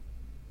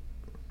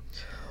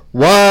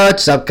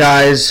What's up,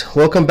 guys?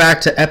 Welcome back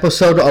to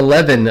episode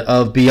 11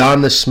 of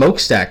Beyond the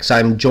Smokestacks.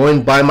 I'm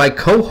joined by my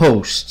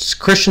co-hosts,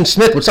 Christian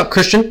Smith. What's up,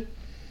 Christian?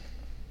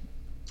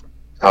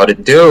 How'd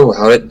it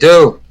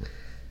do?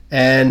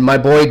 And my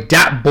boy,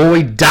 Dat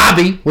Boy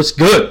Dobby. What's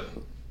good?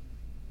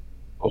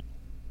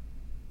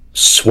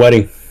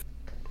 Sweating.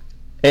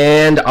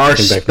 And our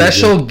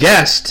special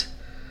guest,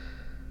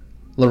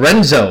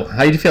 Lorenzo.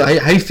 How you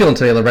feeling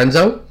today,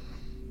 Lorenzo?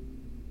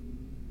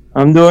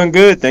 I'm doing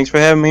good. Thanks for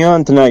having me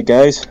on tonight,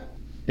 guys.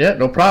 Yeah,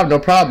 no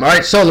problem. All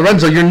right, so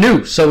Lorenzo, you're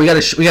new, so we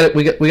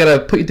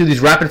gotta put you through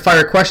these rapid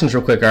fire questions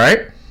real quick. All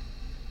right.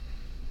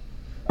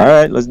 All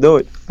right, let's do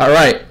it. All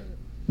right.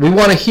 We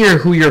want to hear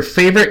who your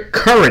favorite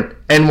current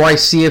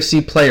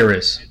NYCFC player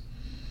is.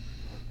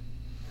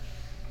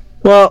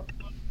 Well,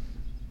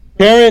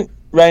 current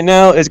right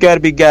now it's got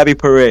to be Gabby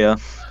Perea.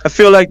 I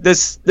feel like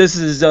this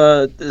is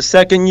the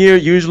second year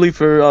usually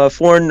for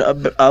foreign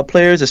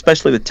players,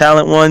 especially the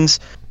talent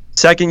ones.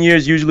 Second year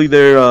is usually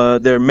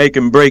their make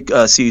and break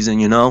season,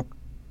 you know.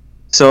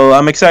 So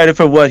I'm excited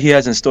for what he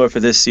has in store for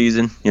this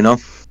season, you know.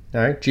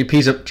 All right,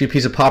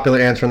 GP's a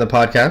popular answer on the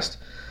podcast.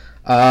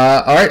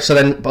 All right, so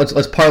then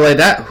let's parlay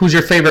that. Who's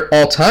your favorite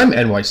all-time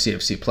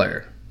NYCFC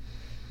player?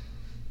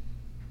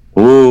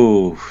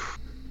 Ooh,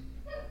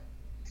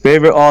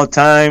 favorite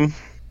all-time.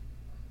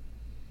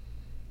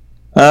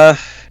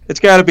 It's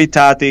got to be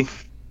Tati.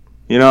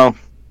 You know,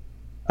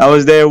 I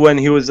was there when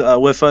he was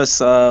with us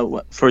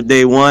for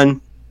day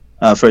one.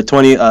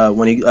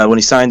 When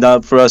he signed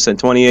up for us in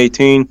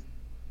 2018,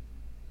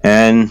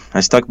 and I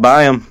stuck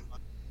by him,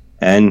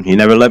 and he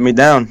never let me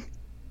down.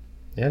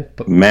 Yeah,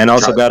 man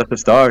also got us a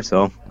star,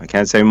 so I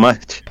can't say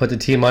much. Put the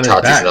team on his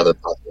back. Another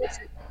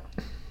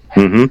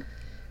Mm-hmm.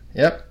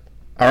 Yep.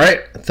 All right.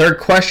 Third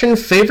question: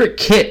 favorite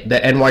kit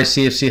that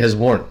NYCFC has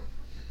worn.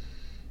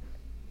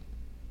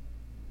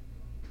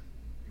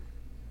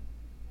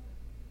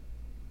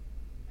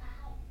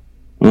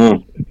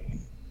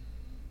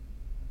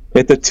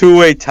 It's a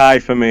two-way tie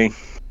for me.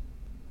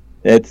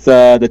 It's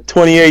the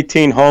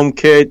 2018 home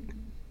kit.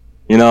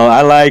 You know,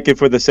 I like it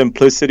for the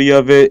simplicity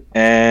of it,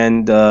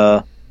 and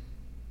our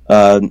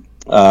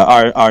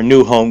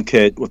new home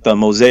kit with the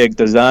mosaic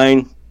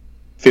design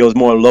feels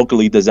more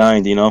locally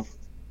designed. You know.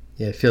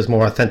 Yeah, it feels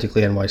more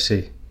authentically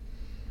NYC.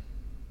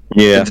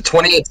 Yeah. The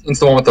 2018 is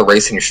the one with the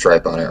racing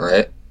stripe on it,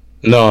 right?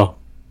 No,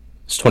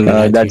 it's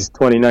 2019. That's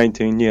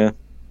 2019. Yeah.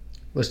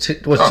 Was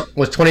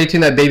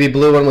 2018 that baby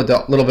blue one with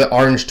the little bit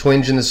orange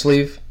twinge in the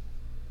sleeve?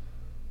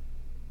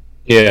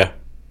 Yeah.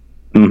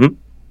 Mm-hmm.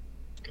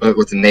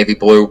 With the navy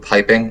blue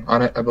piping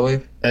on it, I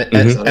believe.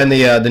 And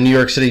the New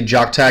York City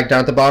jock tag down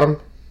at the bottom?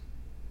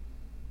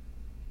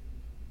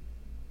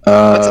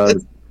 I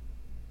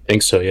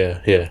think so,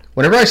 yeah.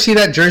 Whenever I see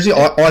that jersey,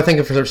 all I think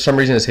of for some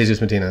reason is Jesus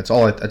Medina. That's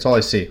all I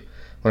see.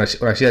 When I see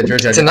that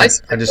jersey,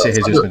 I just say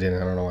Jesus Medina.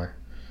 I don't know why.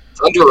 It's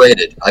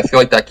underrated. I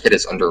feel like that kit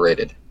is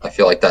underrated. I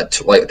feel like that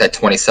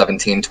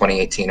 2017,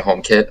 2018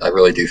 home kit, I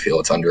really do feel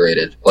it's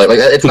underrated. Like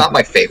it's not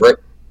my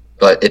favorite,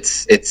 but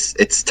it's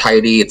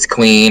tidy, it's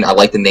clean. I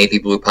like the navy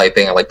blue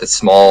piping. I like the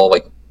small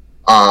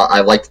I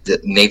like the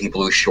navy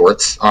blue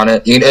shorts on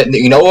it.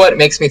 You know what it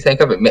makes me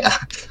think of?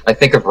 I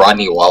think of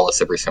Rodney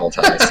Wallace every single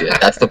time I see it.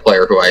 That's the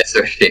player who I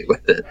associate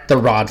with it. The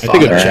Rod I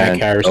think of Father. Jack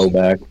Harrison.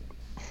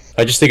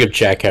 I just think of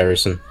Jack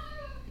Harrison.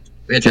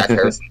 Yeah, Jack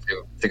Harrison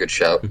too. It's a good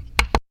shout.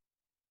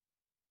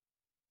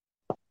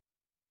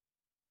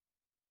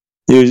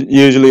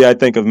 Usually, I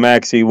think of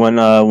Maxi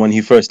when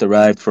he first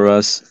arrived for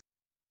us.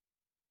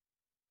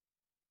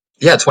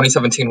 Yeah,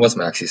 2017 was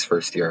Maxi's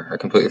first year. I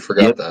completely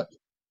forgot that.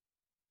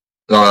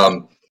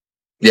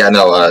 Yeah,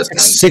 no.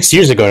 6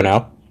 years ago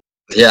now.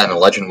 Yeah, and a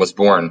legend was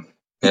born.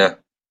 Yeah.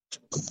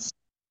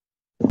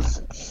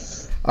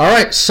 All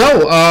right,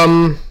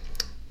 so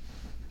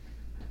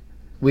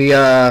we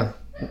got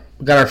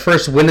our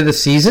first win of the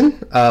season.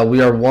 We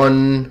are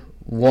 1-1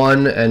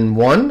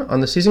 on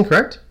the season,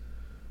 correct?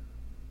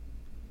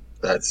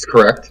 That's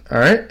correct. All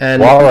right,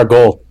 and Our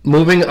goal.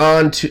 moving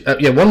on to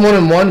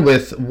 1-1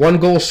 with one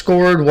goal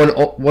scored,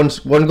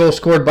 one goal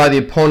scored by the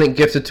opponent,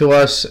 gifted to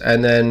us,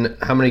 and then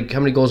how many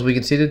goals we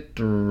conceded?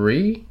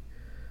 Three.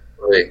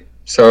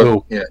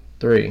 So yeah,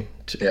 three.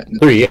 Yeah.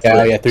 Three.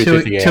 Yeah, three.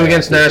 Two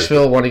against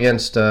Nashville, one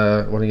against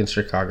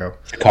Chicago.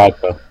 Yeah.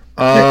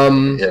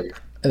 And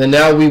then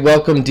now we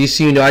welcome DC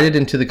United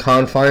into the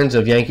confines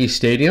of Yankee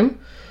Stadium.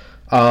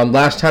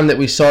 Last time that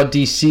we saw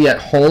DC at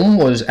home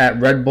was at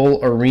Red Bull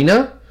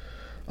Arena.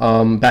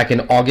 Back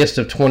in August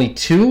of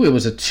 22, it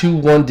was a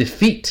 2-1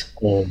 defeat.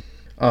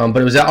 But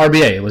it was at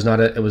RBA. It was not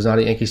at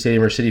Yankee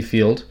Stadium or Citi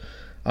Field.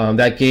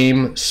 That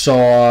game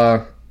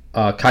saw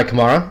Kai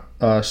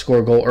Kamara score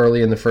a goal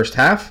early in the first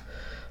half,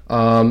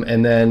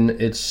 and then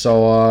it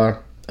saw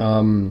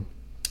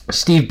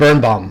Steve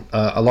Birnbaum,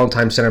 a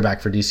longtime center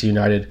back for DC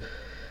United.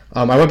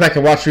 I went back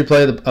and watched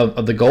replay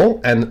of the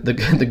goal, and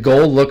the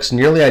goal looks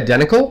nearly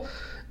identical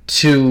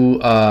to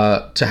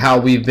how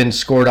we've been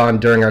scored on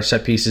during our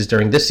set pieces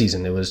during this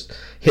season. It was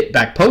hit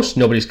back post,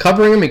 nobody's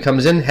covering him, he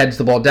comes in, heads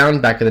the ball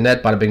down, back of the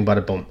net, bada bing,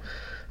 bada boom.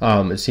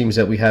 It seems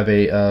that we have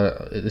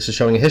this is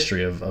showing a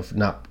history of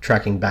not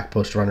tracking back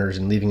post runners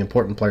and leaving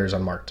important players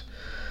unmarked.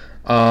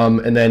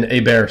 And then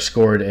Abear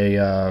scored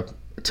a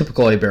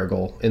typical Abear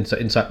goal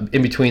inside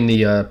in between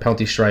the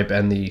penalty stripe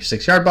and the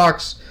 6-yard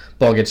box.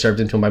 Ball gets served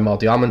into him by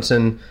Malte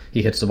Amundsen.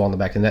 He hits the ball in the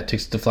back of the net,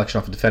 takes the deflection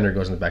off the defender,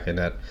 goes in the back of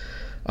the net.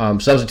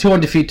 So that was a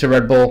 2-1 defeat to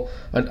Red Bull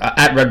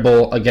at Red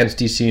Bull against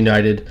DC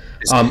United.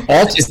 Is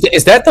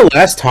that the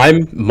last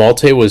time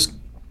Malte was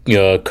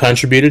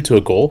contributed to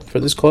a goal for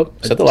this club?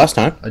 Is that the last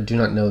time? I do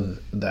not know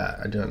that.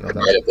 I do not know that.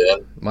 Might have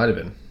been. Might have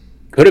been.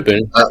 Could have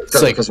been.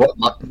 Because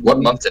what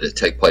month did it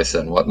take place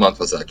in? What month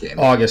was that game?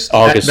 August.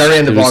 August. Very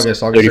end of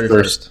August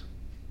 31st.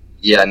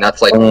 Yeah, and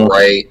that's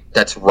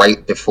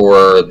right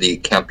before the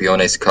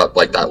Campeones Cup,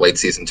 like that late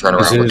season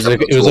turnaround. It was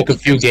like a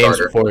few games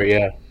before it,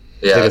 yeah.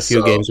 Yeah, like a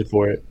few games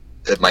before it.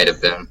 It might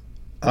have been.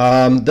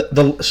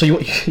 So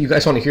you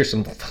guys want to hear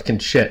some fucking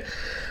shit?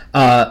 You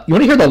want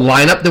to hear the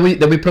lineup that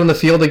we put on the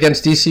field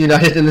against DC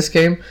United in this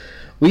game?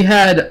 We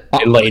had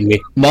Enlighten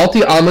me.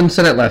 Malte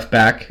Amundsen at left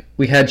back.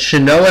 We had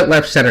Chanot at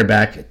left center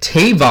back.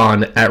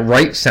 Tavon at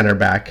right center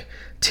back.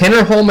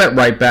 Tinnerholm at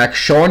right back.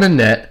 Sean in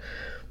net.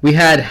 We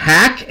had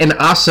Hack and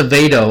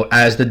Acevedo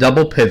as the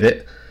double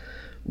pivot,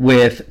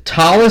 with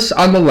Tallis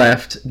on the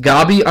left,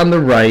 Gabi on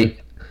the right,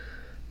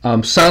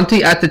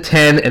 Santi at the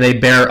 10, and a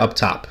bear up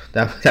top.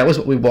 That was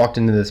what we walked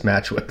into this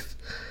match with.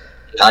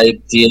 The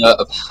idea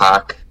of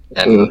Hack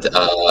and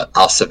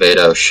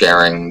Acevedo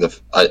sharing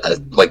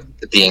like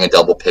being a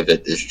double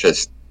pivot is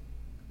just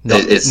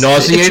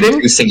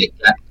nauseating.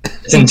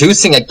 It's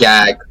inducing a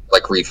gag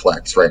like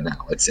reflex right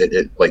now.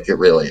 It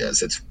really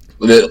is. It's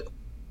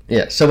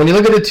yeah. So when you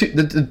look at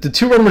the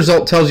 2-1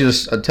 result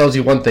tells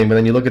you one thing, but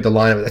then you look at the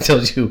lineup, that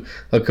tells you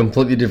a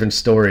completely different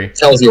story. It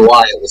tells you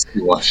why it was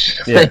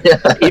 2-1. Yeah.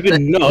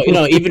 Even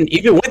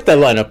with that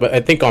lineup,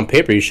 I think on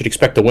paper you should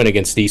expect to win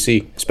against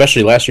DC,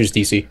 especially last year's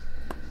DC.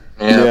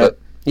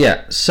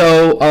 Yeah.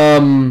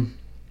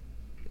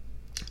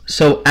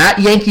 So at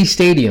Yankee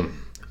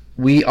Stadium,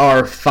 we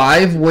are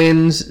 5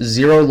 wins,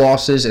 0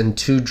 losses, and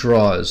 2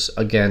 draws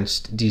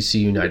against DC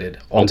United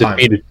all time.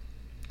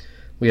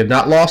 We have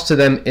not lost to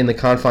them in the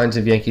confines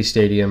of Yankee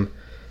Stadium.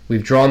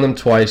 We've drawn them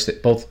twice.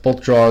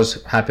 Both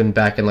draws happened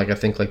back in I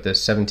think the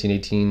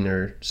 17-18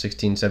 or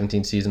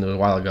 16-17 season. It was a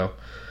while ago.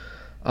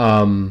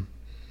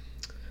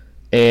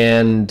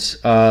 And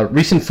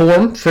recent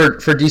form for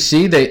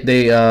DC,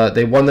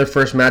 they won their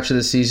first match of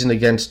the season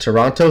against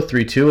Toronto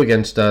 3-2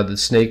 against the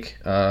Snake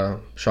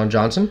Sean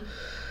Johnson.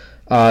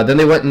 Then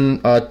they went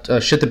and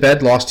shit the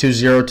bed, lost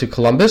 2-0 to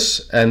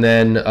Columbus, and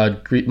then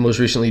most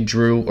recently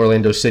drew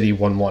Orlando City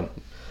 1-1.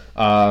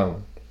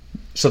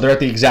 So they're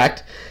at the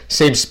exact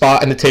same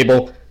spot in the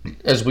table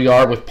as we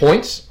are with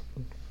points.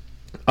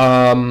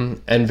 And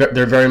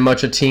they're very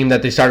much a team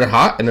that they started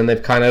hot, and then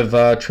they've kind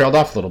of trailed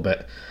off a little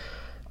bit.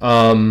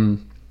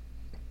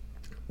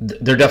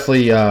 They're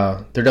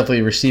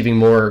definitely receiving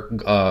more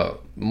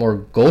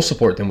goal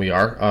support than we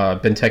are.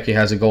 Benteke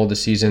has a goal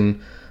this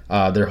season.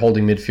 Their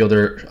holding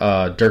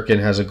midfielder Durkin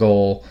has a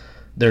goal.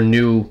 Their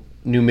new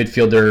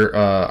midfielder,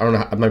 I don't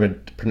know. I'm not going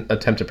to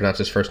attempt to pronounce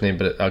his first name,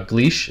 but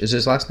Gleish is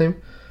his last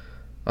name.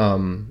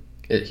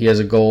 He has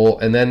a goal,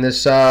 and then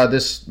this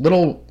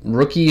little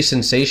rookie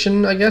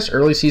sensation, I guess,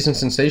 early season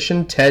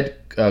sensation, Ted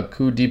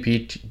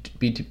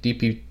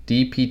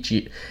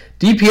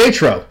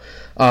DiPietro,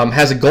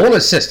 has a goal and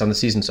assist on the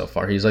season so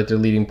far. He's like their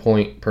leading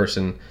point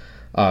person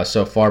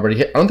so far, but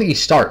I don't think he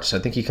starts. I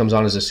think he comes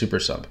on as a super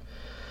sub.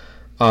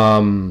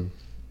 And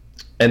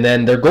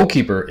then their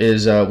goalkeeper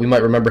is we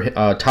might remember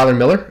Tyler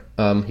Miller.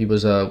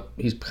 He's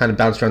kind of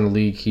bounced around the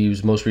league. He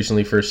was most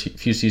recently for a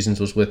few seasons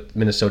was with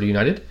Minnesota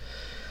United.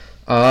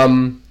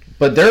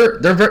 But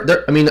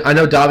they're I mean, I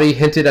know Davi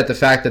hinted at the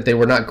fact that they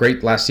were not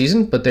great last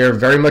season, but they're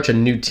very much a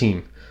new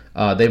team.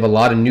 They have a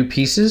lot of new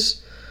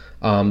pieces.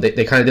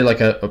 They kind of did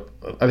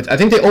I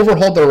think they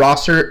overhauled their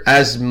roster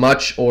as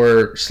much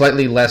or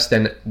slightly less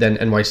than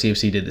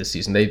NYCFC did this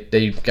season.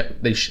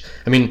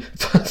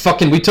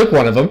 Fucking we took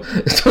one of them.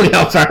 Tony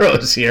Alfaro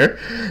is here.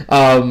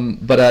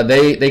 But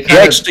they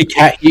kind of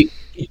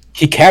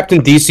he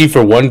captained DC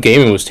for one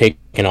game and was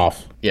taken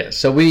off. Yeah,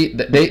 so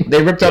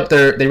they ripped up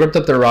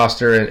their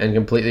roster and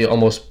completely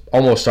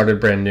almost started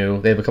brand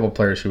new. They have a couple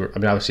players who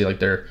obviously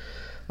their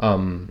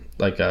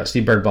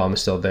Steve Bergbaum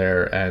is still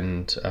there,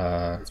 and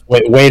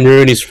Wayne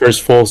Rooney's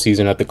first full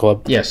season at the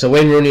club. Yeah, so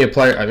Wayne Rooney, a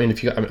player. I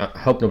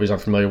hope nobody's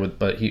unfamiliar with,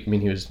 but he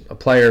was a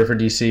player for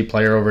DC,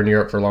 player over in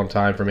Europe for a long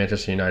time for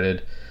Manchester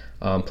United.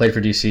 Played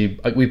for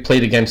DC. We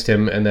played against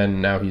him, and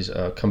then now he's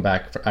come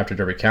back after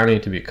Derby County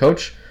to be a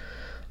coach.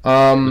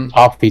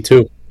 Toffee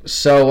too.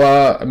 So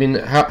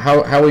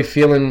how are we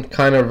feeling?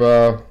 Kind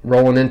of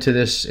rolling into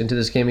this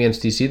game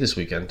against DC this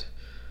weekend.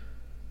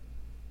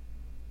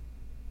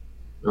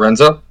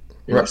 Lorenzo,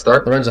 you want to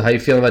start? Lorenzo, how you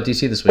feeling about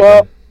DC this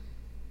weekend?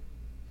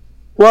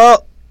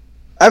 Well,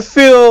 I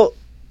feel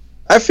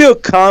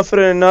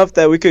confident enough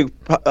that we can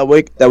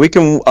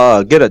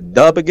get a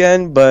dub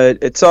again, but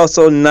it's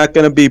also not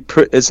going to be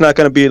it's not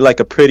going to be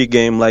like a pretty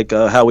game like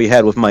how we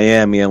had with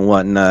Miami and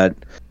whatnot.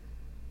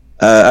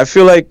 I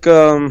feel like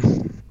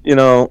given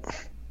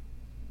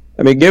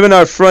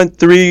our front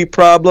three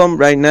problem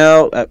right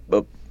now,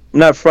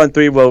 not front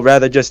three, well,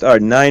 rather just our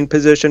 9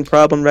 position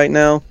problem right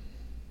now.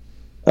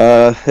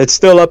 It's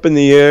still up in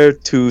the air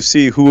to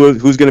see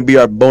who's going to be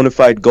our bona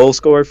fide goal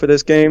scorer for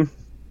this game.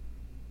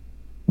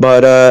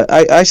 But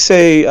I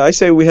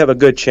say we have a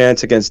good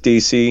chance against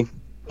DC.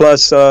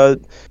 Plus,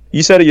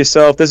 you said it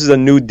yourself, this is a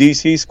new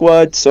DC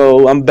squad,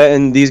 so I'm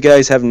betting these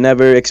guys have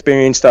never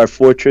experienced our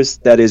fortress,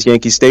 that is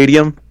Yankee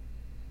Stadium.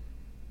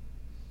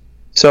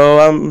 So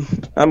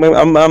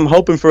I'm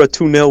hoping for a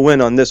 2-0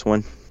 win on this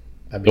one.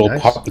 That'd be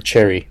nice. Pop the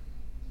cherry.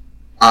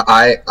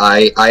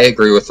 I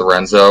agree with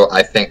Lorenzo.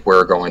 I think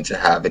we're going to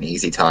have an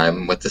easy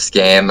time with this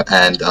game,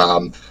 and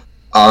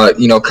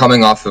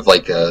coming off of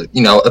like a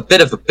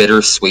bit of a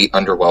bittersweet,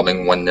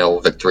 underwhelming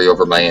 1-0 victory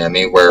over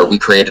Miami, where we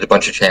created a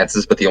bunch of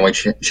chances, but the only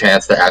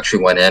chance that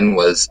actually went in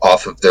was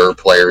off of their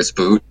player's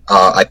boot.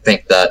 I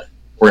think that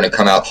we're going to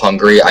come out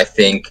hungry. I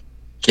think,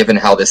 given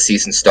how this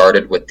season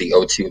started with the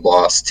 0-2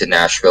 loss to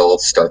Nashville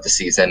to start the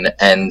season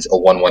and a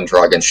 1-1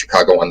 draw against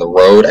Chicago on the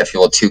road, I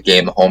feel a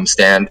 2-game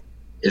homestand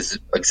is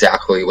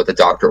exactly what the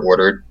doctor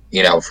ordered,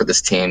 for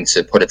this team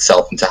to put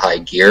itself into high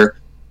gear.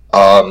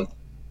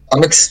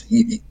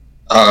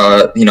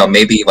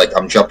 Maybe like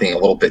I'm jumping a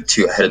little bit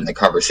too ahead in the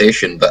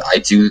conversation, but I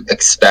do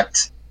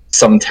expect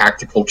some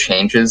tactical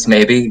changes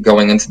maybe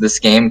going into this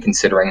game,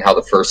 considering how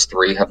the first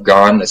 3 have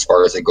gone as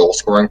far as a goal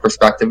scoring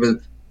perspective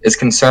is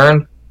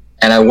concerned.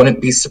 And I wouldn't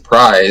be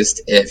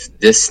surprised if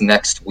this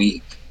next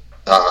week,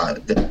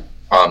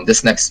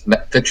 this next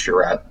fixture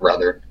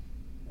rather,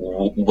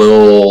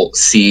 we'll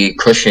see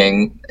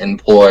Cushing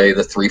employ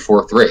the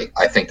 3-4-3.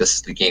 I think this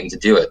is the game to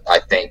do it. I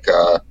think,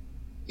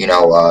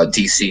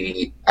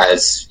 DC,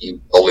 as you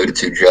alluded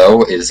to,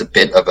 Joe, is a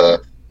bit of a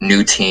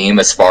new team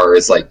as far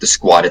as like the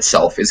squad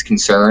itself is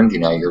concerned.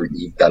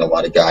 You've got a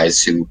lot of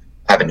guys who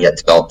haven't yet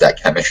developed that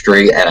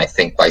chemistry, and I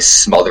think by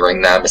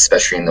smothering them,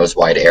 especially in those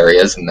wide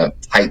areas and the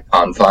tight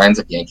confines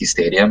of Yankee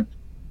Stadium,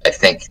 I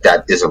think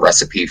that is a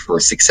recipe for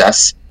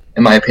success,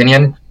 in my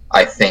opinion.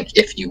 I think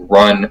if you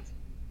run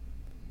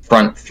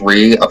front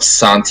 3 of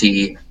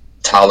Santi,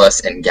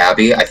 Talas, and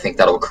Gabby, I think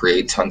that'll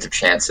create tons of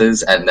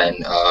chances, and then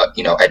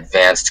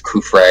advanced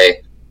Kufre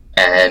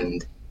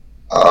and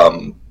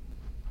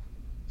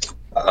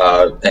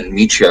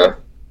Micha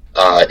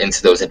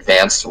into those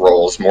advanced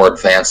roles, more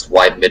advanced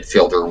wide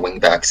midfielder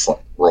wingback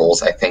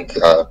roles. I think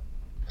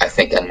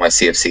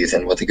NYCFC is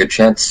in with a good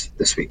chance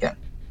this weekend.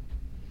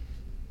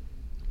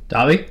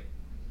 Davi?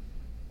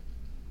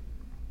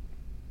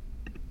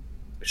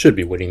 Should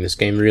be winning this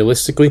game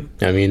realistically.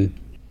 I mean,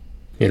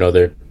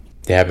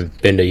 they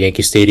haven't been to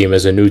Yankee Stadium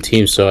as a new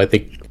team, so I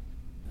think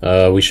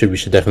we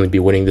should definitely be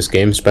winning this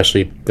game,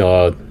 especially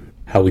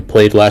how we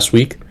played last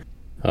week.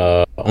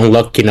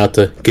 Unlucky not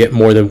to get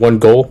more than 1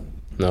 goal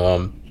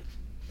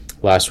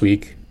last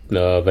week,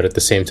 but at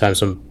the same time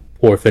some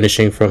poor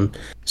finishing from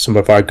some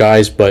of our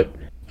guys. But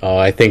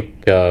I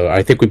think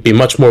we'd be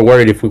much more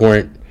worried if we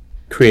weren't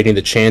creating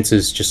the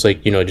chances, just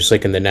like in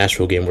the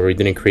Nashville game where we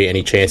didn't create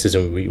any chances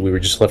and we were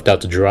just left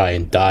out to dry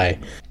and die,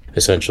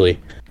 essentially.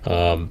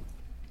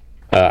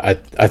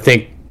 I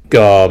think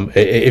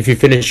if you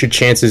finish your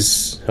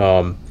chances,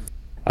 I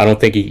don't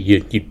think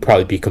you'd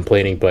probably be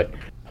complaining, but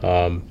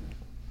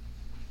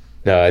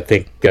I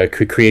think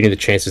creating the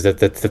chances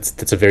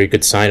that's a very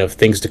good sign of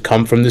things to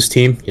come from this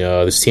team.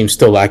 This team's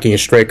still lacking a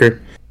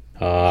striker.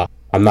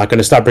 I'm not going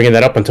to stop bringing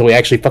that up until we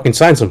actually fucking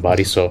sign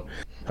somebody. So,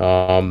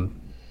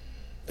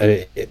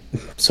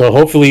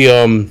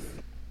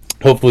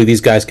 hopefully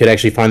these guys could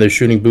actually find their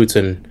shooting boots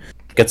and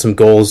get some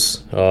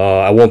goals.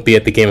 I won't be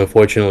at the game,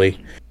 unfortunately,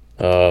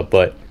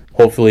 but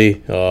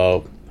hopefully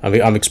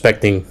I'm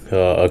expecting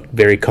a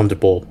very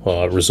comfortable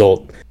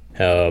result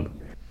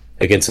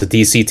against a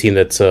DC team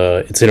that's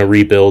it's in a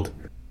rebuild.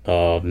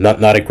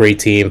 Not a great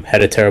team.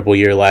 Had a terrible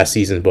year last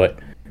season, but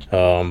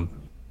I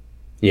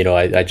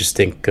just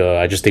think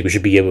we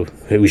should be able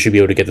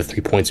to get the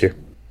 3 points here.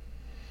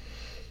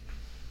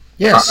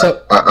 Yeah.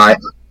 So I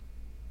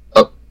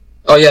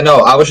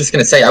was just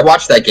gonna say I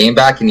watched that game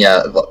back, and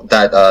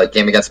that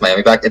game against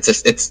Miami back. It's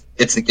just it's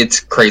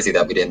crazy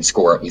that we didn't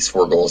score at least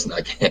 4 goals in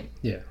that game.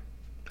 Yeah,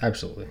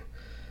 absolutely.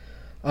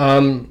 I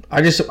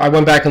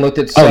went back and looked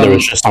at some. It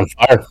was just on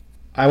fire.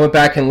 I went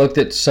back and looked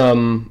at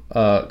some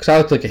because I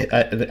looked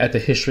at the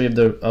history of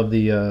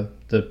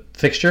the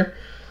fixture.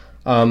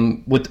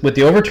 With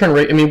the overturn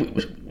rate, I mean,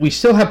 we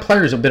still have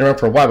players that have been around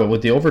for a while, but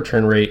with the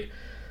overturn rate,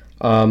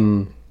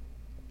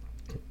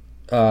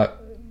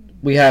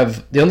 we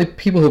have the only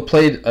people who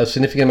played a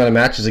significant amount of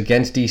matches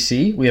against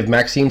DC. We have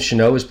Maxime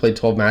Chenot has played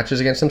 12 matches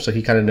against them, so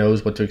he kind of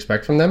knows what to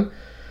expect from them.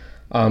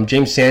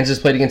 James Sands has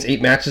played against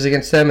 8 matches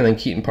against them, and then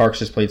Keaton Parks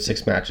has played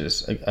 6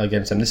 matches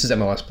against them. This is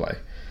MLS play.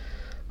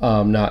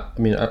 I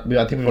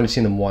think we've only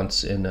seen them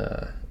once in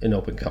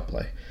Open Cup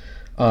play.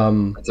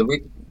 Did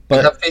we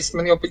have faced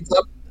them in the Open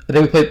Cup? I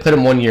think we played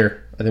them 1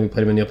 year. I think we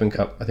played them in the Open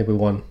Cup. I think we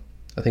won.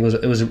 I think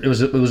it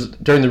was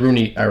during the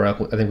Rooney era.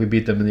 I think we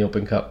beat them in the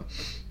Open Cup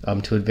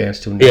to advance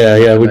to. We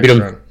beat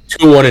them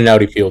 2-1 in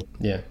Audi Field.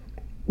 Yeah.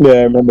 Yeah,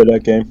 I remember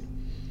that game.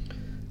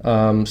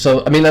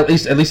 So I mean, at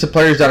least the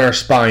players down our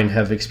spine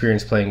have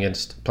experience playing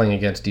against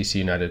DC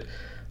United.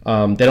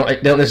 They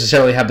don't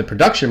necessarily have the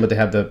production, but they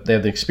have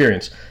the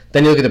experience.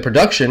 Then you look at the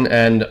production,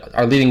 and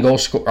our leading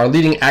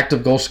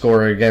active goal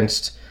scorer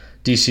against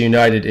DC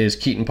United is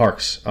Keaton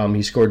Parks.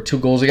 He scored 2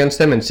 goals against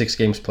them in 6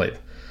 games played.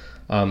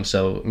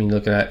 So I mean,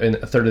 looking at in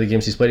a third of the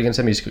games he's played against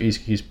them,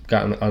 he's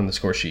gotten on the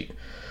score sheet.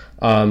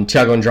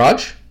 Thiago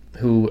Andrade,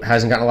 who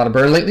hasn't gotten a lot of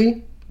burn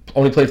lately,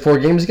 only played 4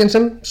 games against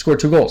him,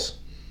 scored 2 goals.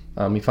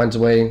 He finds a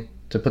way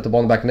to put the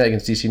ball in the back of the net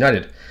against DC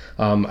United.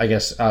 I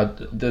guess one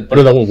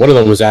of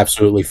them was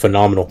absolutely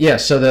phenomenal. Yeah,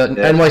 so the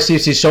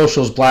NYCFC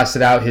socials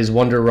blasted out his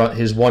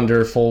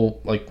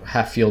wonderful like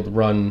half field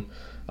run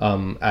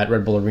at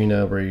Red Bull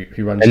Arena where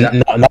he runs.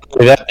 And not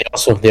only that, they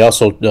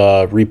also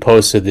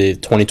reposted the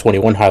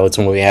 2021 highlights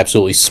when we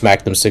absolutely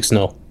smacked them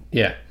 6-0.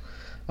 Yeah,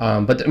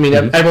 but I mean,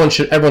 everyone's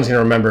gonna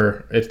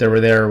remember if they were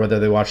there, whether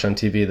they watched on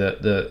TV,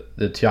 the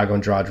Thiago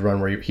Andrade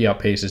run where he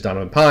outpaces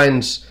Donovan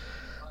Pines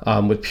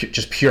with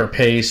just pure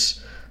pace.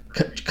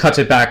 Cuts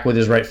it back with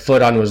his right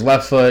foot onto his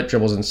left foot,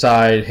 dribbles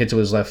inside, hits it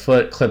with his left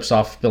foot, clips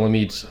off Bill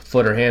Hamid's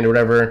foot or hand or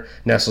whatever,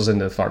 nestles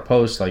into the far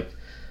post. Like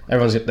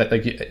everyone's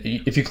like,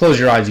 if you close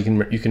your eyes, you can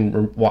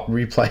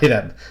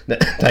replay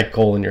that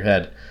goal in your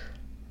head.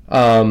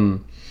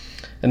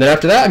 And then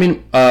after that, I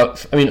mean,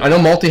 I know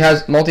Malty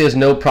has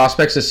no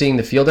prospects of seeing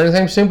the field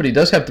anytime soon, but he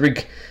does have 3.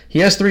 He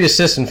has 3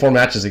 assists in 4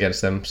 matches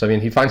against them. So I mean,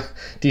 he finds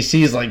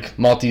DC's like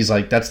Malty's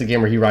like that's the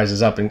game where he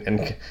rises up and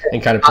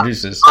kind of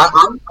produces.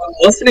 I'm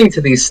listening to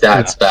these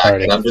stats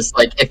back, and I'm just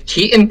like, if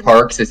Keaton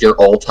Parks is your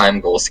all-time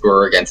goal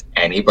scorer against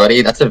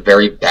anybody, that's a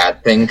very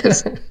bad thing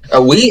because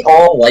we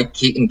all like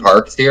Keaton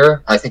Parks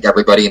here. I think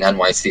everybody in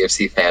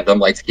NYCFC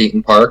fandom likes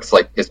Keaton Parks,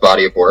 like his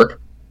body of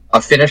work.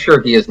 A finisher,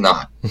 he is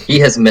not. He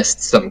has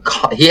missed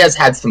he has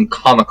had some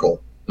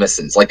comical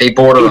misses. Like they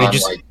border on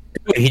like.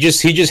 He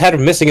just had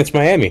him miss against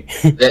Miami.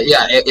 Yeah,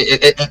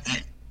 the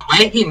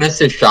way he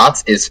misses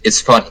shots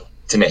is funny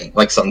to me.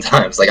 Like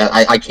sometimes, like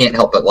I can't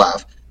help but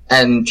laugh.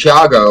 And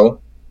Thiago,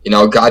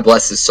 God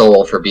bless his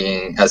soul for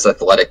being as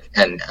athletic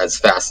and as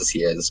fast as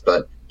he is,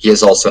 but he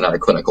is also not a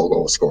clinical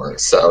goal scorer,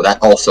 so that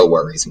also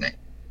worries me.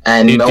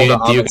 And do you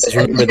guys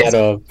remember that?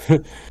 Do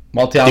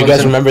you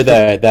guys remember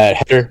that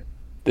header?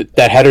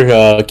 That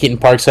header Keaton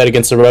Parks had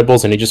against the Red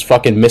Bulls, and he just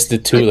fucking missed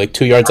it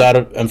 2 yards out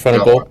in front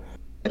of goal.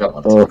 I don't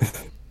want to.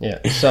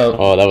 Yeah.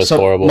 So that was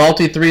horrible.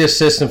 Malty 3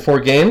 assists in 4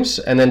 games,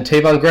 and then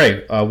Tavon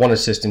Gray 1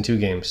 assist in 2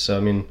 games. So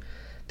I mean,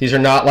 these are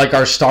not like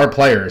our star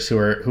players who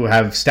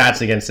have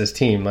stats against this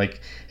team. Like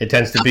it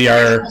tends to be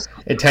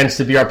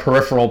our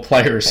peripheral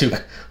players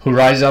who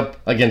rise up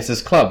against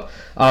this club.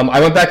 I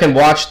went back and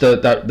watched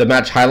the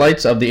match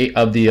highlights of the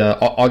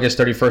August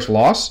 31st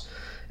loss,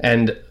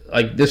 and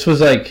like this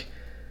was like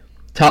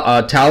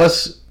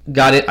Tallis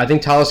got in. I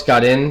think Tallis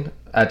got in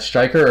at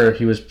striker, or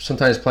he was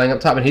sometimes playing up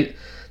top, and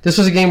this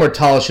was a game where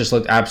Tallis just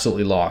looked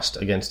absolutely lost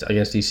against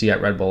DC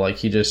at Red Bull. Like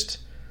he did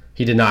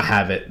not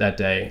have it that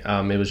day.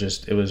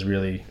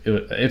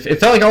 It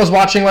felt like I was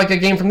watching like a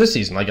game from this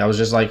season. Like I was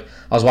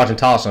watching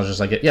Tallis, and I was just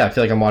like, yeah, I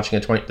feel like I'm watching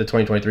the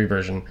 2023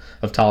 version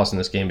of Tallis in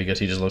this game because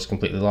he just looks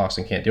completely lost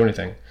and can't do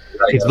anything.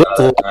 He's looked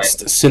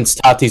lost since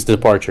Tati's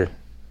departure.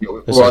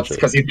 Well, it's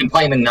because he's been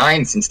playing the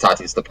 9 since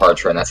Tati's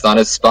departure, and that's not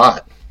his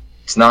spot.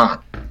 It's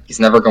not. He's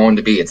never going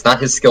to be. It's not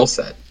his skill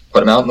set.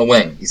 Put him out in the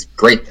wing. He's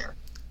great there.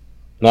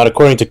 Not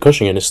according to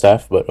Cushing and his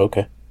staff, but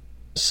okay.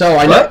 So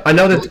I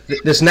know that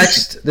this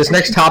next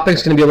topic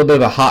is going to be a little bit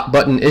of a hot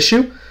button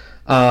issue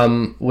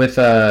with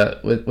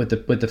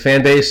the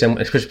fan base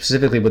and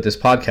specifically with this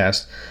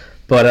podcast,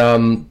 but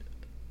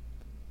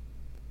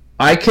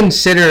I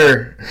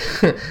consider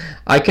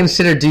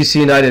DC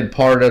United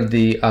part of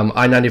the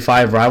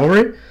I-95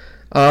 rivalry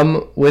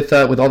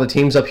with all the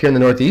teams up here in the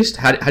Northeast.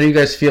 How do you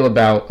guys feel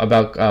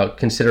about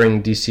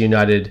considering DC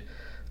United?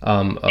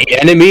 The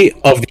enemy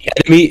of the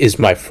enemy is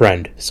my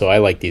friend, so I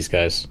like these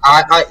guys.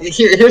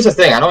 Here's the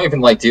thing: I don't even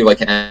do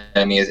an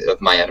enemy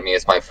of my enemy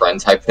is my friend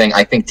type thing.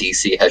 I think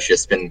DC has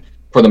just been,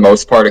 for the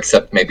most part,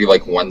 except maybe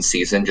like 1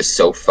 season, just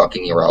so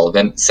fucking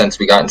irrelevant since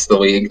we got into the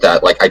league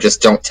that I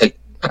just don't take.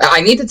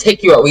 I need to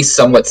take you at least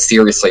somewhat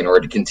seriously in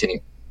order to continue,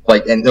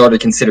 in order to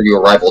consider you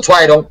a rival. It's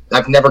why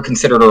I've never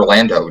considered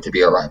Orlando to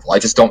be a rival. I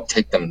just don't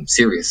take them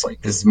seriously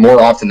because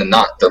more often than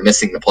not, they're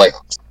missing the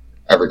playoffs.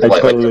 I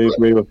totally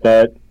agree with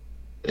that.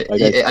 I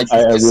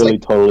really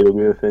totally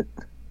agree with it.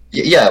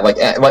 Yeah, like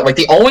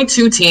the only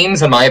 2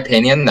 teams, in my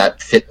opinion, that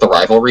fit the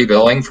rivalry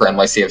billing for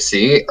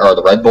NYCFC are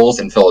the Red Bulls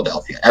and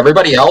Philadelphia.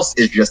 Everybody else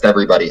is just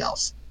everybody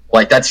else.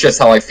 That's just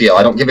how I feel.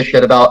 I don't give a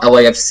shit about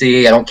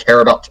LAFC. I don't care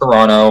about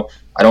Toronto.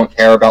 I don't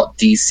care about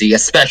DC,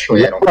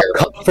 especially. I don't care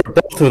about for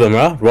both of them,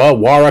 huh?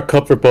 Wara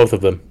Cup for both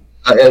of them.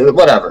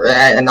 Whatever,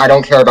 and I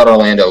don't care about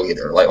Orlando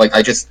either.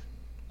 I just.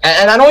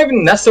 And I don't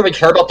even necessarily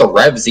care about the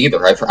Revs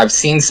either. I've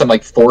seen some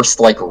forced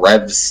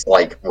Revs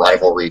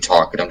rivalry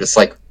talk, and I'm just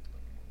like,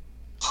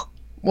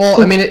 well,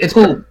 I mean, it's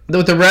with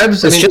the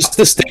Revs. It's just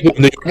the state of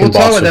New York. We'll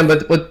talk about them,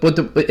 but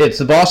it's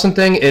the Boston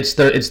thing. It's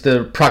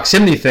the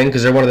proximity thing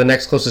because they're one of the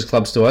next closest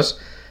clubs to us,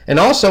 And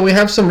also, we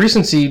have some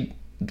recency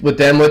with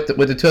them with the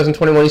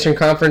 2021 Eastern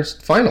Conference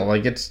Final.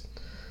 Like there's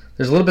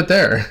a little bit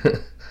there.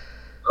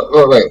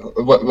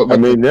 What, I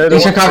mean,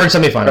 Eastern Conference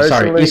semifinal.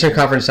 Sorry, Eastern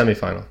Conference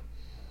semifinal.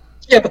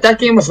 Yeah, but that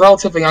game was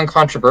relatively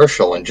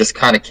uncontroversial and just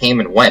kind of came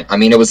and went. I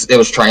mean, it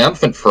was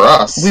triumphant for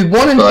us. We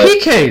won in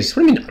PKs.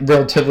 What do you mean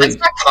relatively? That's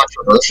not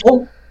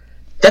controversial.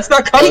 That's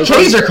not controversial.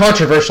 PKs are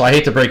controversial. I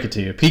hate to break it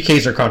to you.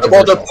 PKs are controversial.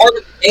 Well, they're part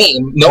of the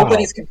game.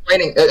 Nobody's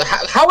complaining.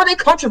 How are they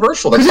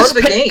controversial? They're part of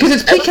the game. Because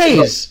it's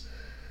PKs.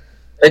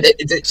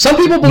 Some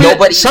people believe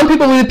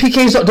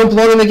PKs don't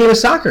belong in the game of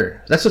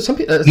soccer. That's what some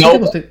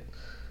people think.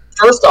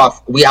 First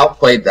off, we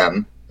outplayed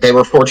them. They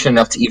were fortunate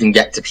enough to even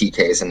get to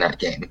PKs in that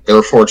game. They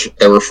were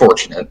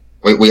fortunate.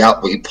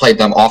 We played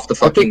them off the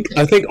fucking.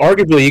 I think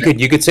arguably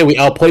you could say we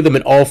outplayed them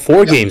in all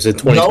 4 games in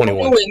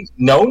 2021.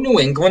 No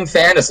New England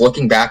fan is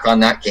looking back on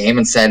that game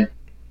and said,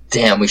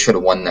 "Damn, we should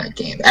have won that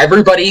game."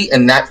 Everybody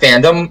in that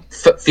fandom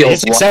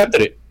feels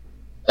accepted it.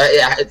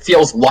 It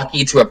feels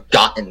lucky to have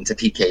gotten to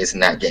PKs in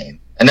that game,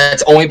 and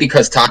that's only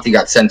because Tati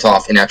got sent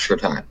off in extra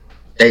time.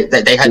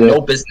 They had no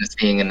business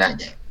being in that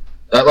game.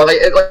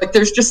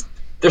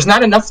 There's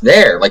not enough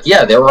there. Like,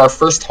 yeah, they were our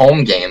first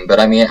home game, but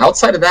I mean,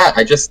 outside of that,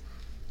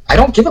 I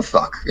don't give a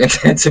fuck.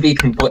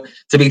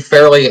 to be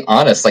fairly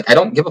honest, like, I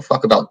don't give a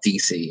fuck about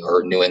DC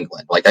or New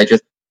England. Like,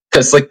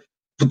 because like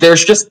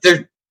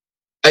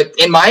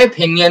in my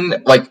opinion,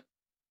 like,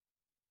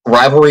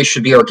 rivalry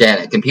should be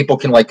organic, and people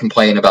can like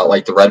complain about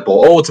like the Red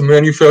Bull. Oh, it's a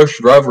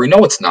manufactured rivalry.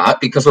 No, it's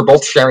not, because we're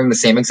both sharing the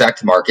same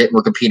exact market.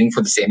 We're competing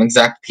for the same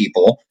exact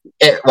people,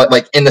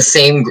 like in the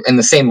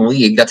same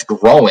league that's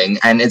growing,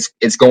 and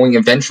it's going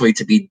eventually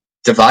to be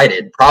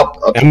divided.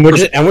 And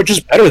we're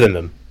just better than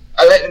them.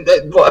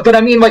 But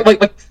I mean,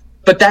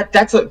 but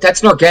that's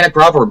an organic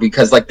rivalry,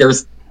 because like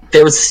there's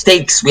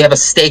stakes. We have a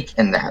stake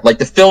in that. Like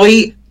the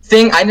Philly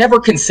thing, I never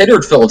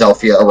considered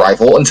Philadelphia a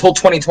rival until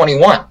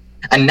 2021.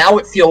 And now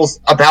it feels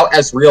about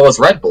as real as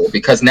Red Bull,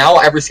 because now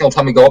every single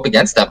time we go up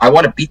against them, I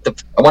want to beat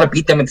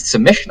them into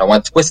submission. I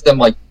want to twist them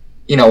like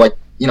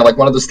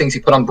one of those things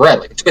you put on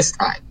bread, like a twist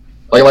tie.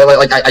 I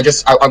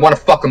want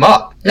to fuck them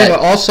up. Yeah, but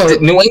also the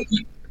New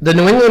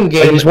England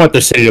game. I just want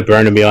the city to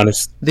burn, to be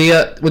honest.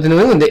 With the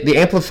New England, the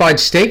amplified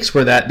stakes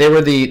were that they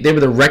were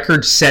the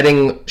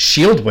record-setting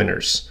Shield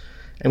winners.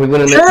 And we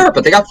went in there.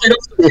 But they got played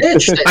off the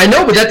pitch. I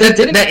know, but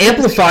that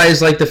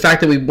amplifies like the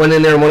fact that we went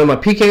in there and won them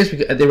on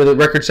PKs. They were the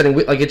record-setting.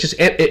 Like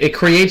it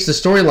creates the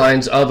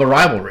storylines of a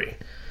rivalry.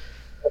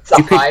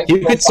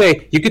 You could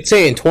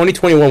say in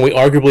 2021 we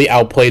arguably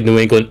outplayed New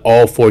England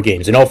all 4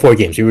 games. In all 4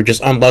 games, we were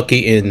just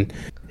unlucky in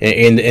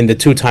the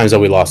 2 times that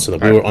we lost to them.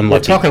 We were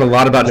unlucky. We're talking a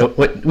lot about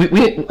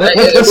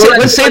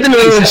let's save the New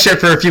England shit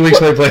for a few weeks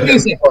when we play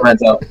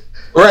them.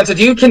 Lorenzo,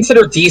 do you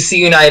consider DC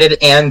United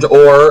and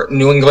or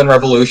New England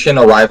Revolution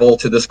a rival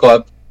to this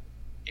club?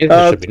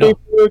 To be fair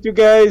with you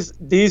guys,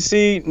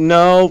 DC,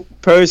 no.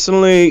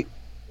 Personally,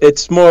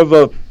 it's more of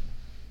a,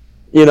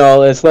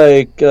 it's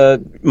like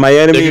my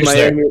enemy.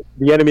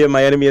 The enemy of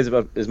my enemy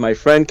is my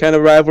friend kind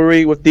of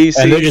rivalry with DC.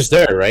 And they're just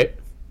there, right?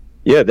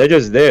 Yeah, they're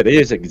just there. They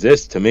just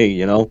exist to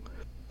me,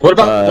 What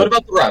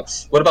about the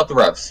Revs? What about the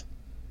Revs?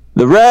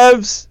 The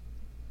Revs,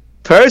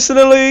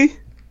 personally,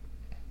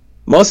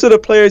 most of the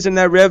players in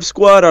that Rev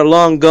squad are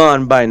long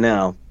gone by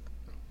now.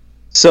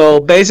 So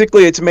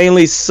basically, it's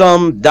mainly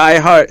some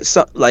diehard,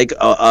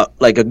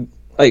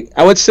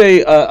 I would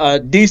say a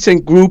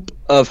decent group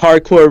of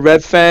hardcore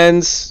Rev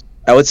fans.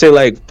 I would say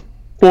like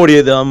 40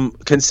 of them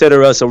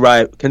consider us a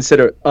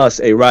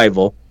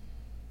rival.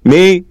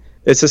 Me,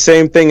 it's the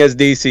same thing as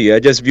DC. I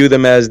just view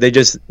them as they're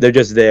just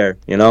there,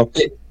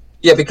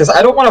 Yeah, because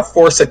I don't want to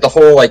force like the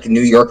whole like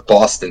New York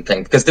Boston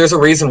thing, because there's a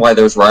reason why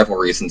there's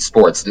rivalries in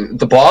sports.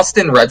 The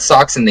Boston Red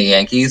Sox and the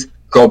Yankees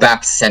go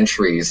back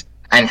centuries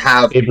and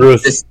have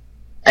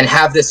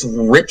this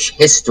rich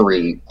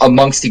history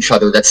amongst each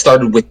other that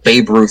started with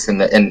Babe Ruth in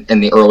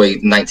the early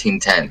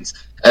 1910s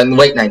and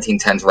late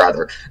 1910s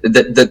rather.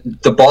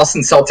 The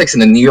Boston Celtics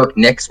and the New York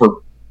Knicks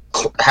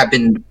have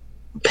been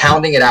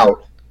pounding it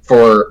out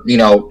for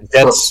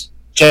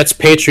Jets,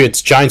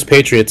 Patriots, Giants,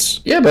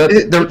 Patriots. Yeah, but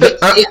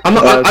I don't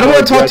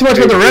want to talk too much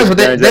about the Reds, but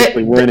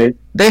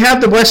they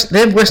have West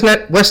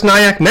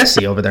Nyack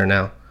Messi over there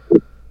now.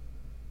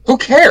 Who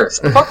cares?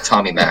 Fuck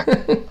Tommy Mac.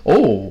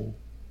 Oh,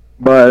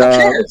 but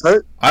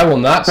I will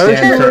not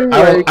stand for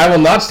I will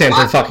not stand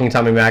for fucking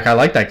Tommy Mac. I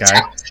like that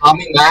guy.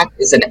 Tommy Mac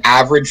is an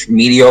average,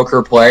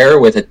 mediocre player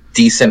with a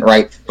decent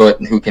right foot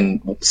who can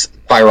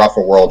fire off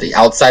a worldie.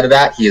 Outside of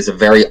that, he is a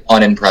very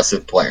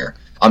unimpressive player.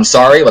 I'm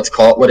sorry. Let's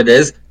call it what it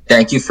is.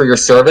 Thank you for your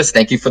service.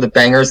 Thank you for the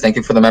bangers. Thank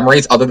you for the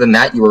memories. Other than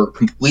that, you were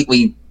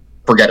completely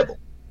forgettable.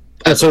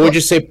 So would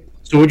you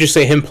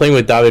say him playing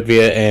with David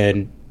Villa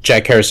and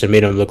Jack Harrison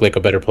made him look like a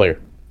better player?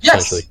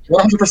 Yes,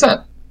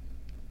 100%.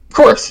 Of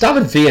course.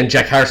 David Villa and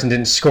Jack Harrison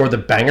didn't score the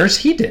bangers.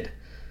 He did.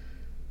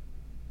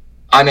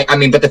 I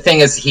mean, but the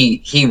thing is,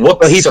 he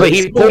looked. He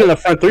played in the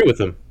front 3 with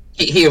them.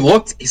 He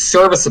looked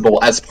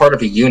serviceable as part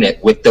of a unit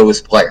with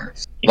those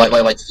players.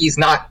 Like he's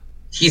not.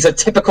 He's a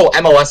typical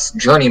MLS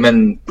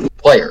journeyman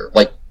player.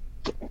 Like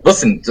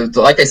listen,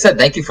 like I said,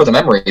 thank you for the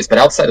memories, but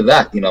outside of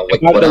that,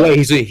 like By the whatever.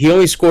 way, he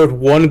only scored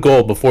 1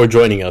 goal before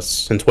joining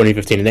us in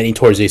 2015, and then he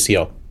tore his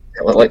ACL.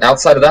 Like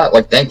outside of that,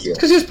 like thank you.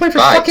 Because he was playing for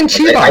Bye. fucking Like,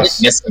 Chivas. I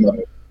didn't miss him.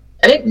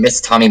 I didn't miss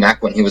Tommy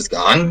Mack when he was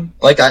gone.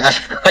 Like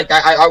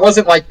I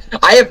wasn't like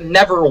I have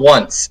never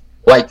once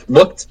like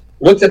looked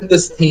at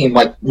this team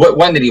like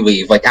when did he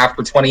leave? Like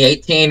after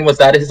 2018, was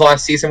that his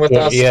last season with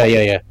us?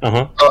 Yeah.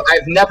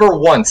 I've never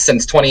once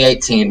since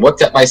 2018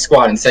 looked at my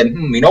squad and said,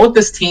 you know what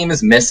this team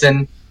is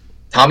missing?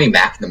 Tommy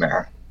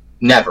McNamara.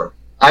 Never.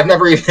 I've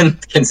never even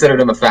considered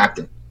him a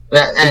factor.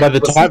 And by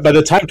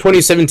the time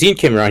 2017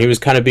 came around, he was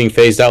kind of being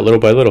phased out little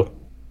by little.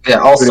 Yeah.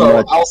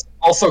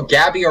 Also,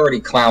 Gabby already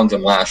clowned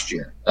him last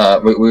year.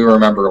 We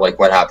remember like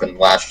what happened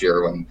last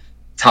year when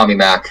Tommy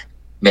Mack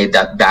made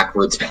that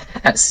backwards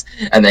pass,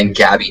 and then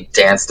Gabby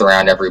danced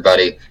around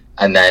everybody,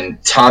 and then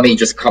Tommy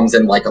just comes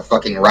in like a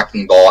fucking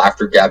wrecking ball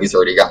after Gabby's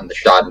already gotten the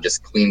shot and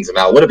just cleans him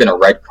out. Would have been a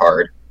red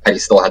card had he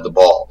still had the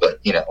ball, but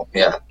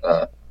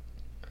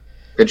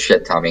good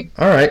shit, Tommy.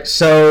 All right,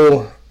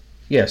 so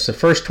yes, the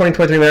first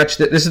 2023 match.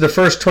 This is the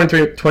first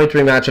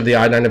 2023 match of the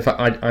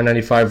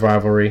I-95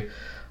 rivalry.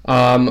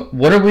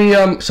 What are we?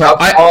 So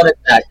I'm calling it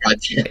that.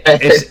 Goddamn.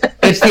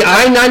 It's the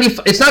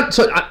I-95. It's not.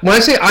 So when I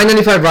say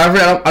I-95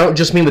 rivalry, I don't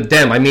just mean with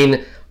them. I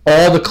mean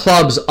all the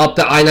clubs up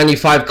the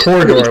I-95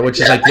 corridor, which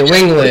is like New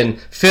England,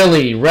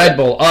 Philly, Red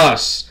Bull,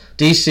 us,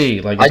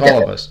 DC, like it's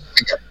all of us.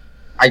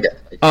 I get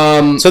it.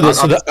 So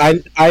the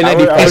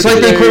I-95. It's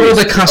like the equivalent of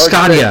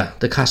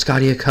the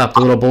Cascadia Cup, the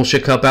little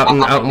bullshit cup out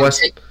in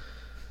West.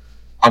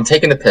 I'm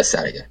taking the piss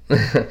out of you.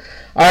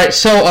 All right,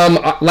 so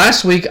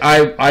last week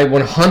I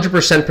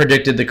 100%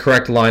 predicted the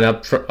correct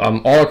lineup for,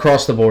 all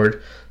across the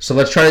board. So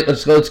let's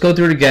go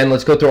through it again.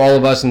 Let's go through all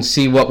of us and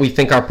see what we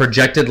think our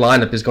projected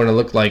lineup is going to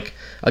look like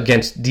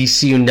against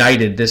DC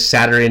United this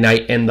Saturday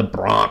night in the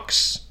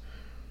Bronx.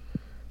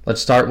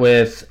 Let's start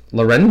with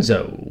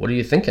Lorenzo. What are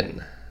you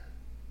thinking?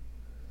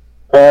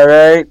 All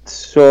right,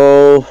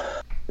 so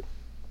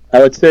I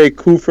would say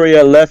Kufri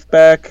at left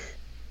back,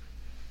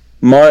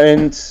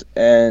 Martins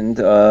and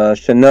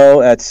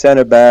Chanot at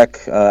center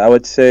back. I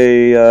would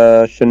say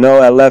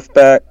Chanot at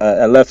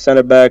left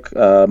center back,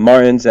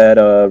 Martins at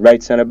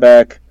right center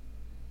back.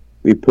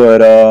 We put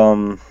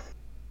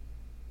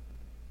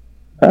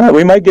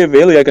we might give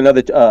Iliak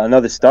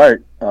another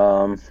start.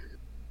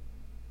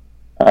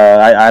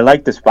 I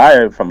like the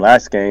Spire from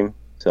last game,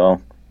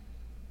 so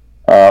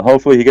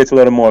hopefully he gets a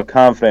little more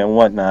confident and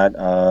whatnot.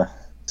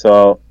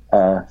 So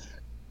for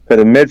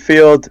the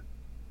midfield,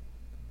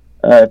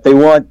 if they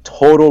want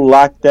total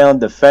lockdown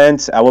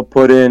defense, I would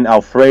put in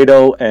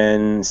Alfredo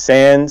and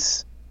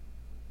Sands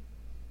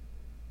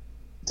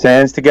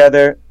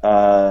together.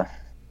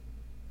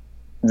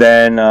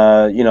 Then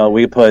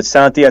we put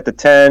Santi at the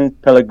 10,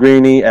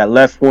 Pellegrini at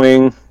left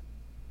wing,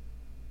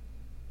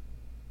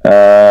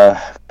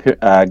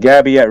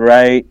 Gabby at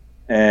right,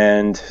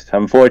 and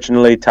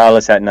unfortunately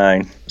Talas at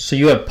 9. So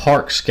you have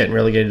Parks getting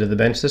relegated to the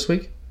bench this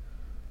week?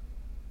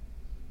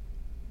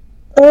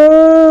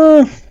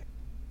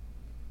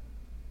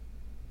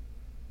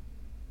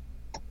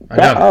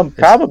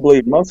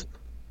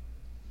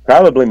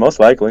 Probably most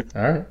likely.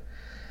 All right,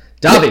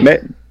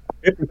 Davi.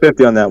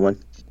 50-50 on that one.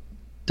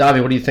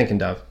 Davi, what are you thinking,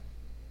 Dav?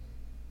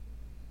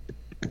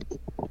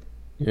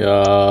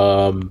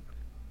 I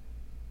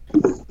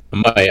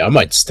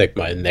might stick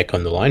my neck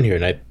on the line here,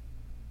 and I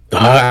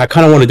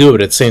kind of want to do it,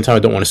 but at the same time, I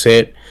don't want to say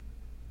it.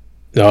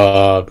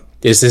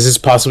 This is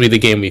possibly the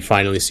game we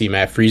finally see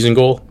Matt Freese in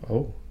goal.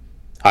 Oh,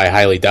 I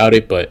highly doubt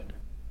it, but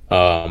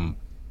I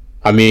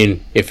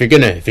mean, if you're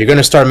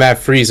gonna start Matt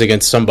Freese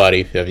against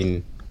somebody, I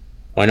mean,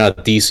 why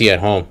not DC at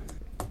home?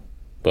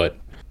 But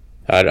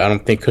I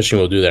don't think Cushing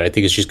will do that. I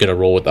think it's just gonna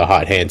roll with the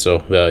hot hand,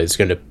 so it's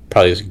gonna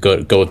probably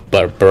go with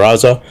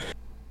Barraza.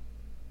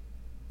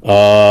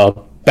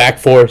 Back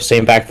four,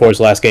 same back four as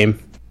last game.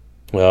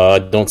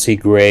 Don't see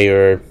Gray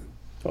or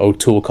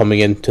O'Toole coming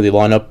into the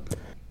lineup.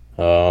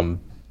 And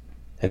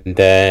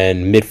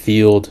then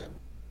midfield.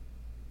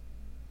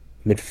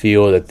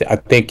 I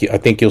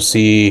think you'll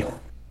see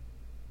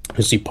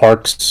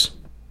Parks.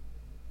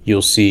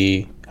 I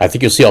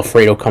think you'll see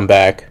Alfredo come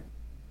back,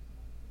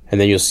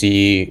 and then you'll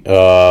see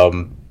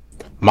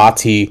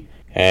Mati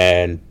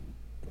and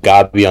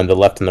Gabi on the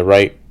left and the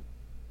right,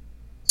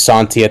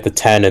 Santi at the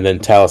 10, and then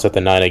Talas at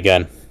the 9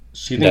 again.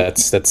 So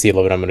that's the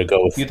 11 I'm going to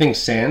go with. You think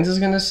Sands is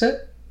going to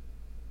sit?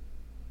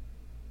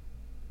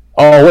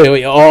 Oh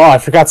wait! Oh, I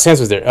forgot Sands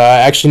was there.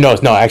 Actually, no.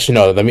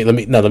 Let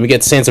me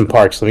get Sands and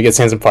Parks. Never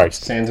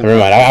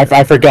mind.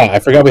 I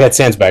forgot. I we had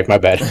Sands back. My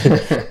bad.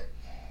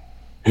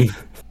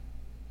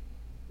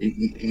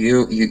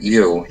 You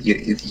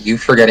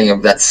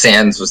forgetting that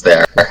Sands was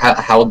there?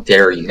 How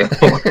dare you?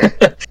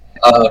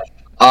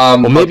 Well,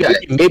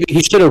 maybe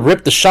he should have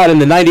ripped the shot in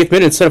the 90th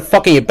minute instead of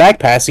fucking it back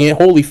passing it.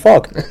 Holy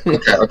fuck!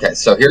 Okay.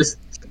 So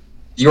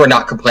you are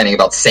not complaining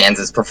about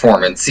Sands'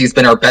 performance. He's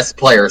been our best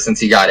player since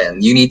he got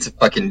in. You need to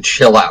fucking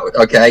chill out,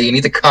 okay? You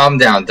need to calm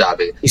down,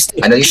 Davi. He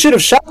should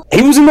have shot.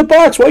 He was in the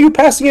box. Why are you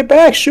passing it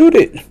back? Shoot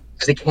it.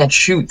 because he can't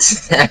shoot.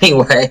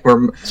 Anyway, we're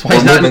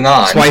moving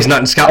on. That's why he's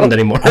not in Scotland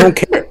anymore. I don't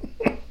care.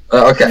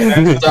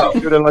 Okay. So,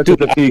 Dude,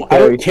 I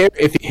don't care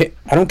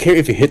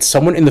if you hit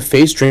someone in the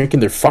face drinking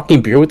their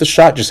fucking beer with the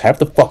shot. Just have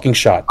the fucking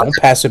shot. Don't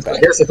pass it back.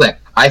 Here's the thing.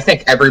 I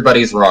think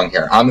everybody's wrong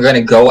here. I'm going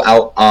to go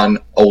out on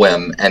a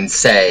whim and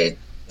say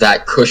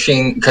that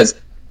Cushing, because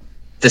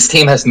this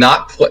team has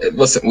not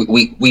listen,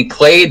 we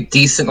played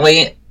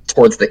decently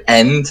towards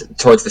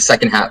the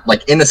second half,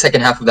 like in the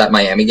second half of that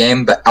Miami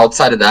game, but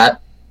outside of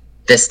that,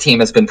 this team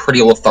has been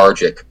pretty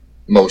lethargic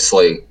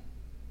mostly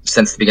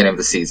since the beginning of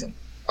the season.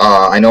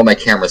 I know my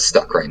camera's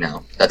stuck right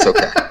now. That's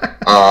okay.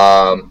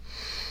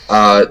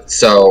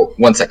 So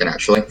 1 second,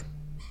 actually.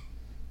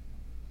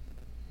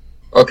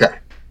 Okay.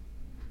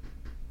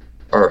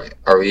 All right.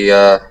 Are we?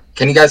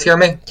 Can you guys hear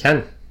me?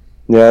 Ken.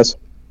 Yes.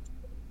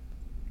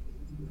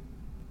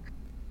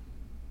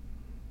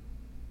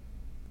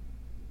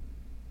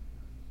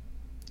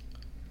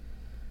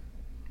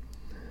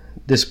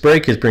 This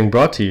break is being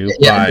brought to you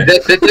by...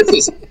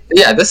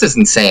 This is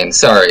insane.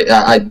 Sorry,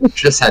 I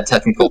just had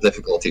technical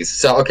difficulties.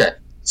 So okay,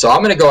 so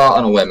I'm going to go out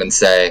on a whim and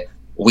say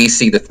we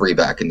see the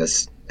 3-back in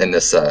this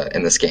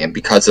game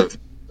because of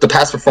the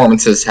past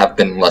performances have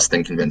been less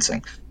than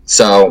convincing.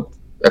 So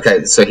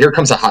okay, so here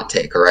comes a hot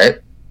take. All right,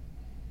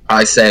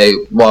 I say,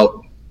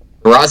 well,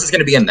 Baraz is going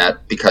to be in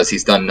net because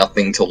he's done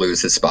nothing to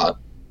lose his spot.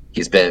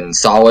 He's been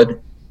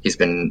solid. He's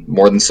been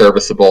more than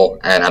serviceable,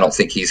 and I don't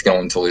think he's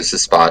going to lose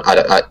his spot.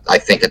 I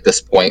think at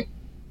this point,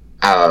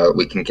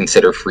 we can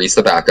consider Freese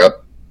the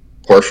backup.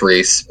 Poor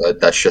Freese,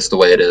 but that's just the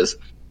way it is.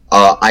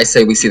 I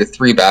say we see the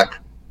 3-back.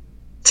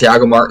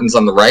 Thiago Martins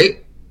on the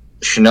right,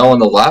 Chanel on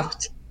the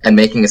left, and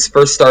making his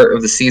first start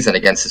of the season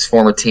against his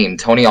former team,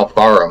 Tony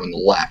Alfaro on the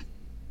left.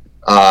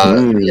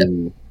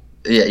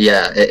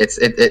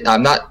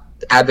 I'm not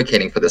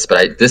advocating for this,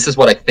 but this is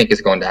what I think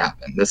is going to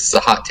happen. This is a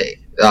hot take.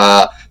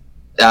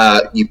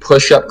 You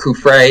push up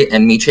Kufre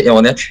and Micha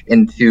Ilinic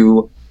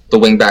into the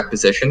wingback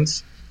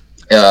positions.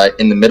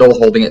 In the middle,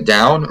 holding it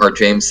down, are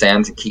James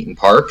Sands and Keaton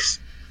Parks.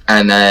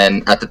 And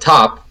then at the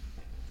top,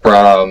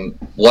 from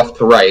left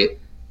to right,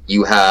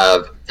 you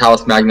have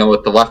Talis Magno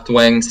at the left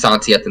wing,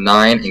 Santi at the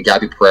 9, and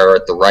Gabby Pereira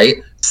at the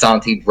right.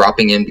 Santi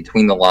dropping in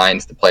between the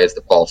lines to play as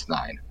the false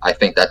 9. I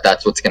think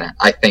that's what's going to...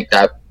 I think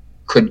that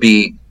could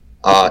be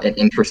an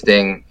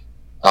interesting...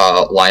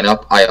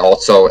 lineup. I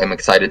also am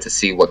excited to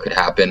see what could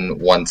happen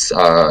once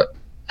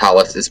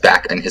Talis is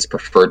back in his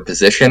preferred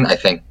position. I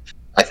think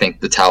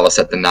the Talis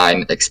at the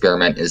 9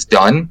 experiment is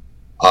done.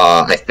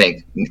 I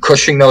think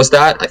Cushing knows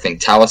that. I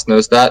think Talis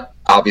knows that.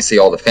 Obviously,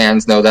 all the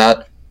fans know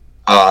that.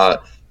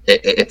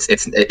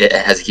 It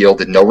has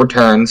yielded no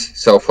returns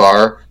so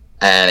far,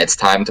 and it's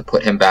time to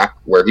put him back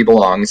where he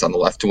belongs on the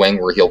left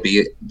wing, where he'll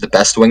be the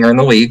best winger in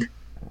the league.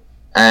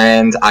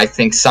 And I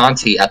think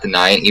Santi at the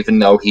 9, even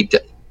though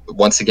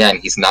once again,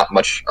 he's not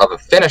much of a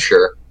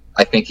finisher,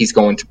 I think he's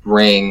going to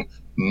bring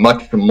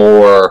much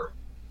more...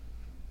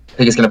 I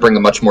think he's going to bring a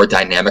much more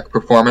dynamic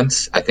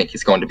performance. I think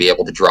he's going to be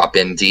able to drop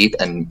in deep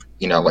and,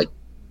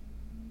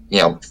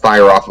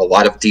 fire off a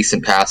lot of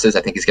decent passes.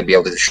 I think he's going to be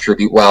able to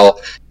distribute well.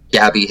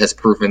 Gabby has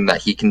proven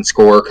that he can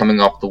score coming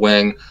off the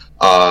wing.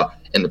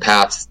 In the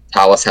past,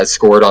 Talis has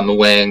scored on the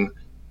wing,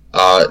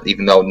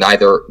 even though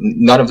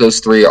none of those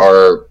three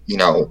are,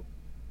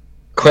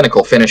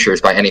 clinical finishers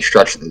by any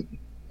stretch of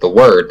the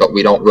word, but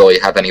we don't really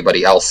have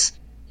anybody else,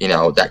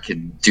 that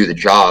could do the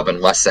job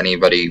unless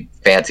anybody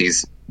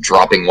fancies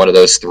dropping one of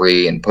those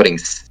three and putting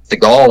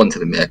Seagal into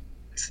the mix.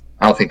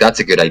 I don't think that's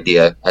a good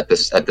idea at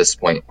this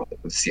point of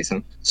the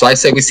season. So I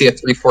say we see a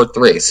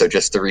 3-4-3. So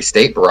just to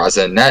restate,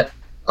 Barraza in net,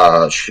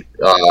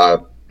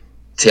 Thiago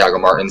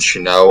Martins,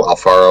 Chanot,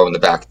 Alfaro in the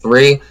back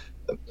 3,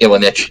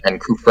 Ilinic and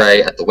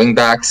Kufre at the wing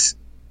backs,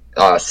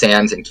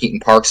 Sands and Keaton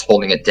Parks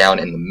holding it down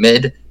in the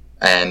mid,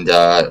 and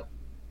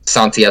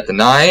Santi at the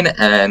 9,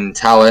 and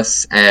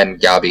Talis and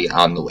Gabby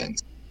on the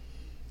wings.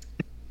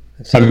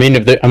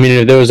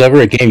 If there was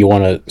ever a game you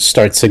want to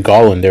start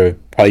Seagal in, there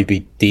would probably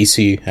be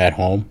DC at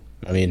home.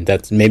 I mean,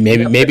 that's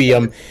maybe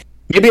I'm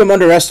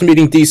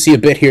underestimating DC a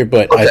bit here,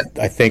 but okay.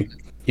 I think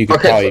you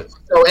could probably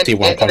see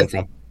where I'm coming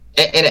from.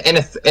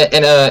 Let's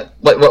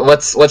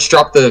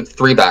drop the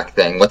 3-back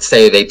thing. Let's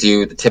say they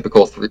do the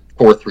typical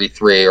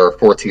 4-3-3 or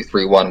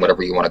 4-2-3-1,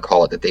 whatever you want to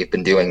call it, that they've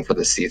been doing for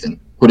this season.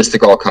 Who does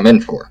Seagal come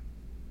in for?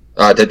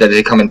 Did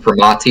they come in for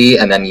Mati,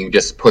 and then you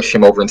just push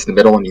him over into the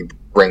middle and you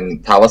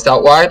bring Talis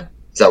out wide?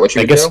 Is that what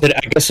you do? I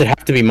guess it'd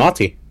have to be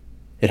Mati.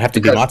 It'd have to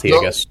be Mati,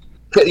 I guess.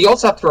 You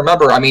also have to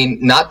remember,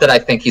 not that I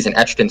think he's an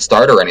etched-in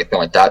starter or anything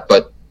like that,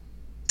 but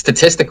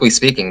statistically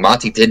speaking,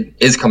 Mati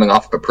is coming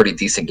off of a pretty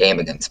decent game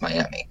against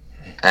Miami.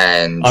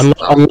 And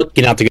I'm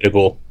looking out to get a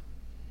goal.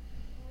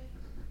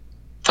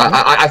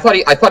 I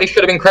thought he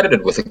should have been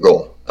credited with a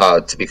goal.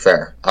 To be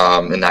fair,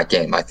 in that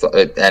game, I thought,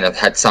 and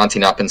had Santi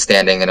not been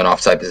standing in an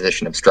offside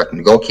position obstructing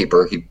the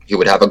goalkeeper, he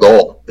would have a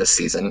goal this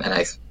season, and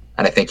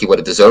I think he would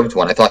have deserved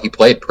one. I thought he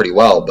played pretty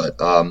well,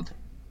 but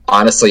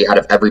honestly, out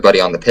of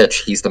everybody on the pitch,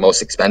 he's the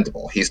most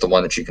expendable. He's the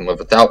one that you can live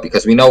without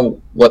because we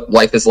know what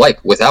life is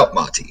like without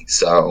Mati.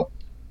 So,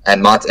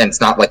 and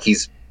it's not like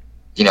he's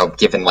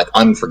given like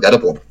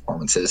unforgettable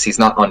performances. He's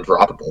not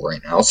undroppable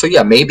right now. So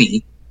yeah,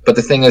 maybe. But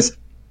the thing is,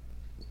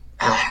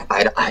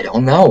 I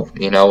don't know.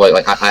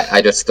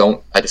 I just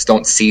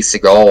don't see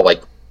Seagal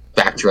like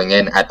factoring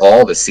in at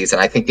all this season.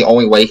 I think the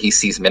only way he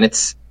sees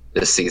minutes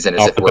this season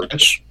is if we're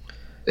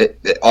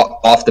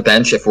off the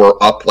bench, if we're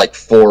up like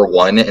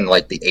 4-1 in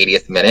like the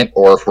 80th minute,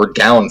 or if we're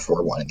down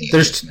 4-1 in the 80th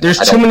minute. There's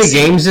too many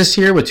games this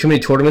year with too many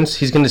tournaments.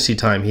 He's going to see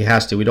time. He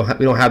has to. We don't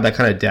have that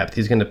kind of depth.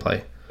 He's going to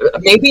play.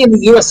 Maybe in the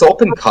U.S.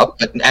 Open Cup,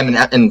 but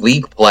in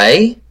league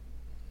play,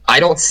 I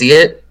don't see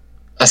it.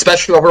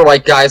 Especially over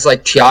like guys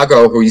like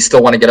Thiago, who you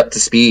still want to get up to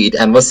speed.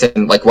 And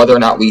listen, like whether or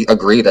not we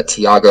agree that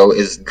Thiago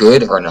is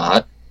good or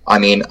not. I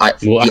mean,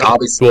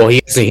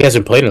 he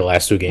hasn't played in the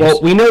last 2 games.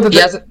 Well, we know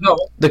that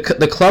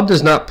the club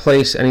does not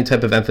place any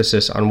type of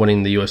emphasis on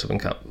winning the U.S. Open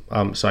Cup.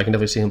 So I can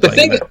definitely see him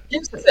playing.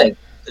 Here's the thing.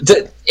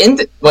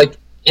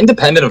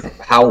 Independent of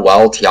how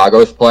well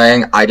Thiago is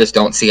playing, I just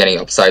don't see any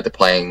upside to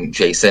playing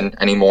Jason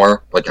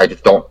anymore. Like, I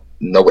just don't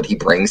know what he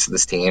brings to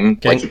this team.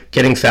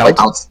 Getting fouled?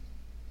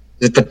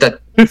 But that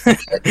who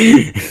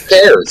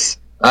cares?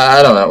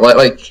 I don't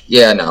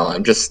know.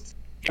 I'm just...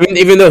 I mean,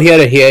 even though he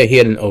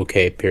had an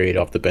okay period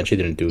off the bench, he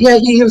didn't do. Yeah,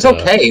 he was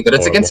okay, but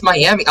it's against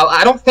Miami.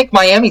 I don't think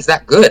Miami's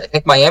that good. I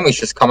think Miami's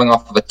just coming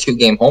off of a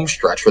 2-game home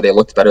stretch where they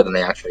looked better than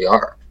they actually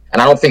are,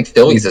 and I don't think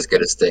Philly's as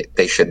good as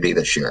they should be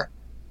this year.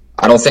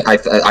 I don't think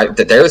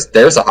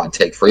there's a hot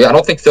take for you. I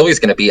don't think Philly's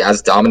going to be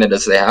as dominant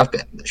as they have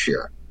been this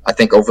year. I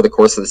think over the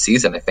course of the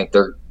season, I think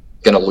they're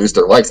going to lose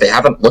their legs. They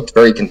haven't looked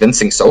very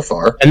convincing so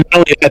far. And not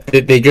only that,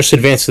 they just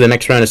advanced to the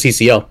next round of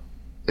CCL.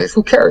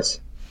 Who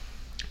cares?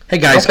 Hey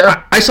guys,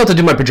 I still have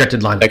to do my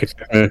projected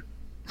lineup.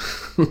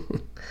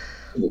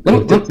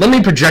 Let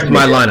me project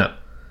my lineup.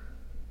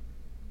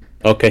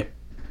 Okay.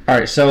 All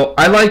right. So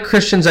I like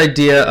Christian's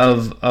idea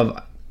of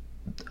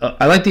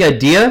I like the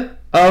idea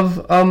of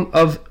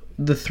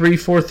the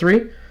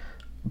 3-4-3,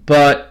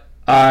 but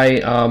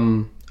I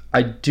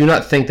do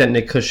not think that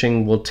Nick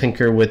Cushing will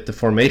tinker with the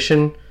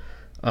formation.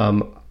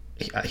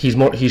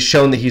 He's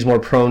shown that he's more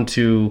prone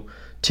to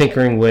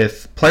tinkering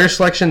with player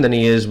selection than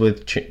he is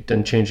with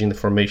changing the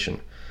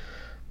formation.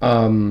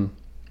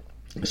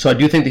 So I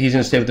do think that he's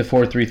going to stay with the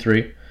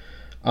 4-3-3.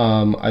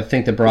 I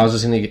think that Braz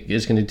is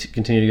going to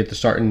continue to get the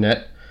start in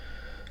net.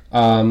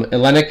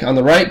 Hellenic on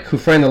the right,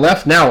 Kufre on the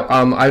left. Now,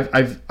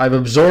 I've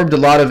absorbed a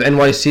lot of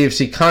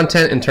NYCFC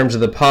content in terms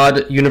of the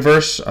pod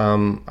universe.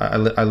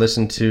 I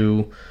listened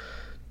to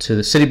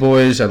the City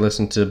Boys. I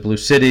listened to Blue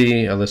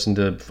City. I listened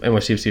to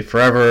NYCFC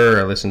Forever.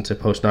 I listened to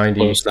Post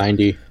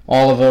 90.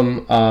 All of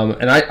them.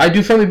 And I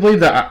do firmly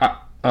believe that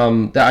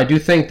I do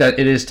think that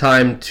it is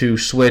time to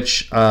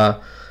switch the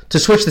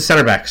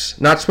center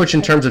backs. Not switch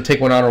in terms of take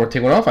one on or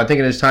take one off. I think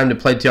it is time to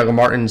play Thiago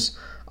Martins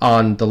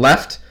on the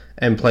left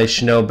and play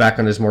Chanot back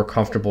on his more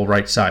comfortable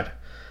right side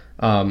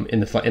in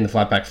the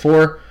flat back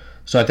 4.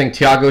 So I think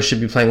Thiago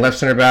should be playing left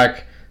center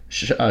back.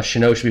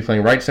 Chanot should be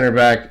playing right center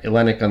back.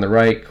 Hellenic on the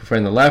right, Kufre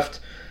on the left.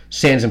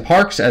 Sands and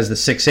Parks as the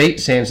 6-8.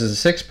 Sands as the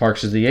 6,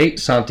 Parks as the 8,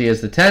 Santi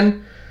as the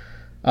 10.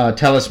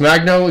 Teles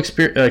Magno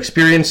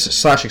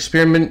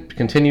experience/experiment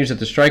continues at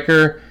the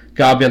striker.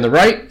 Gabi on the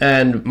right,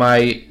 and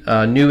my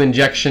new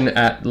injection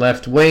at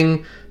left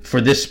wing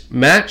for this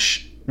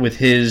match with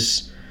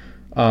his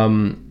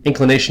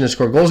inclination to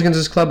score goals against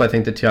his club. I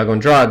think that Thiago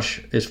Andrade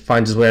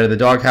finds his way out of the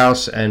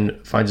doghouse and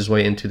finds his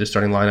way into the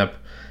starting lineup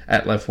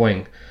at left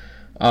wing.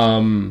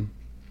 So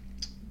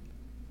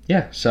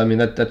I mean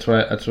that's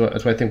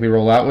what I think we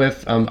roll out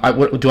with.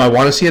 Do I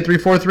want to see a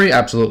 3-4-3?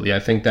 Absolutely.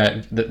 I think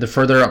that the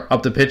further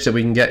up the pitch that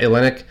we can get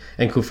Hellenic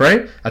and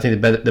Kufre, I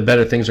think the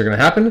better things are going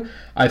to happen.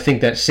 I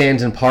think that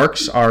Sands and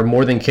Parks are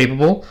more than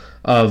capable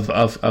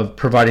of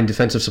providing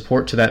defensive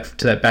support to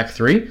that back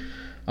 3.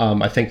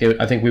 I think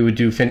we would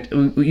do.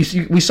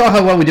 We saw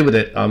how well we did with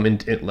it in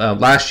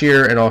last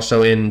year and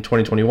also in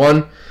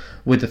 2021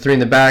 with the 3 in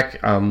the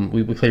back.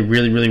 We played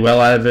really, really well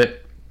out of it.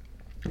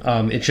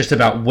 It's just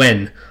about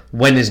when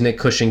is Nick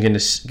Cushing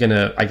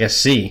gonna I guess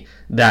see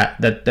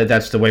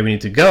that's the way we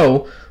need to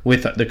go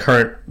with the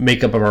current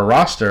makeup of our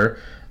roster.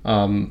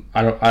 I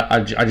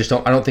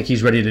don't think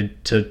he's ready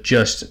to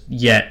just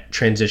yet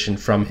transition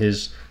from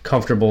his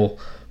comfortable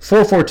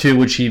 4-4-2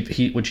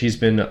 which he's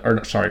been,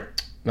 or sorry,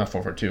 not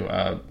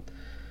 4-4-2,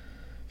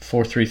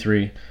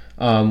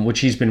 4-3-3,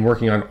 which he's been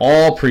working on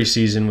all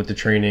preseason with the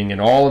training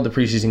and all of the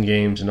preseason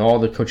games and all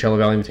the Coachella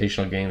Valley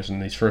Invitational games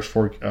and these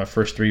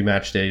first 3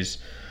 match days.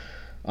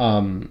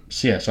 So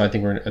I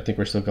think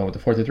we're still going with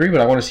the 4-3,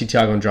 but I want to see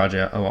Thiago Andrade.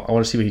 I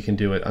want to see what he can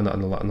do on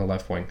the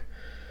left wing.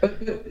 But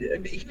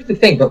here's the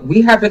thing, but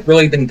we haven't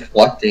really been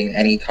collecting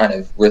any kind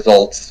of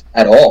results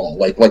at all.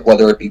 Like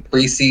whether it be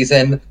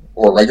preseason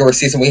or regular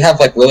season, we have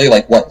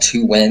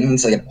 2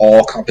 wins in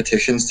all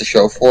competitions to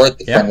show for it.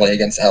 The friendly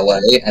against LA,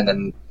 and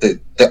then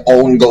the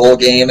own goal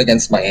game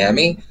against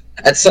Miami.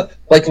 And so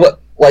I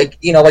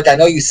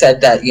know you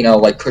said that,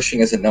 Cushing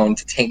isn't known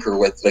to tinker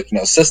with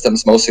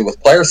systems, mostly with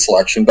player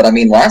selection, but I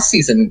mean last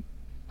season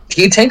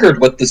he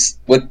tinkered with the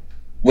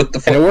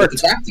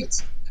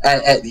tactics.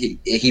 And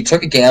he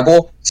took a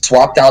gamble,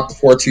 swapped out the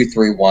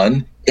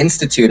 4-2-3-1,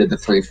 instituted the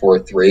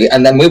 3-4-3,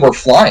 and then we were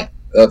flying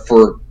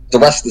for the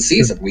rest of the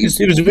season.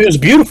 It was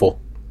beautiful.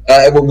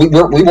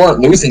 We weren't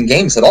losing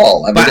games at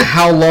all. But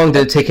how long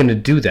did it take him to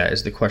do that?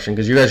 Is the question,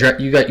 because you guys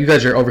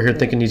are over here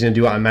thinking he's going to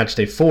do it on match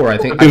day 4. I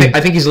think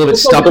he's a little bit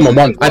stubborn.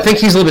 I think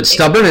he's a little bit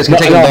stubborn. It's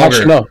going to take him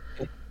longer. No.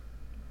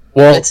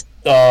 Well,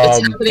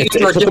 it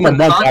took him a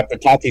month after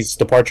Tati's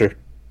departure.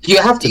 You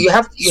have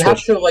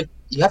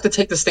to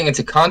take this thing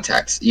into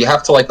context. You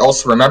have to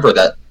also remember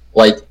that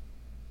I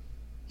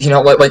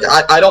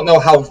don't know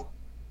how.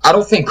 I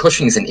don't think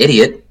Cushing's an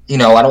idiot. I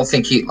don't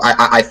think he.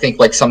 I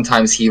think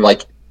sometimes he I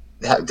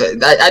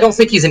don't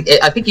think he's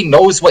I think he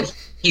knows what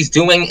he's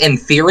doing in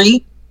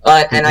theory,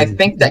 and I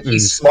think that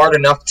he's smart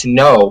enough to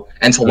know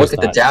and to look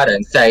at the data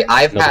and say,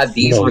 I've had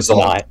these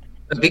results.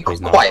 Be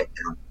quiet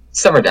now.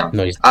 Simmer down.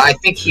 I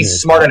think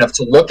he's smart enough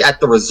to look at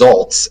the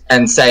results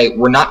and say,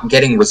 we're not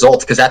getting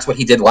results, because that's what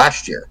he did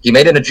last year. He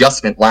made an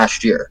adjustment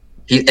last year.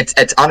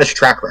 It's on his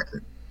track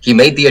record. He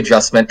made the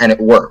adjustment and it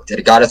worked.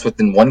 It got us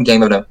within one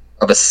game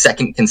of a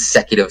second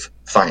consecutive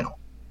final.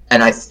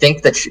 And I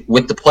think that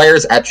with the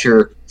players at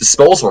your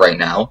disposal right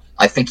now,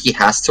 I think he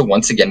has to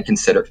once again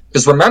consider.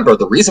 Because remember,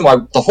 the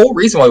whole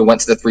reason why we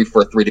went to the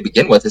 3-4-3 to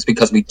begin with is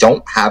because we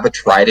don't have a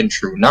tried and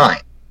true 9.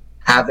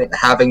 Having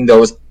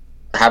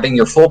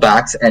your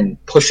fullbacks and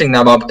pushing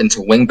them up into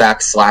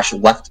wingback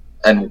 / left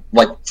and /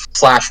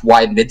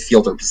 wide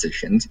midfielder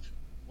positions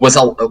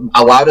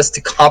allowed us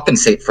to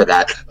compensate for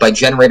that by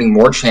generating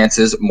more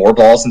chances, more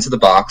balls into the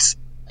box,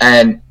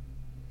 and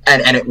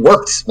it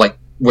worked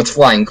with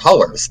flying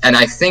colors. And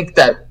I think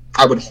that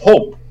I would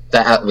hope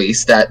that at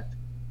least that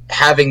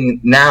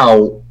having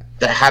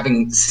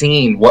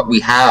seen what we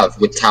have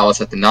with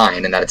Tallis at the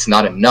 9 and that it's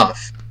not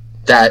enough,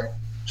 that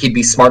he'd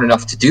be smart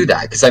enough to do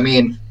that. Because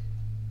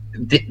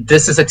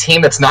this is a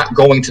team that's not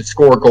going to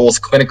score goals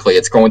clinically.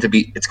 It's going to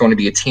be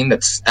a team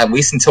that's, at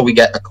least until we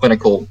get a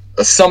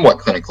somewhat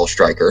clinical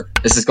striker,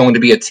 this is going to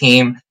be a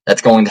team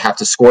that's going to have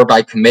to score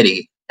by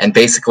committee and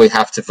basically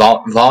have to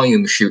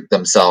volume shoot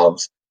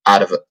themselves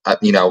out of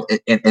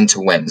into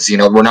wins.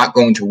 We're not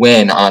going to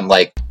win on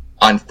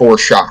 4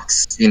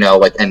 shots,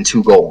 and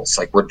 2 goals.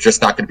 We're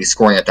just not going to be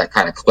scoring at that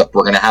kind of clip.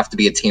 We're going to have to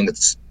be a team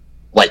that's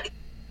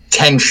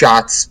 10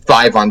 shots,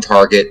 5 on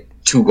target,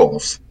 2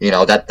 goals.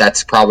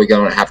 That's probably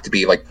going to have to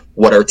be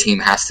what our team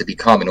has to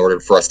become in order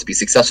for us to be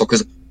successful.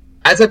 Because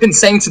as I've been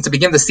saying since the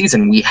beginning of the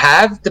season, we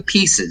have the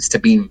pieces to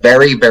be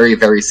very, very,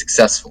 very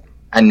successful.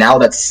 And now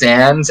that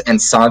Sands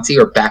and Santi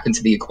are back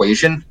into the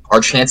equation, our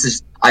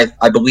chances,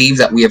 I believe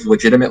that we have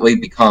legitimately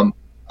become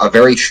a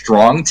very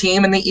strong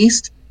team in the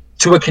East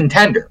to a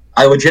contender.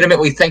 I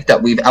legitimately think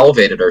that we've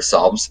elevated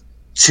ourselves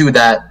to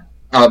that,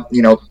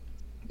 to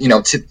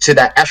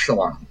that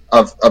echelon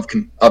of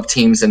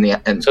teams in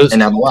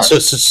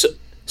MLS.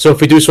 So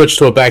if we do switch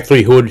to a back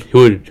 3, who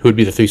would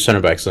be the 3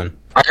 center backs then?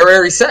 I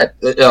already said,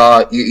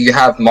 you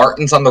have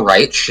Martins on the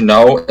right,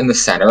 Chanot in the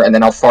center, and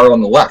then Alfaro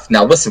on the left.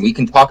 Now, listen, we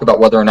can talk about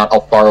whether or not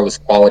Alfaro is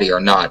quality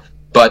or not,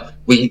 but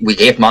we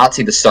gave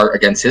Mati the start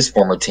against his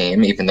former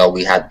team, even though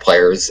we had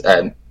players,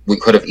 and we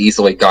could have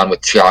easily gone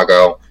with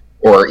Thiago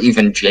or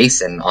even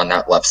Jason on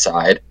that left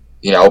side,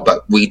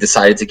 but we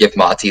decided to give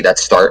Mati that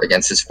start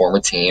against his former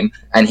team,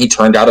 and he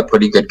turned out a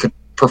pretty good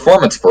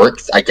performance for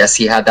it. I guess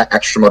he had that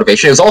extra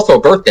motivation. It was also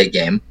a birthday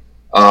game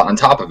on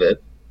top of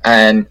it,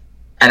 and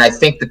I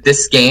think that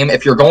this game,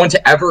 if you're going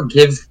to ever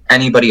give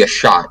anybody a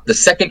shot, the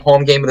second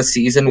home game of the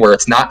season where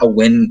it's not a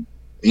win,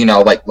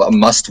 a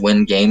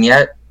must-win game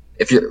yet,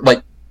 if you're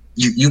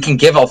you can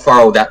give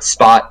Alfaro that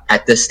spot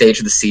at this stage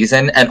of the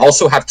season and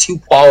also have 2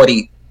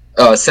 quality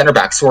center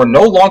backs who are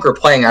no longer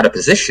playing out of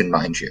position,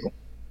 mind you,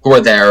 who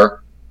are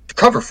there to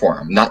cover for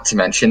him, not to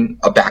mention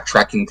a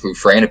backtracking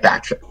Kufre and a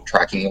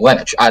backtracking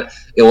Ilenic.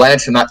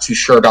 Ilenic, I'm not too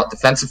sure about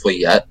defensively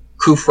yet.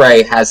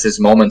 Kufre has his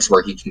moments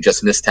where he can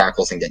just miss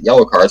tackles and get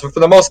yellow cards, but for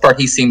the most part,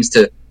 he seems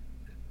to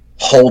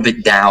hold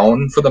it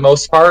down for the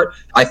most part.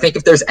 I think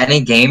if there's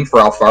any game for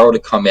Alfaro to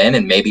come in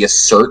and maybe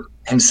assert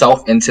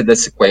himself into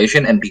this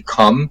equation and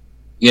become,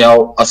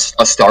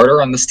 a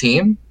starter on this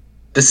team,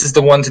 this is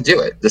the one to do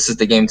it. This is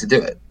the game to do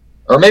it.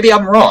 Or maybe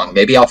I'm wrong.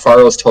 Maybe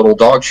Alfaro is total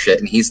dog shit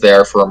and he's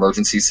there for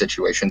emergency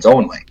situations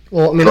only.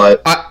 Well, I mean,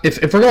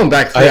 if we're going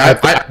back,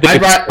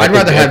 I'd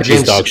rather have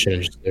James.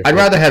 I'd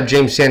rather have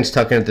James Sands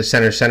tuck in at the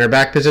center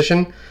back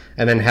position,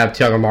 and then have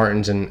Thiago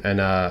Martins and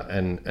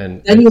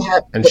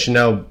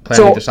Chanot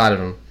playing either side of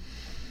him.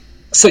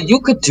 So you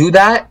could do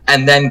that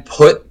and then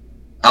put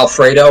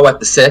Alfredo at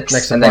the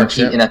 6 and then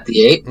Keaton at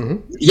the 8.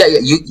 Mm-hmm.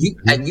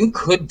 Yeah, you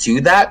could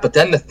do that, but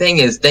then the thing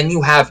is, then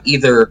you have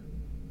either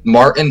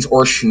Martins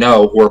or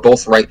Chanot, who are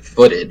both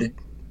right-footed,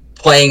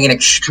 playing an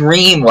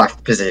extreme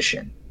left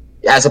position,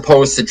 as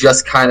opposed to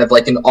just kind of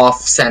an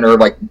off-center,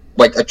 like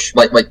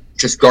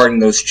just guarding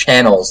those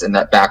channels in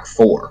that back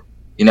 4.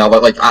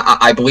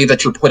 I believe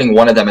that you're putting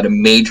one of them at a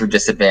major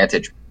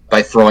disadvantage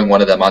by throwing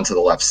one of them onto the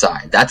left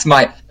side. That's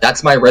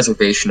my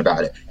reservation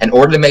about it. In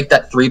order to make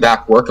that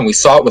 3-back work, and we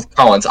saw it with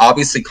Collins.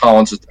 Obviously,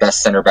 Collins was the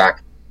best center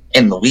back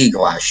in the league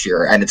last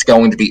year, and it's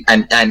going to be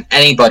and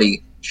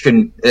anybody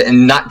shouldn't,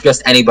 and not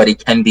just anybody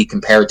can be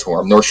compared to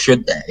him, nor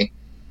should they.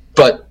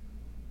 But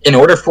in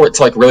order for it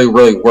to like really,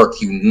 really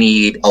work, you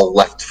need a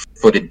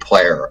left-footed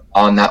player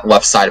on that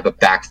left side of a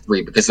back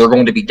three, because they're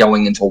going to be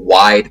going into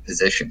wide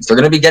positions. They're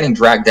going to be getting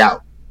dragged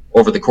out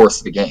over the course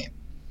of the game.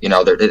 You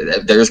know,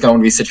 there's going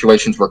to be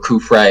situations where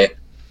Kufre,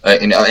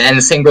 and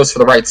the same goes for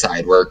the right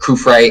side, where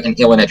Kufre and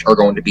Ilinic are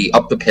going to be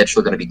up the pitch.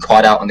 They're going to be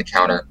caught out on the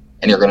counter,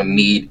 and you're going to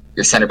need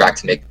your center back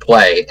to make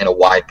play in a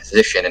wide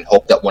position and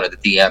hope that one of the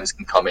DMs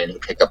can come in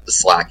and pick up the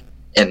slack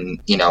in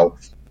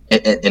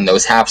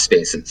those half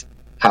spaces.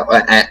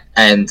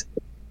 And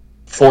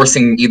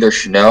forcing either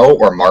Chanot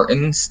or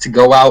Martins to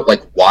go out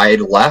like wide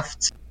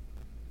left,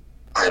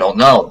 I don't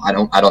know. I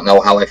don't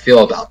know how I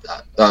feel about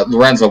that.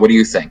 Lorenzo, what do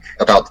you think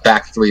about the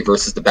back three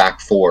versus the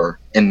back four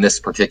in this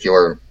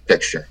particular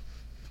fixture?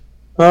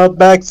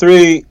 Back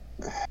three,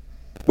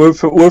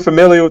 we're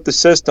familiar with the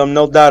system,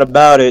 no doubt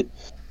about it.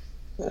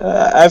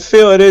 I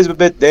feel it is a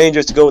bit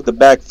dangerous to go with the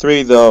back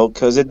three though,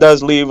 because it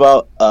does leave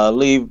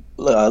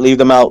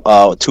them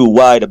out too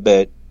wide a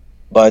bit.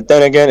 But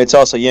then again, it's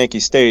also Yankee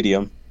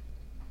Stadium,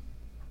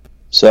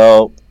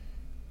 so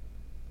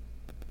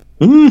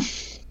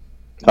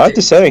hard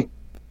to say.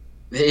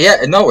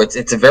 Yeah, no,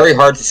 it's a very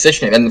hard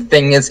decision, and the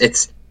thing is,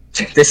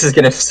 this is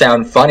going to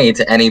sound funny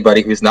to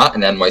anybody who's not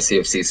an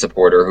NYCFC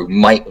supporter who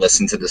might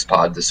listen to this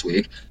pod this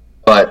week,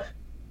 but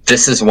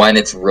this is when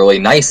it's really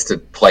nice to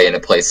play in a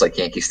place like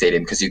Yankee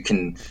Stadium, because you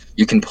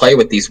can play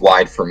with these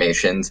wide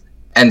formations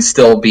and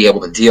still be able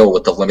to deal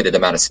with the limited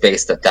amount of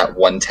space that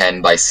 110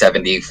 by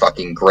 70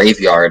 fucking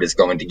graveyard is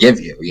going to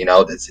give you. You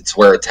know, it's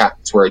where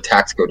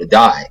attacks go to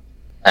die,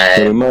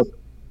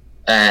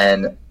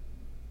 and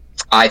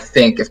I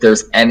think if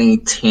there's any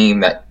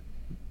team that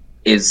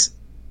is,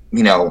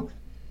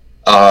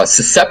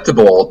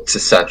 susceptible to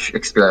such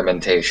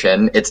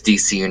experimentation, it's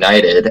DC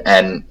United.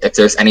 And if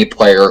there's any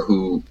player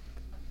who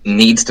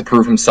needs to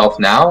prove himself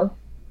now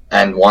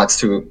and wants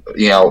to,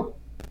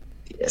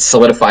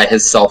 solidify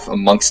himself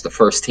amongst the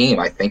first team,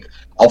 I think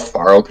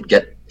Alfaro could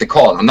get the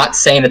call. I'm not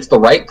saying it's the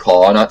right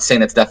call. I'm not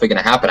saying it's definitely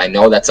going to happen. I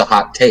know that's a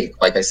hot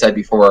take. Like I said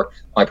before,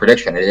 my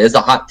prediction, it is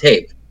a hot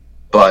take.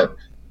 But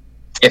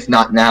if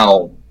not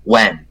now,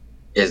 when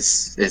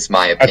is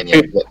my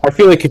opinion. I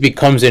feel like if he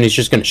comes in, he's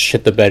just going to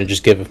shit the bed and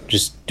just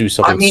do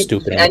something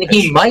stupid. And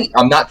he might.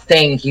 I'm not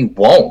saying he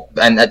won't.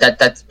 And but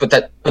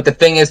the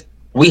thing is,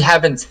 we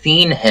haven't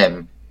seen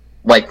him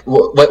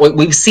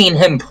we've seen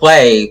him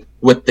play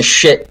with the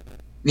shit,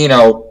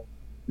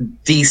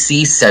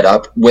 DC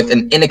setup with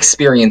an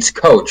inexperienced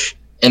coach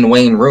in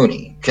Wayne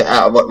Rooney.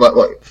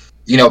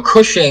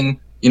 Cushing,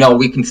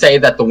 we can say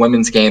that the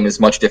women's game is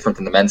much different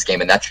than the men's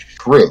game, and that's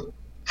true.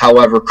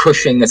 However,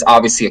 Cushing is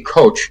obviously a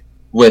coach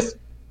with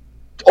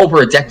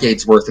over a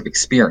decade's worth of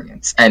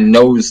experience and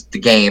knows the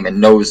game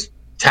and knows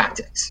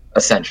tactics,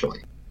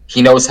 essentially.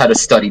 He knows how to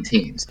study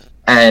teams.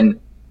 And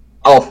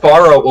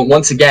Alfaro,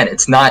 once again,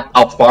 it's not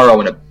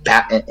Alfaro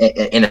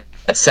in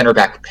a center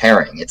back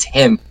pairing. It's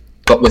him,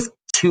 but with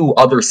two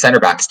other center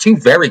backs, two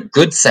very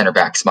good center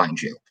backs,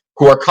 mind you,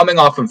 who are coming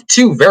off of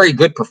two very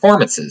good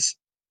performances,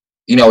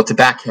 to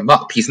back him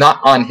up. He's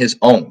not on his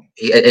own.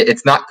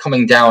 It's not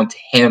coming down to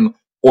him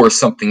or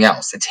something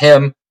else. It's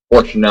him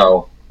or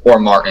Chanot or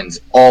Martins,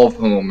 all of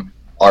whom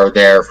are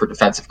there for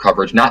defensive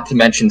coverage, not to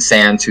mention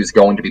Sands, who's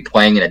going to be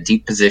playing in a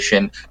deep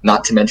position,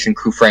 not to mention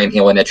Kufre and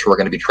Ilinic, who are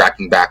going to be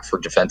tracking back for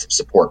defensive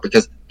support,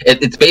 because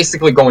it's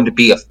basically going to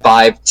be a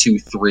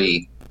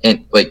 5-2-3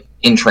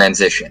 in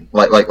transition,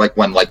 like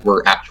when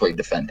we're actually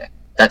defending.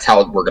 That's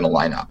how we're going to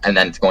line up, and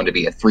then it's going to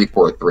be a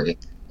 3-4-3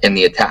 in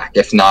the attack,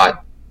 if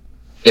not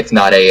a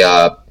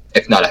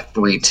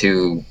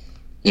 3-2,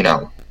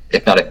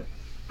 if not a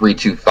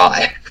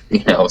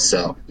 3-2-5,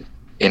 so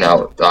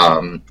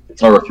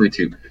or a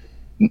 3-2.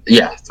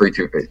 Yeah,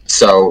 3-2.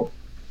 So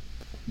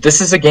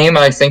this is a game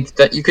I think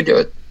that you could do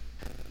it.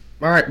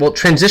 All right. Well,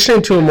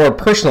 transitioning to a more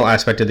personal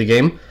aspect of the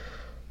game,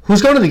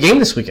 who's going to the game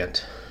this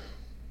weekend?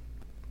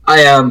 I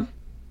am.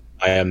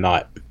 I am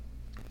not.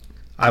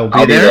 I'll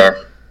be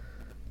there.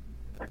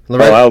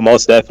 I'll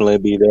most definitely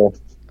be there.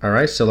 All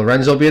right. So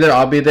Lorenzo will be there.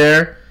 I'll be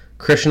there.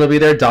 Christian will be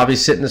there.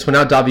 Davi's sitting this one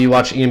out. Davi,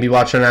 you be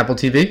watching on Apple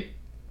TV?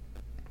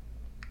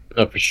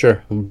 Oh, for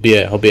sure. He'll be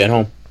at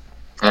home.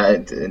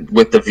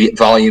 With the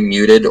volume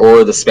muted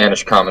or the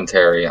Spanish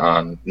commentary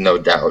on, no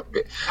doubt.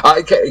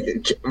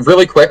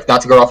 Really quick,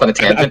 not to go off on a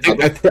tangent.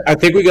 I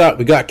think we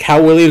got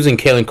Cal Williams and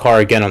Kalen Carr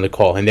again on the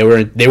call, and they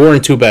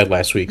weren't too bad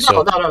last week.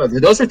 No.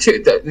 Those are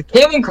two.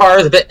 Kalen Carr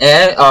is a bit.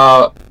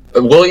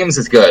 Williams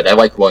is good. I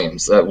like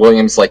Williams.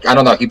 Williams, I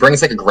don't know. He brings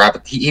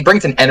he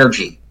brings an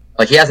energy.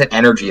 He has an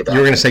energy about him.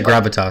 You were going to say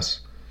gravitas.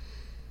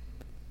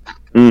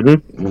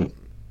 Mm-hmm.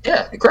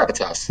 Yeah,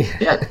 gravitas.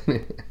 Yeah.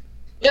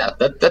 Yeah,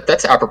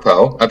 that's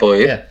apropos, I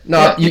believe. Yeah.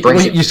 No,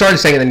 you started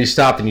saying it, then you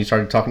stopped, and you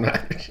started talking about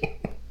energy.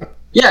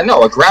 Yeah,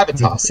 no, a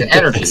gravitas, an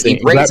energy. He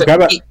brings an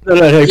energy.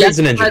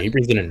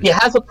 He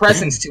has a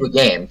presence to a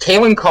game.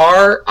 Kalen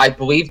Carr, I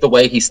believe the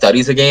way he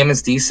studies a game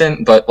is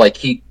decent, but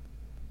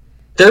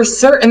there's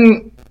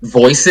certain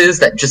voices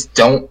that just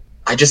don't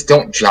I just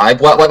don't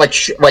jive well.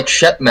 Like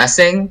Shep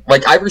Messing.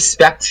 Like I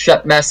respect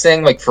Shep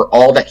Messing like for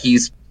all that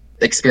he's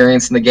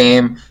experienced in the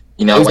game.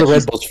 You know, He's like a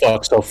Red Bulls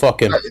fuck, so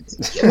fuck him.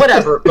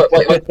 Whatever. But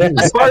like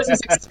as far as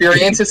his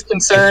experience is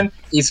concerned,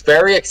 he's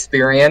very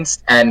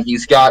experienced, and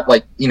he's got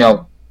like he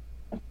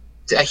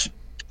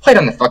played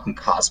on the fucking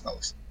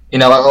Cosmos. You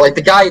know, like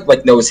the guy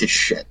like knows his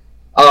shit.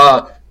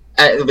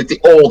 Like the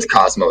old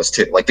Cosmos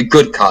too, like the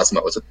good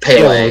Cosmos with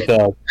Pele,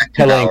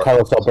 Pele and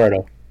Carlos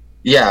Alberto.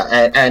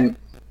 Yeah,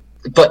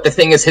 but the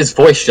thing is, his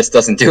voice just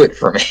doesn't do it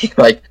for me.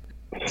 Like,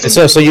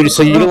 so you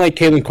don't like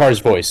Kalen Carr's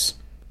voice?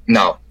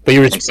 No, but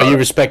you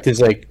respect his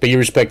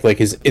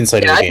his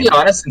insight. Can I be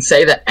honest and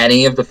say that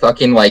any of the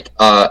fucking like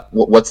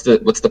what's the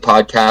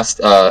podcast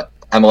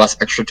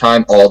MLS Extra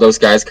Time? All those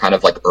guys kind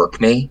of like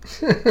irk me.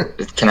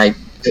 Can I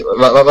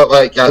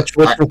like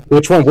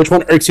which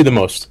one irks you the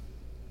most?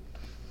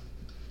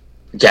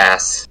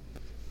 Gas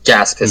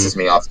pisses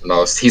me off the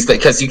most. He's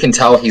because you can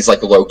tell he's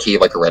like low key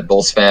like a Red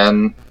Bulls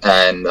fan,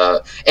 and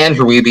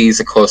Andrew Weeby's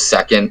a close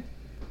second.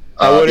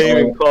 I wouldn't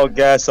even call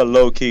Gas a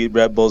low key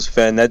Red Bulls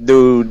fan. That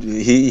dude,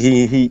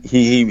 he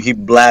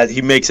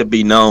makes it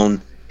be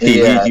known.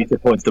 He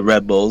supports the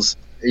Red Bulls.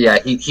 Yeah,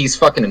 he's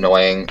fucking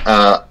annoying.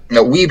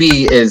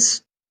 Weeby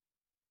is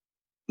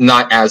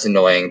not as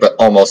annoying, but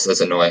almost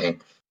as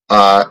annoying.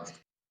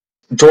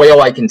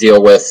 Doyle I can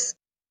deal with.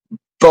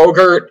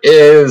 Bogert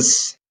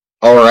is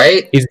all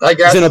right. He's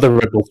another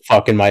Red Bull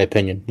fuck, in my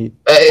opinion.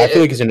 I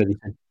feel like he's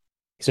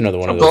another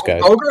one of those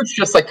guys. Bogert's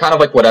just like kind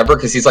of like whatever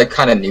because he's like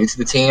kind of new to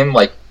the team.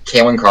 Like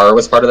Kalen Carr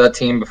was part of that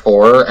team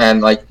before,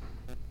 and like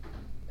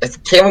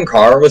Kalen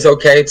Carr was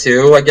okay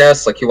too. I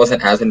guess like he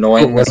wasn't as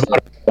annoying. What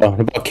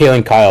about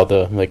Kalen Kyle,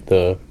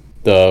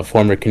 the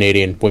former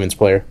Canadian women's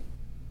player?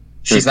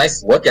 She's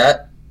nice to look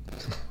at.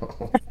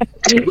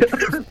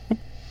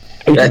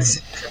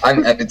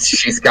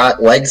 She's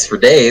got legs for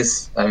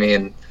days. I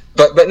mean,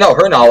 but no,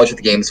 her knowledge of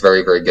the game is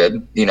very, very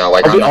good. You know,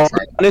 like I'll be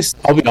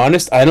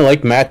honest. I didn't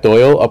like Matt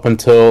Doyle up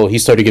until he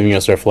started giving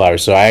us our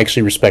flowers. So I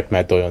actually respect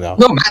Matt Doyle now.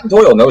 No, Matt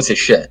Doyle knows his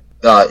shit.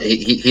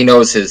 He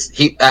knows his.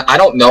 I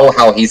don't know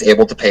how he's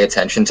able to pay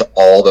attention to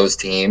all those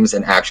teams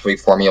and actually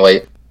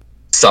formulate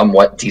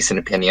somewhat decent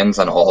opinions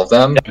on all of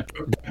them. That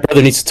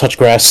brother needs to touch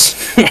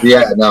grass.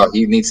 Yeah, no,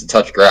 he needs to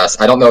touch grass.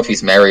 I don't know if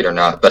he's married or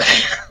not, but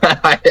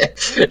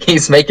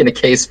he's making a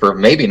case for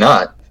maybe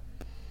not.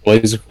 Well,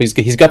 he's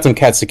got some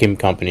cats to keep him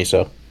company,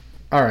 so.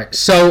 All right,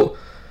 so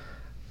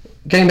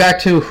getting back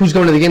to who's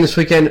going to the game this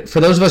weekend,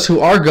 for those of us who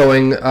are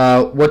going,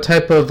 what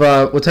type of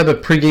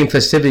pregame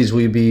festivities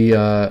will you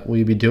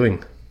be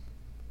doing?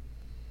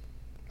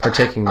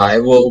 Partaking. I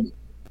will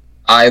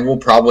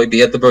probably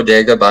be at the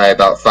bodega by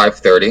about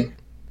 5:30.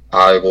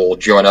 I will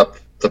join up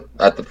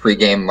at the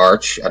pregame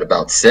march at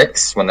about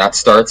 6 when that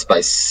starts by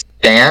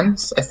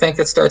Stands. I think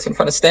it starts in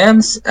front of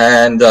Stands,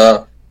 and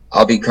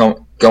I'll be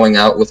going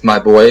out with my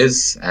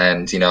boys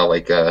and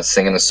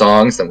singing the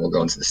songs. Then we'll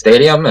go into the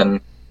stadium and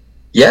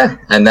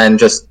and then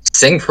just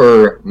sing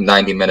for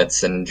 90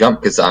 minutes and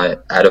jump because I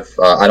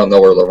don't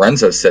know where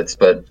Lorenzo sits,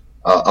 but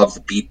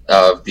of the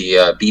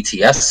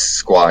BTS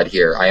squad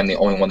here, I am the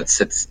only one that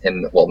sits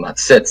in not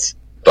sits,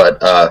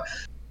 but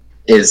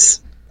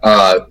is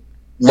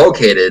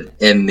located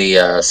in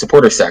the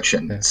supporter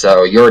section. Yeah.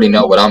 So you already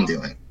know what I'm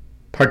doing.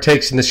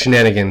 Partakes in the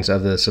shenanigans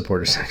of the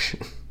supporter section.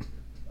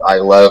 I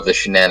love the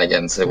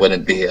shenanigans. It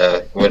wouldn't be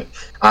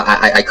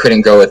I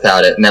couldn't go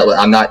without it.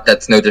 And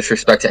that's no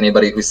disrespect to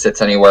anybody who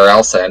sits anywhere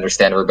else. I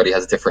understand everybody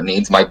has different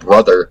needs. My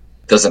brother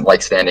doesn't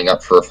like standing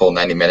up for a full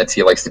 90 minutes.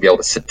 He likes to be able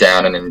to sit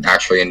down and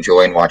actually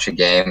enjoy and watch a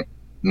game.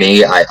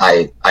 Me,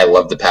 I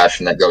love the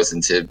passion that goes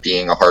into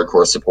being a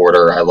hardcore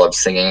supporter. I love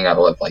singing. I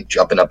love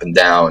jumping up and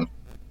down.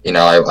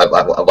 I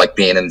like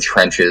being in the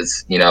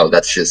trenches.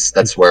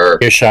 That's where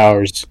beer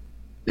showers.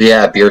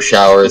 Yeah, beer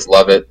showers.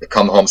 Love it.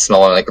 Come home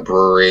smelling like a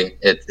brewery.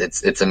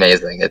 It's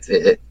amazing.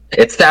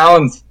 It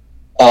sounds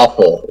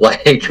awful,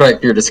 like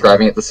you're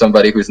describing it to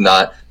somebody who's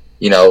not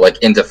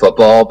into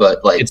football, but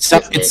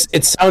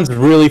it sounds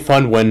really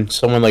fun when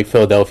someone like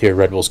Philadelphia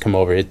Red Bulls come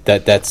over.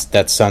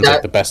 That sounds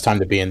like the best time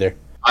to be in there.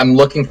 I'm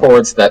looking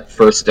forward to that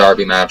first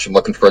derby match. I'm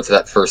looking forward to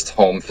that first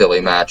home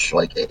Philly match. I'm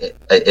ready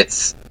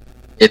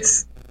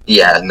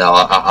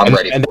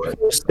for it.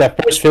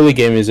 That first Philly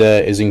game is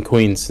in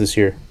Queens this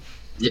year.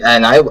 Yeah,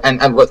 and I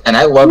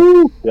love.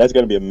 Woo, that's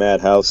gonna be a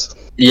madhouse.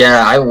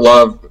 Yeah, I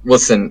love.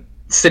 Listen,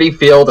 Citi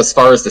Field, as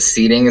far as the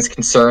seating is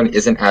concerned,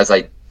 isn't as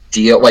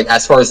ideal. Like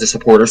as far as the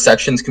supporter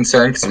section is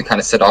concerned, because we kind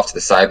of sit off to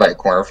the side by a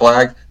corner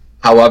flag.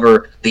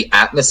 However, the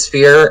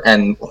atmosphere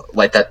and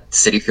that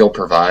Citi Field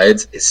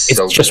provides is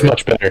so. It's just good.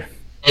 Much better.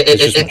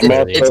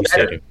 It's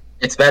better.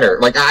 It's better.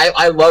 Like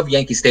I love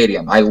Yankee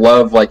Stadium. I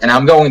love and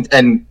I'm going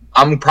and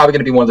I'm probably going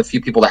to be one of the few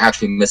people that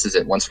actually misses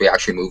it once we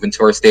actually move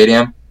into our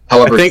stadium.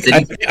 However, I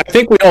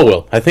think we all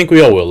will. I think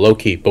we all will, low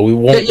key, but we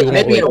won't. Yeah,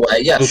 maybe in a way,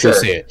 yeah, sure.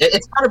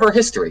 It's part of our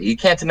history. You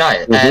can't deny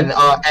it.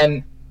 Mm-hmm.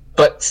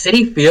 But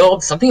Citi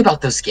Field, something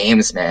about those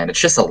games, man, it's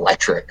just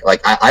electric.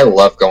 Like I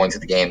love going to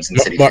the games in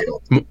Citi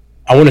Field.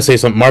 I want to say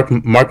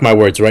something. Mark my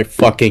words right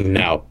fucking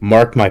now.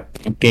 Mark my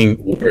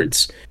fucking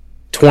words.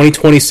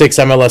 2026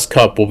 MLS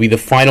Cup will be the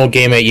final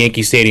game at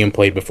Yankee Stadium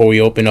played before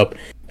we open up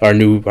our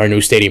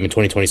new stadium in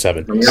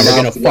 2027. And we're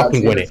gonna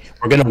fucking win it.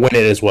 We're gonna win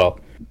it as well.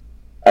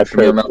 I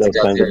pray those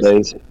kinds of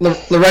days.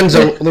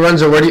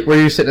 Lorenzo, where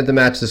are you sitting at the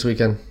match this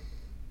weekend?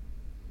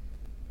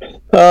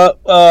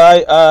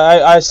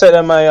 I sit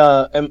in my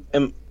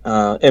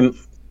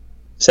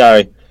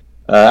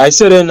I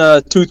sit in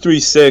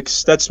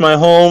 236. That's my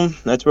home.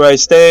 That's where I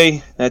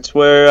stay. That's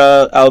where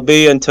I'll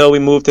be until we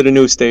move to the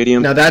new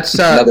stadium. Now that's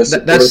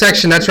that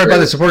section. That's right by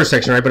the supporter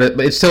section, right? But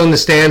it's still in the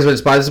stands, but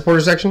it's by the supporter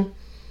section.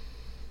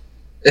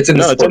 It's in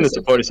the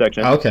supporter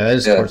section. Oh, okay, that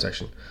is the supporter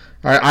section.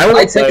 All right,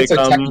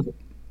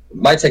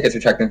 my tickets are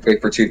technically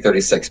for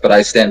 236, but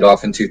I stand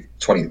off in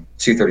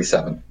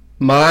 237.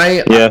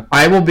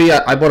 I will be.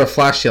 I bought a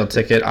Flash Shield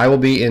ticket. I will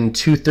be in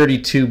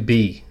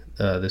 232B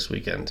this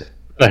weekend.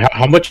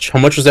 How much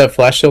was that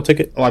Flash Sale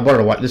ticket? Oh, I bought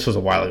it this was a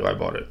while ago. I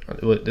bought it.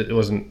 It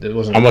wasn't.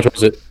 How much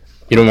was it?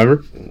 You don't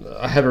remember?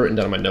 I have it written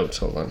down in my notes.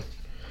 Hold on.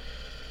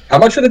 How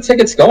much are the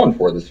tickets going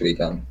for this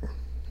weekend?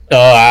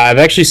 I've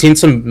actually seen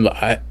some.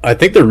 I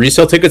think the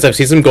resale tickets. I've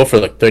seen them go for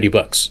like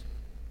 $30.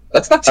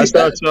 That's not too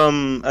bad.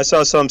 I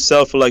saw some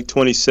sell for like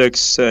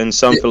 26 and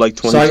some for like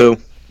 22.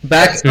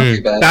 Back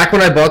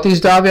when I bought these,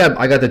 Davi,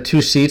 I got the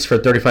 2 seats for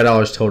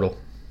 $35 total.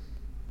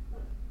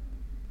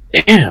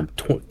 Damn,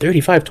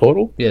 35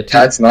 total? Yeah,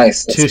 that's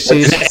nice. 2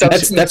 seats.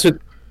 That's what.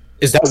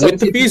 Is that with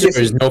the fees or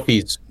is no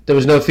fees? There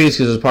was no fees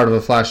because it was part of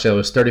a flash sale. It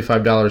was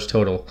 $35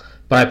 total.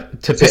 But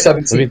what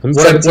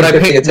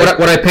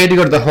I paid to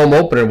go to the home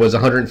opener was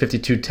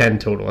 $152.10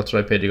 total. That's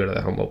what I paid to go to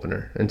the home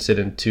opener and sit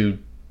in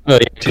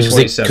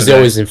 227. Because they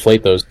always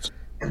inflate those.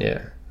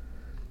 Yeah.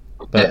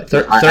 But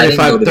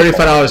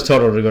 $35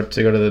 total to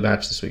go to the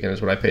match this weekend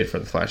is what I paid for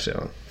the flash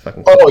sale.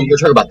 Oh, you're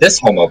talking about this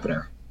home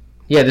opener?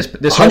 Yeah, this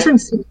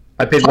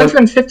I paid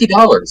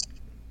 $150.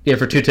 Yeah,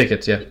 for 2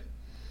 tickets. Yeah.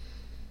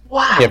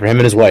 Wow. Yeah, for him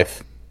and his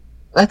wife.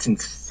 That's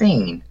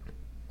insane.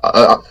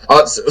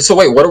 So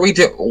wait, what are we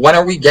doing? When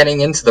are we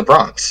getting into the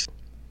Bronx?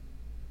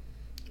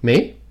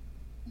 Me?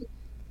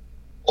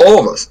 All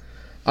of us.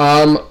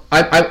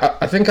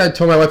 I think I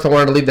told my wife I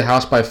wanted to leave the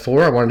house by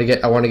 4. I wanted to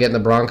get in the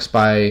Bronx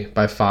by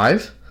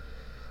 5.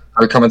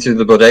 Are we coming through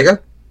the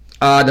bodega?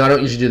 No, I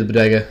don't usually do the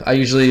bodega. I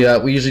usually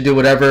we usually do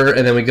whatever,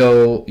 and then we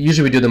go.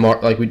 Usually we do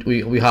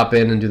the we hop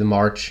in and do the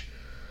march.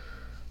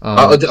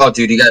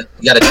 Dude, you got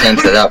to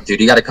change that up, dude.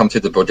 You got to come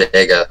through the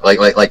bodega,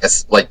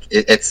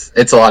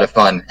 it's a lot of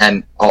fun,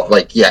 and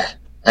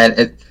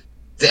and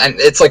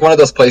it's like one of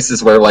those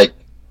places where like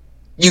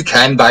you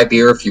can buy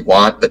beer if you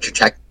want, but you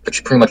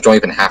pretty much don't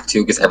even have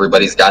to because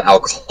everybody's got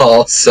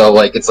alcohol. So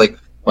like it's like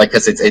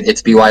because it's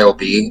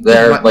BYOB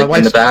there,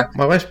 in the back.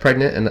 My wife's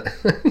pregnant, and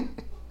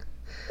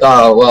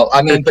oh well,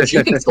 I mean, but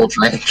you can still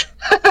drink.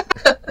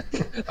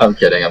 I'm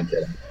kidding.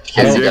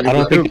 I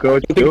don't think it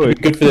would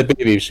be good for the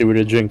baby if she were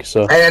to drink.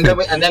 So and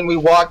then we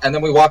walk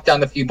down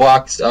the few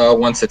blocks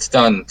once it's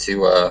done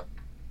to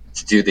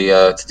do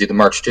the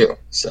march too.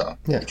 So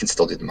yeah, you can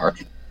still do the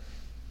march.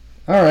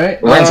 All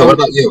right, Lorenzo, what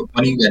about you?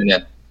 When are you getting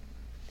in?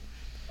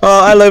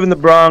 I live in the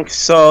Bronx,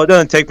 so it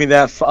doesn't take me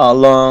that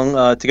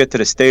long to get to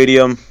the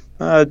stadium.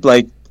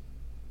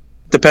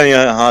 Depending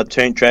on how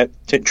train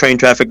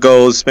traffic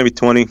goes, maybe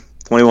 20,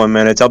 21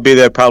 minutes. I'll be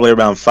there probably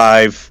around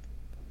 5.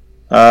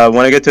 When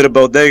I get to the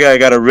bodega, I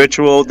got a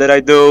ritual that I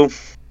do.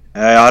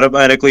 I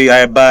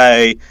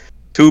buy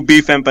 2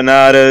 beef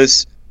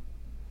empanadas,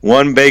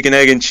 1 bacon,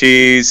 egg, and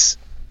cheese,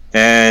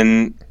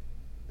 and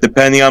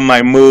depending on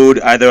my mood,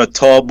 either a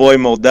tall boy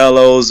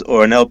Modelo's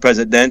or an El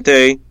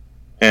Presidente.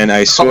 And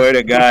I swear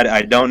to God,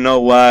 I don't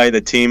know why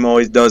the team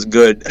always does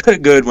good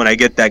when I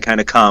get that kind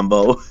of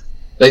combo.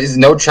 There's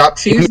no chopped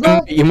cheese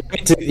though? You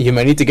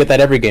might need to get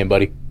that every game,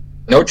 buddy.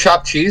 No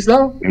chopped cheese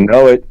though? You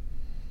know it.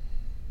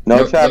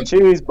 No chopped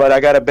cheese, but I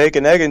got a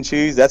bacon, egg, and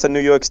cheese. That's a New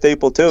York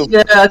staple too.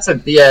 Yeah, it's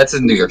a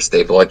New York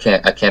staple. I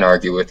can't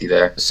argue with you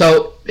there.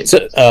 So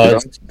I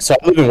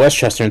live in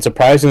Westchester, and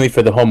surprisingly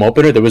for the home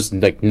opener, there was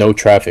like no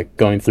traffic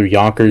going through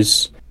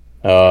Yonkers,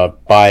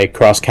 by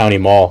Cross County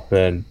Mall.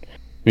 And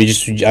I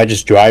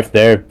just drive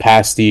there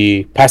past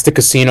the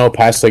casino,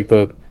 past like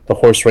the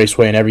horse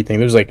raceway and everything.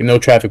 There was like no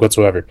traffic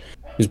whatsoever.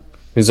 It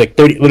was like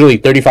literally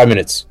 35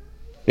 minutes.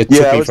 It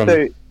took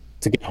me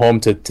to get home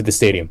to the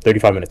stadium.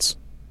 35 minutes.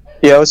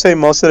 Yeah, I would say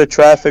most of the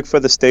traffic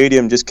for the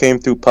stadium just came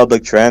through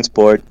public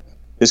transport.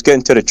 Just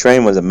getting to the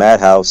train was a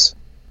madhouse.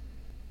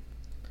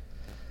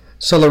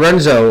 So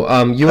Lorenzo,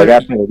 you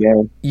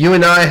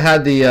and I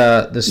had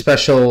the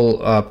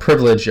special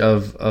privilege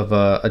of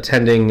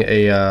attending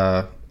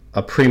a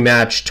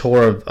pre-match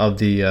tour of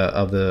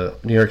the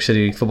New York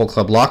City Football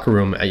Club locker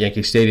room at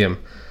Yankee Stadium.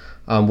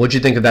 What'd you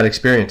think of that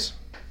experience?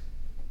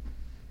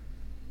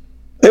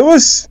 It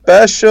was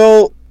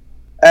special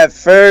at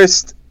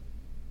first.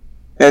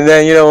 And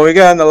then, when we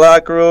got in the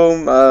locker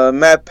room,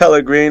 Matt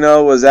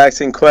Pellegrino was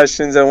asking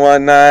questions and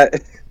whatnot.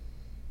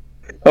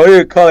 I wouldn't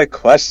even call it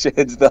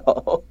questions,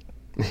 though.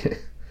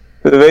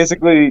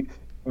 Basically,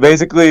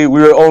 we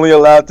were only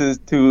allowed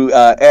to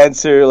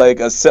answer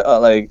like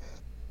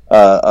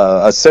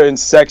a certain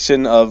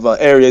section of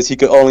areas he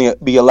could only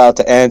be allowed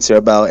to answer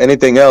about.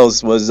 Anything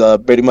else was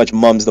pretty much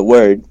mum's the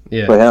word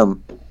for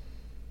him.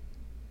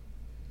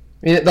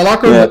 Yeah, the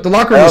locker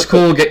room was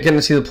cool, getting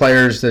to see the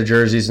players, their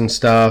jerseys and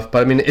stuff.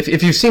 But I mean,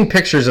 if you've seen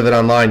pictures of it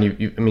online,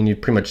 you've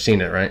pretty much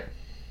seen it, right?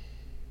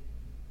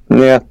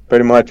 Yeah,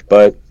 pretty much.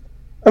 But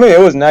I mean, it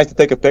was nice to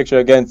take a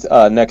picture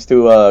next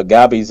to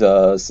Gabby's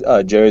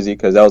jersey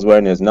because I was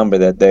wearing his number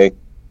that day.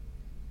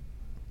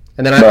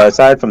 And then but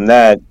aside from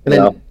that,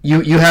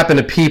 you happened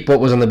to peep what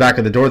was on the back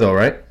of the door, though,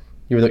 right?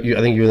 I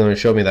think you were the one who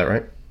showed me that,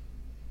 right?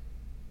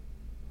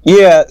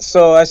 Yeah,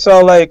 so I saw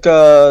like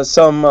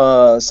some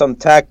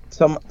tactics,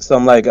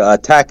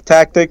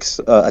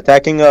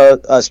 attacking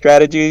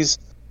strategies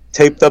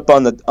taped up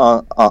on the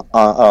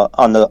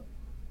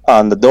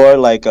door,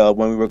 like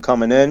when we were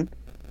coming in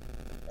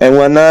and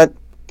whatnot.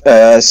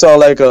 I saw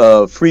like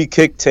a free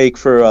kick take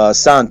for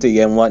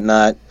Santi and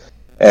whatnot,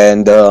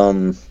 and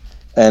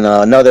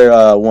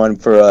another one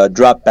for a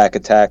drop back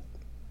attack.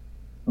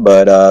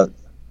 But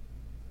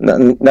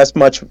that's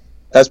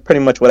pretty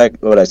much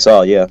what I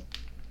saw. Yeah.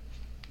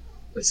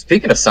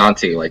 Speaking of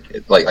Santi, like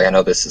I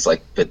know this is like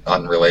a bit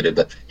unrelated,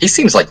 but he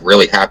seems like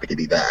really happy to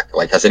be back.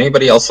 Like, has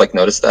anybody else like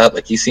noticed that?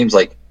 Like, he seems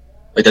like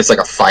there's like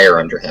a fire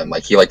under him.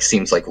 Like, he like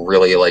seems like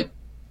really like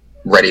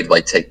ready to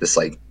like take this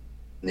like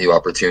new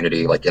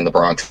opportunity like in the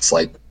Bronx,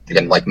 like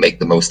and like make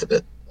the most of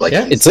it. Like,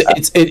 yeah,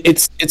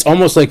 it's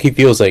almost like he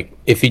feels like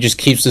if he just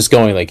keeps this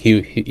going, like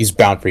he's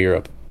bound for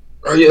Europe.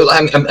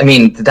 I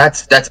mean,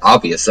 that's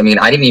obvious. I mean,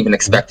 I didn't even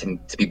expect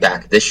him to be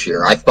back this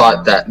year. I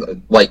thought that,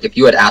 like, if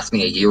you had asked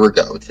me a year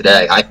ago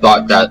today, I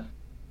thought that,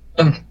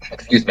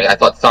 I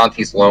thought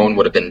Santi's loan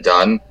would have been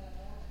done,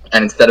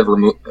 and instead of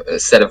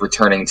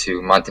returning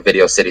to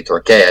Montevideo City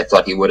Torquay, I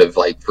thought he would have,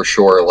 like, for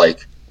sure,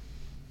 like,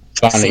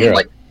 seen,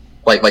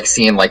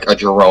 seeing like a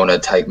Girona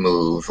type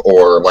move,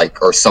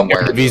 or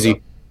somewhere.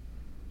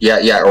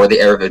 Yeah, or the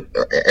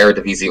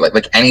Eredivisie,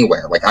 like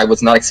anywhere. Like, I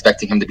was not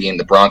expecting him to be in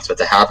the Bronx, but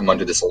to have him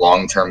under this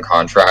long-term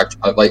contract,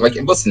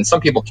 listen, some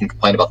people can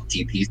complain about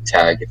the DP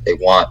tag if they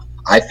want.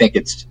 I think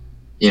it's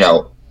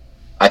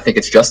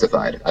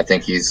justified. I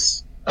think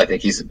he's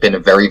been a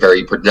very,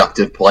 very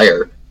productive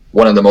player,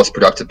 one of the most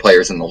productive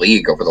players in the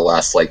league over the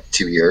last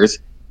 2 years,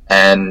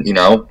 and it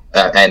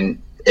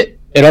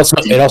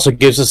also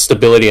gives us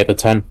stability at the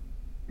 10.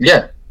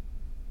 Yeah.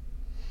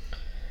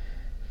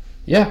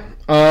 Yeah.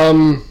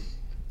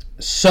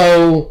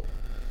 So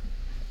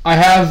I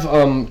have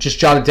just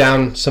jotted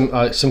down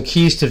some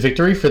keys to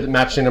victory for the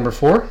match day number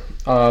 4.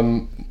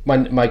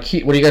 My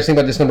key. What do you guys think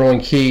about this number 1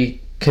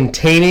 key?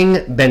 Containing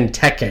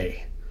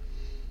Benteke.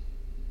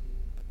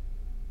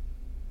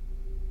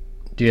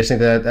 Do you guys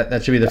think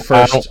that should be the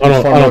first? I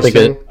don't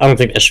think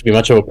that should be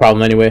much of a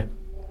problem anyway.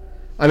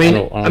 I mean,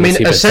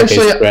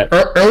 essentially,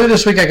 earlier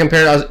this week I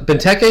compared.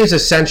 Benteke is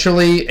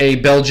essentially a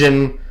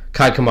Belgian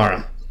Kai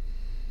Kamara.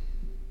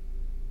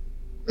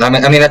 I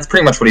mean, that's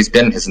pretty much what he's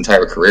been his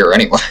entire career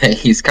anyway.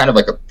 He's kind of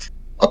like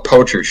a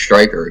poacher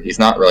striker. He's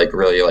not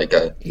really like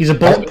a... He's a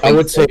bull. I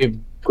would say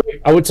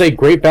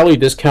great value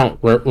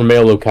discount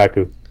Romelu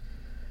Lukaku.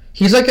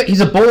 He's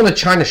a bull in a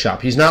china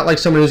shop. He's not like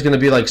someone who's going to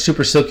be like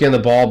super silky on the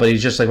ball, but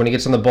he's just like when he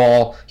gets on the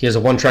ball, he has a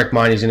one-track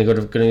mind. He's going to go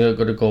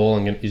to goal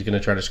and he's going to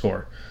try to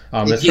score.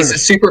 He's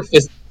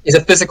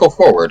a physical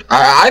forward.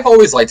 I've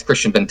always liked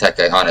Christian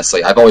Benteke.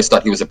 Honestly, I've always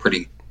thought he was a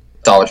pretty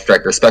solid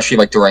striker, especially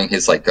like during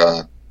his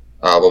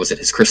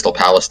his Crystal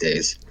Palace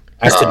days.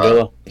 Aston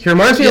Villa. He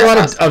reminds me a lot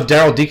of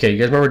Daryl Dike. You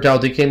guys remember Daryl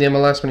Dike in the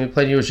MLS when he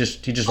played? He was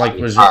just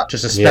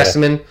a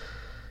specimen. Yeah.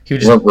 He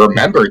was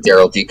remember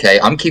Daryl Dike?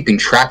 I'm keeping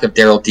track of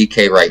Daryl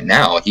Dike right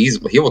now. He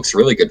looks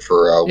really good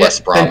for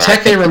West Brom. And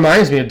Benteke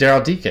reminds me of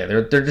Daryl Dike.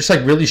 They're just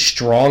like really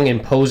strong,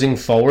 imposing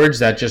forwards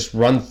that just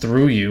run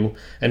through you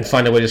and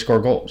find a way to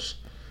score goals.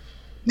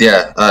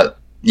 Yeah,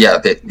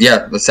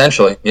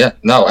 essentially, yeah.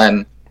 No,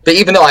 but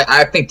even though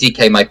I think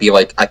DK might be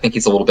I think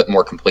he's a little bit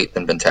more complete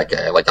than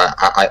Benteke. Like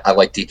I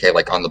like DK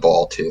on the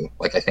ball too.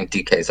 Like I think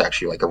DK is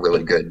actually a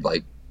really good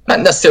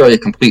not necessarily a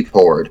complete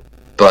forward,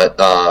 but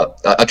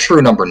a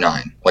true number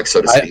 9,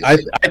 so to speak.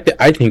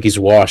 I think he's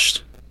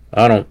washed.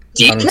 I don't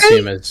see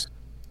him as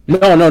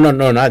no, not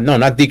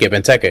DK,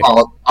 Benteke.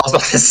 Oh, I was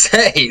about to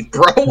say,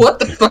 bro, what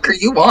the fuck are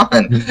you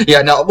on?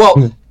 Yeah, no,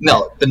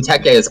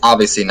 Benteke is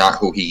obviously not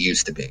who he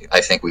used to be.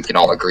 I think we can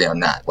all agree on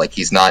that.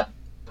 He's not.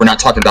 We're not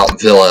talking about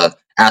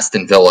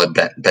Aston Villa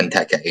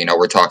Benteke.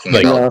 We're talking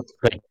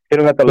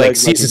about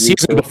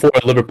season before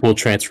Liverpool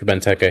transfer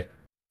Benteke.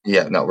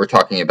 Yeah, no, we're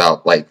talking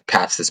about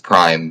past his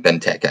prime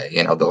Benteke.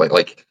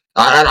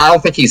 I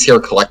don't think he's here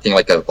collecting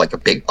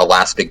a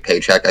last big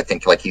paycheck. I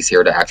think he's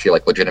here to actually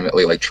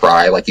legitimately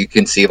try. You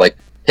can see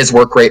his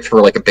work rate for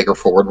a bigger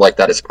forward like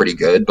that is pretty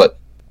good, but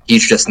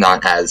he's just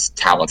not as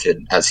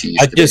talented as he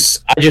used to be.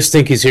 I just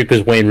think he's here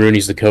because Wayne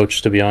Rooney's the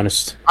coach, to be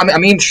honest. I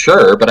mean,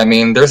 sure, but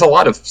there's a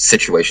lot of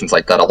situations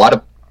like that. A lot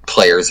of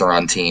players are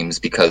on teams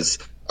because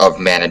of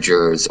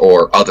managers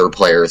or other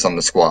players on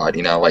the squad,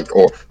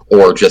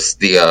 or just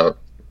the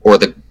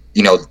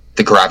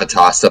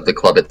gravitas of the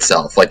club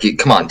itself.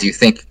 Come on, do you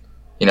think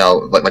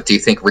Like do you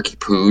think Ricky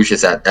Puig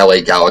is at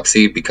LA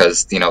Galaxy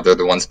because they're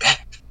the ones?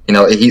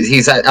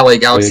 He's at LA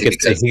Galaxy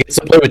because he gets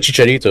to play with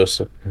Chicharito.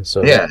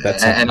 So yeah,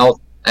 that's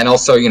and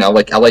also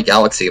like LA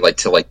Galaxy, like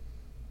to like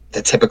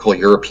the typical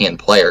European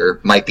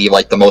player might be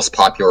like the most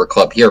popular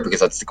club here because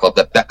that's the club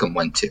that Beckham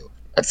went to.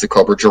 That's the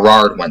club where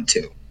Gerrard went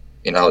to.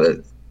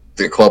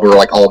 The club where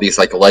like all these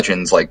like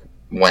legends like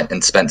went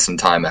and spent some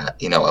time at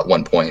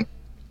one point.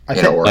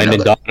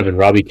 Landon Donovan,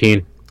 Robbie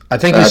Keane. I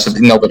think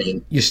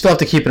nobody. You still have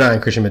to keep an eye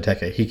on Christian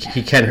Benteke.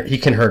 He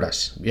can hurt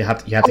us. You have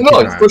to keep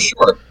an eye for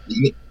sure.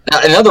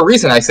 Another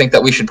reason I think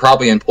that we should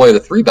probably employ the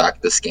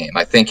 3-back this game.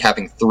 I think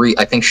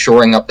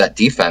shoring up that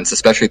defense,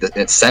 especially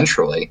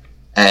centrally,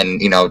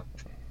 and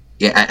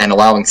and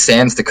allowing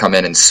Sands to come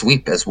in and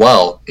sweep as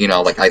well.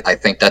 I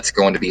think that's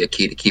going to be a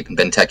key to keeping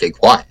Benteke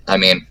quiet. I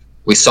mean,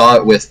 we saw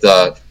it with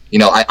I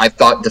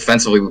thought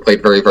defensively we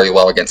played very, very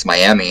well against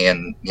Miami,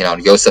 and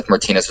Josef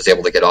Martinez was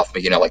able to get off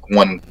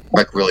one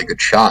really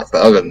good shot,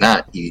 but other than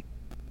that, he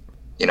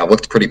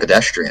looked pretty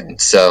pedestrian.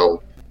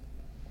 So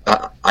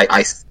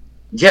obviously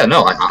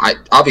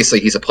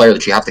he's a player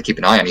that you have to keep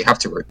an eye on. You have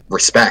to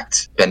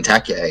respect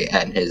Benteke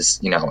and his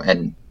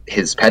and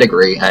his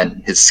pedigree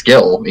and his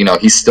skill.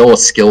 He's still a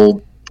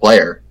skilled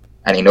player,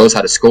 and he knows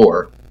how to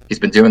score. He's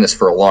been doing this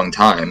for a long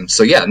time.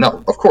 So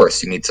of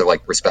course you need to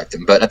respect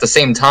him, but at the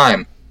same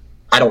time,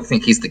 I don't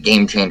think he's the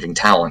game-changing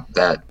talent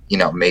that,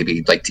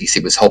 maybe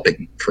DC was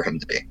hoping for him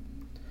to be.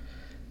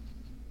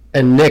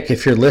 And Nick,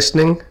 if you're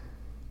listening,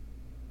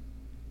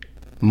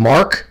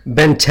 mark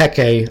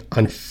Benteke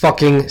on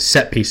fucking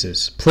set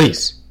pieces,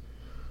 please.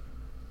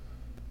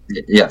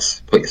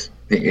 Yes, please.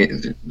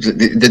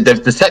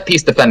 The set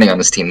piece defending on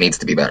this team needs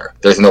to be better.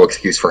 There's no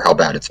excuse for how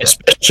bad it's been.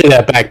 Especially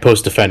that back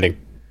post defending.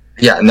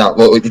 Yeah, no,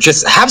 well,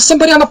 just have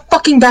somebody on the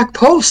fucking back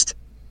post.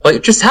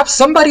 Just have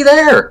somebody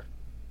there.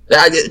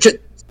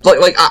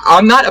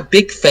 I'm not a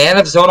big fan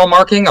of zonal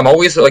marking. I'm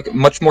always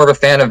much more of a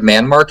fan of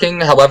man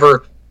marking.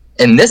 However,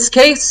 in this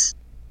case,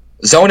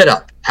 zone it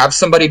up. Have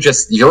somebody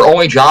your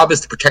only job is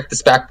to protect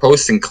this back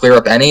post and clear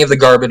up any of the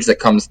garbage that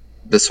comes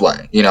this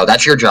way.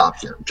 That's your job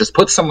here. Just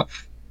let someone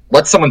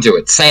do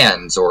it.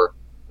 Sands or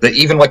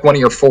even one of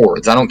your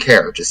forwards. I don't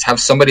care. Just have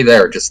somebody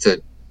there just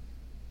to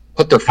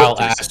put their foot.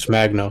 Have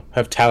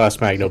Talas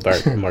Magno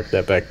mark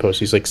that back post.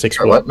 He's 6'1".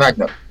 Sure, let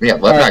Magno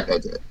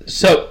do it.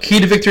 So, key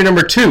to victory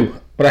number 2.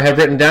 What I have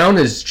written down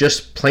is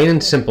just plain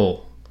and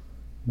simple.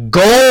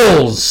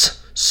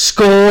 Goals!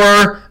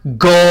 Score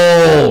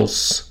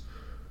goals!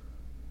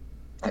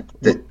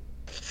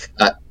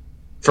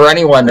 For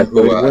anyone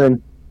who...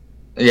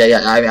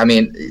 I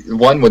mean,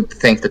 one would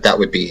think that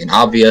would be an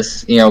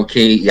obvious,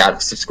 key. You have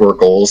to score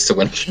goals to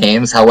win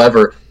games.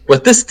 However,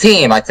 with this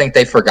team, I think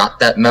they forgot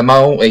that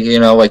memo,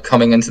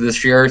 coming into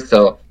this year.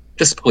 So,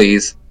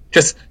 please,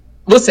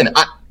 listen.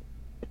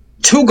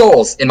 2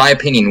 goals, in my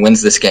opinion,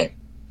 wins this game.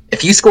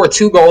 If you score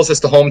 2 goals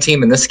as the home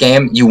team in this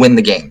game, you win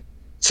the game.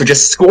 So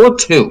just score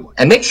 2.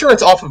 And make sure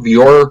it's off of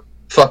your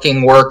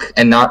fucking work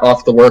and not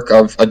off the work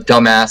of a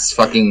dumbass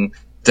fucking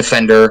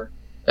defender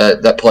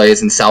that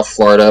plays in South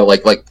Florida.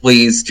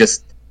 Please,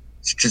 just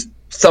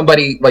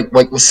somebody,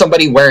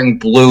 somebody wearing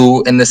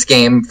blue in this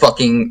game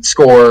fucking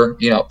score,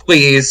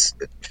 please.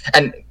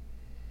 And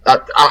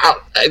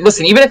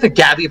listen, even if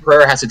Gabby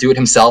Pereira has to do it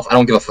himself, I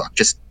don't give a fuck.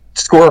 Just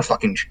score a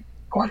fucking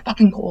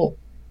goal.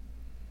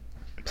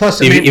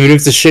 Plus, even if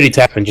it's a shitty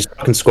tap and just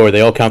fucking score,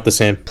 they all count the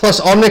same. Plus,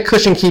 all Nick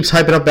Cushing keeps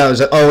hyping up about is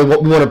that, we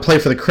want to play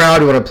for the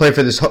crowd, we want to play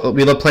for this,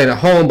 we love playing at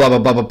home, blah, blah,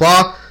 blah, blah,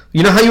 blah.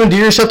 You know how you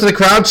endear yourself to the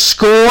crowd?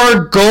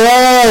 Score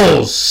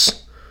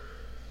goals!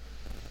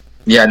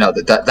 Yeah, no,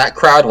 that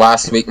crowd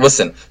last week,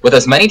 listen, with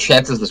as many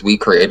chances as we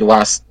created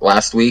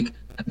last week,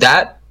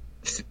 that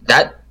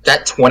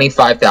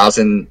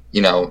 25,000,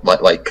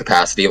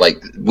 capacity,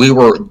 we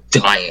were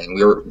dying.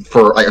 We were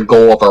for a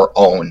goal of our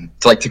own,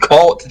 to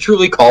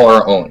truly call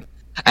our own.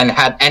 And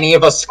had any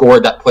of us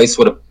scored, that place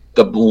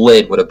the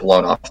lid would have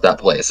blown off that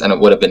place, and it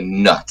would have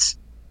been nuts.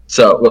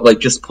 So,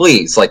 just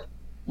please, I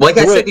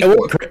said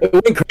before, it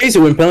went crazy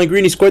when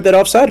Pellegrini scored that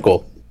offside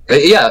goal.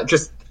 Yeah,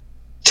 just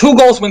 2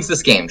 goals wins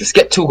this game. Just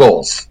get 2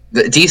 goals.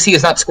 The DC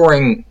is not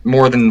scoring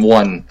more than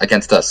 1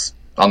 against us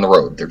on the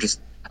road. They're just.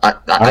 I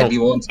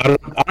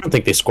don't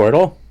think they score at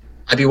all.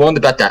 I'd be willing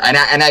to bet that.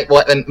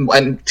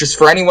 And just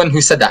for anyone who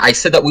said that, I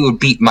said that we would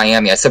beat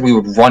Miami. I said we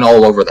would run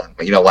all over them,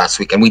 last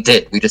week, and we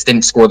did. We just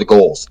didn't score the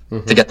goals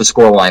to get the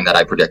score line that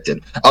I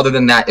predicted. Other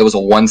than that, it was a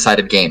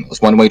one-sided game. It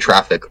was one-way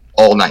traffic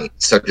all night.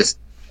 So just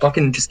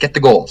get the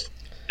goals.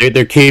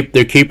 Their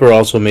keeper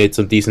also made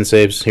some decent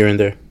saves here and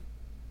there.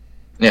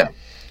 Yeah.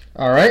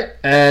 All right,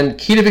 and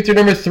key to victory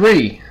number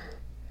 3.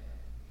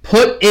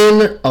 Put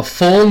in a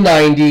full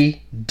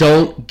 90.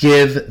 Don't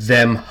give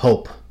them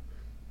hope.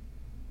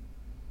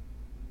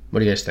 What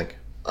do you guys think?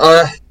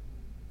 I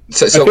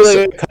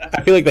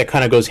feel like that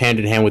kind of goes hand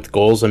in hand with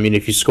goals. I mean,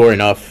 if you score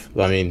enough,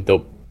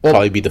 they'll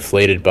probably be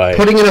deflated by...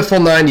 Putting in a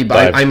full 90,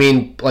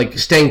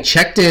 staying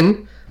checked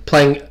in,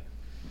 playing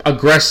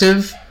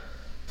aggressive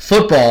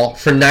football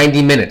for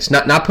 90 minutes.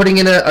 Not putting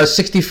in a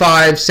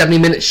 65,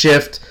 70-minute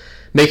shift,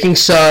 making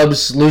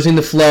subs, losing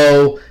the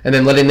flow, and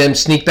then letting them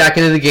sneak back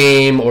into the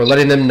game, or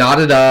letting them knot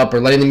it up, or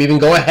letting them even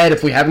go ahead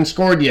if we haven't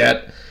scored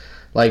yet.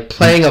 Like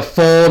playing a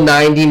full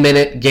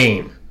 90-minute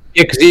game.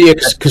 Yeah,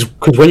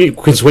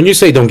 because when you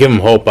say don't give them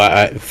hope,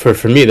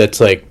 for me that's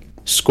like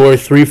score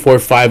 3, 4,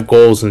 5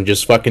 goals and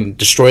just fucking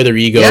destroy their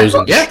egos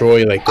and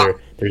destroy like their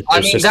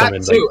system.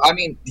 That too.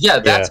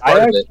 That's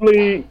part of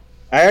it.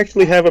 I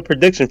actually have a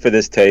prediction for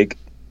this take.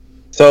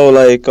 So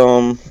like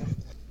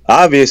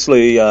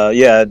obviously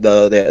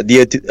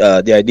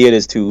the idea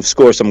is to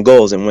score some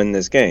goals and win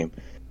this game.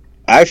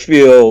 I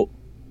feel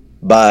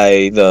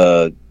by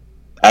the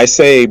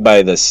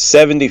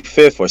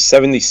 75th or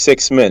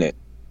 76th minute,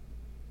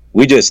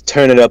 we just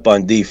turn it up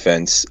on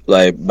defense.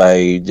 Like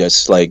by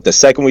just like the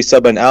second we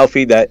sub on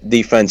Alfie, that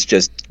defense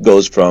just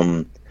goes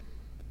from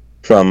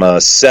a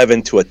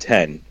 7 to a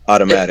 10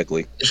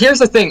 automatically. Here's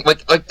the thing,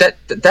 like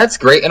that's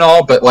great and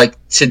all, but like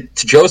to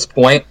Joe's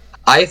point,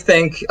 I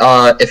think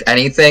if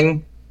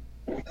anything,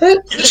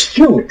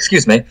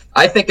 excuse me,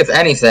 I think if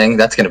anything,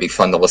 that's going to be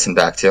fun to listen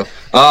back to.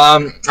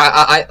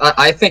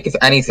 I think if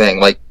anything,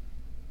 like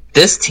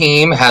this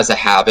team has a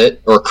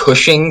habit, or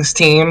Cushing's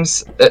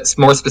teams,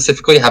 more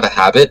specifically, have a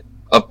habit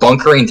of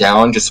bunkering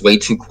down just way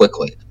too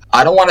quickly.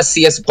 I don't want to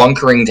see us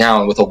bunkering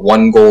down with a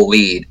 1-goal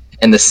lead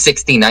in the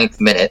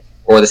 69th minute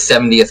or the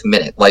 70th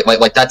minute. Like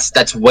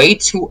that's way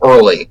too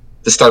early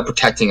to start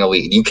protecting a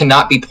lead. You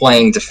cannot be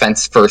playing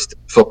defense-first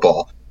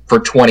football for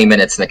 20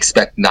 minutes and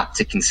expect not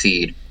to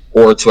concede,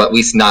 or to at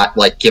least not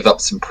like give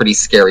up some pretty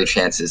scary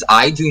chances.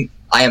 I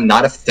am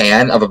not a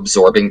fan of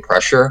absorbing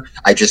pressure.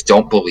 I just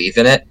don't believe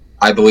in it.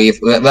 I believe,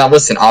 well,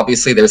 listen,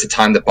 obviously there's a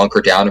time to bunker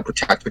down and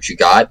protect what you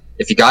got.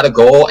 If you got a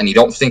goal and you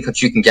don't think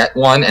that you can get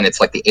one and it's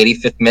like the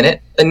 85th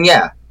minute, then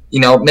yeah,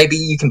 maybe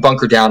you can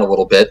bunker down a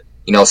little bit,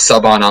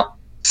 sub on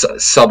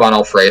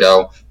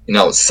Alfredo,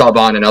 sub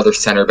on another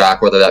center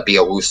back, whether that be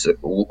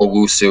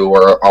Owusu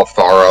or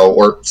Alfaro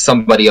or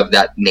somebody of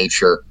that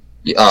nature.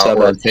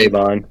 Or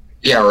Tavon.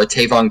 Yeah, or a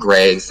Tavon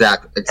Gray,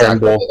 exactly.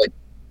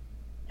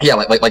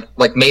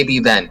 Like maybe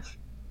then.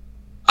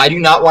 I do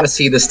not want to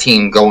see this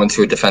team go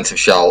into a defensive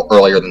shell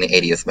earlier than the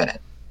 80th minute.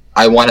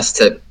 I want us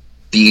to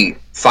be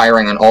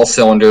firing on all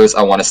cylinders.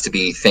 I want us to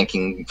be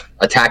thinking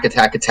attack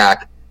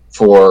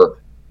for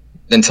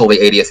until the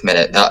 80th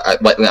minute.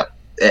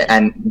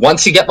 And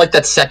once you get like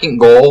that second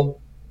goal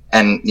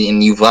and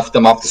you've left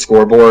them off the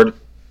scoreboard,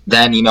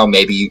 then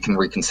maybe you can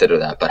reconsider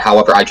that. But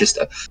however, I just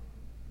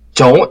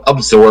don't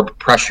absorb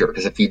pressure,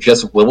 because if you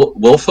just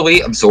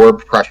willfully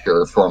absorb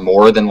pressure for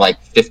more than like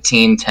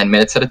 10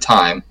 minutes at a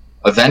time,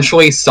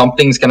 eventually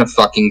something's gonna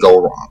fucking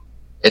go wrong.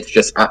 It's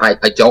just I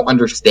don't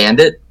understand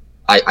it.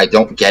 I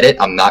don't get it.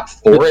 I'm not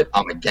for it.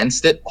 I'm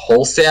against it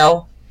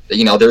wholesale.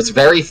 There's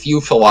very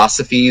few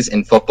philosophies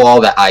in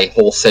football that I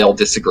wholesale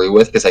disagree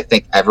with, because I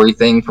think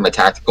everything from a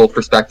tactical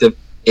perspective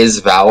is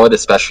valid,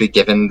 especially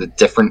given the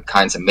different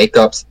kinds of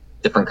makeups,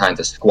 different kinds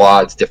of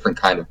squads, different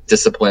kind of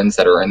disciplines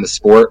that are in the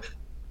sport.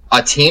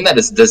 A team that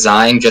is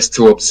designed just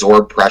to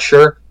absorb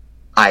pressure,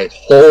 I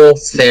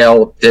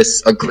wholesale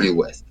disagree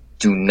with.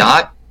 Do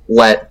not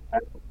let.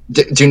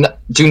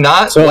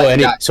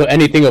 So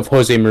anything of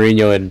Jose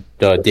Mourinho and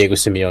Diego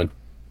Simeone.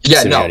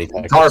 Yeah,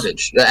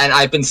 garbage. And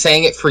I've been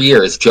saying it for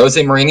years.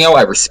 Jose Mourinho,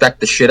 I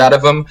respect the shit out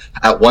of him.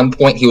 At one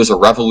point, he was a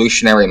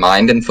revolutionary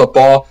mind in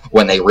football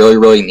when they really,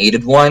 really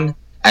needed one.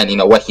 And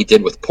what he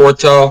did with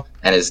Porto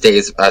and his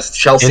days as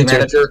Chelsea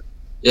manager.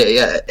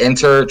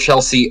 Inter,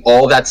 Chelsea,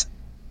 all that's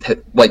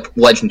like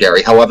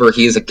legendary. However,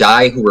 he is a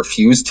guy who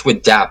refused to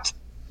adapt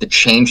the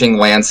changing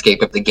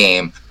landscape of the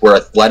game, where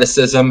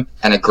athleticism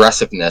and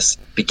aggressiveness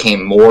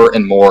became more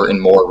and more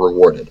and more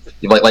rewarded.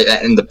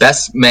 And the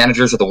best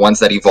managers are the ones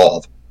that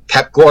evolve.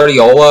 Pep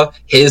Guardiola,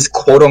 his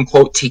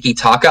quote-unquote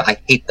tiki-taka, I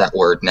hate that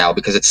word now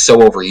because it's so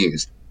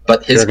overused,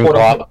 but his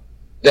quote-unquote...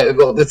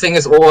 the thing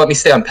is, let me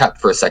stay on Pep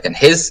for a second.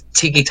 His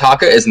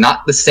tiki-taka is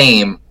not the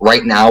same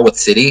right now with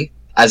City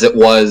as it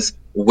was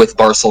with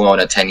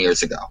Barcelona 10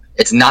 years ago.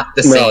 It's not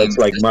the same. No, it's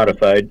like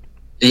modified.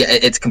 Yeah,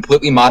 it's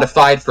completely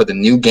modified for the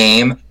new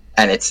game,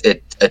 and it's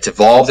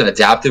evolved and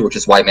adapted, which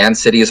is why Man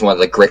City is one of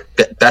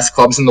the best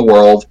clubs in the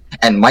world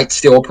and might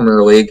steal a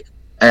Premier League,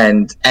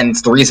 and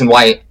it's the reason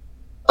why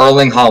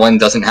Erling Haaland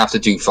doesn't have to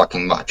do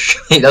fucking much.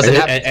 He doesn't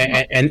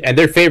and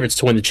they're favorites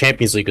to win the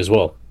Champions League as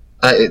well.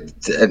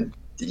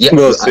 Yeah,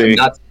 we'll see.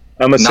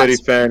 I'm a City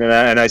fan,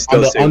 and I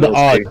still say on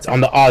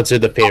the odds are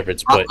the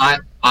favorites. But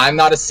I'm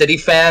not a City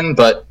fan,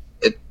 but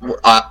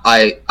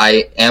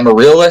I am a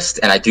realist,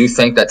 and I do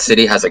think that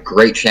City has a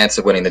great chance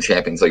of winning the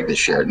Champions League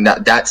this year. Now,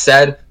 that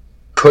said,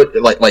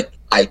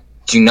 I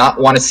do not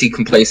want to see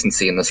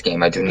complacency in this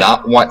game. I do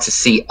not want to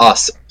see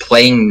us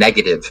playing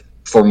negative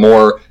for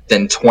more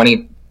than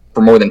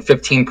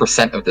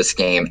 15% of this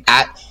game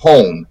at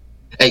home.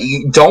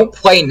 You don't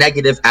play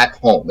negative at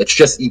home. It's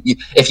just,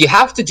 if you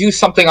have to do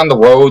something on the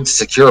road to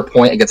secure a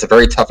point against a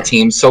very tough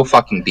team, so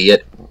fucking be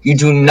it. You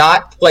do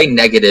not play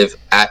negative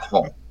at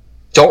home.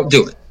 Don't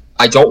do it.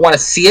 I don't want to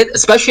see it,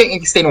 especially at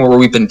Yankee Stadium where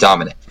we've been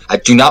dominant. I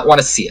do not want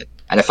to see it.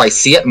 And if I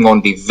see it, I'm going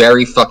to be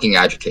very fucking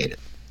agitated.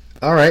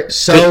 All right.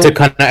 So to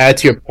kind of add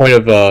to your point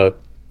of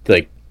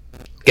like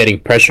getting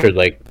pressured,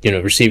 like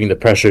receiving the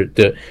pressure.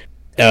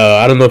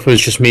 I don't know if it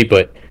was just me,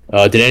 but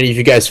did any of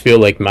you guys feel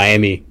like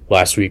Miami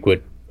last week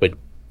would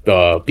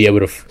be able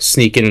to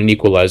sneak in an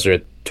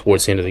equalizer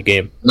towards the end of the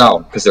game? No,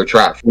 because they're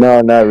trash.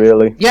 No, not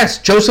really.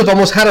 yes, Joseph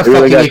almost had a They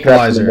really fucking got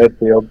trapped in the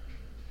equalizer. midfield.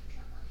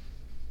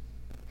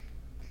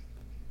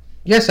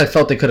 Yes, I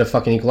felt they could have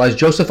fucking equalized.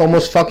 Joseph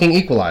almost fucking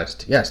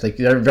equalized. Yes, they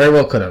very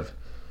well could have.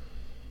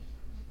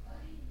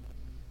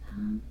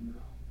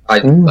 I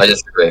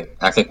disagree.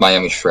 I think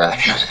Miami's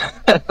trash.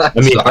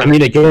 I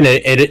mean, again,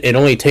 it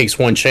only takes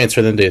one chance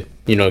for them to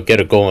get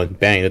a goal and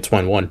bang, it's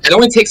 1-1. It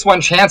only takes one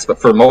chance, but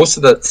for most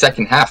of the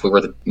second half, we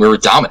were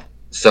dominant.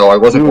 So I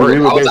wasn't worried.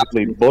 We were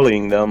basically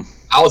bullying them.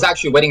 I was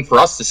actually waiting for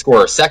us to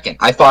score a second.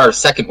 I thought our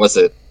second was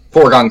a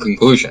foregone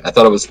conclusion. I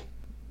thought it was,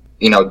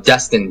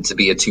 destined to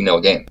be a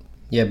 2-0 game.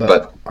 Yeah,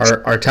 but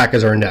our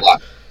attackers are in net.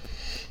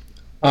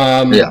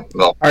 Yeah.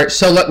 Well. All right,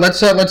 so let's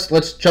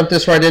jump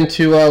this right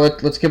into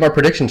let's give our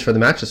predictions for the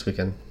match this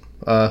weekend.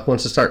 Who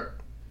wants to start?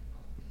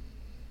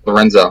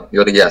 Lorenzo,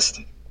 you're the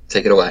guest.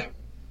 Take it away.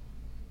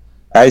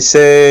 I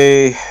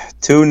say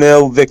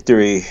 2-0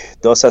 victory.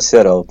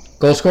 2-0.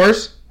 Goal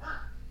scorers?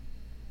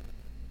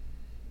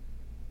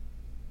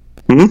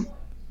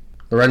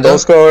 Lorenzo? Goal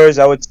scorers,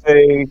 I would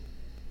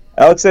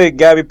say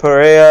Gabby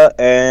Perea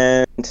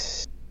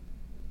and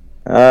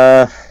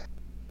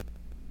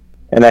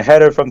a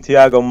header from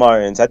Thiago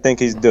Martins. I think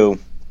he's due.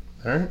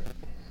 All right.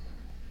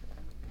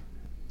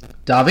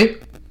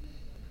 Davi?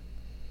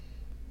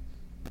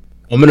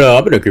 I'm gonna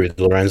agree with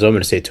Lorenzo. I'm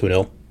gonna say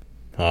 2-0.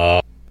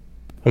 I'm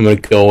gonna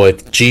go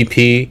with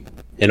GP,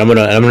 and I'm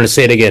gonna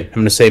say it again. I'm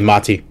gonna say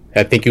Mati.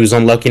 I think he was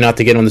unlucky not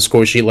to get on the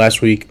score sheet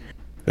last week.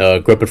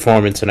 Great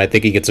performance, and I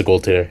think he gets a goal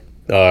today.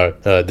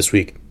 This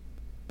week.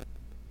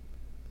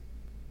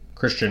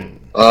 Christian?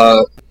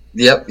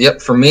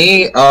 Yep. For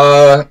me,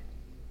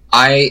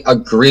 I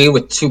agree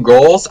with 2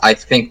 goals. I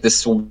think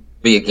this will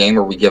be a game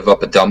where we give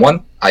up a dumb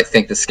one. I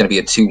think this is going to be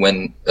a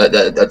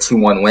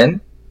 2-1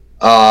 win.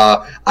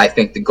 I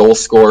think the goal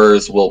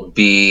scorers will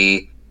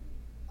be,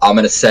 I'm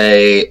going to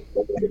say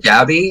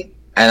Gabby,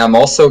 and I'm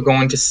also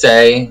going to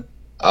say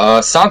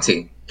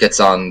Santi gets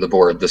on the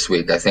board this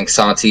week. I think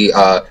Santi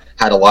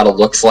had a lot of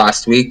looks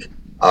last week.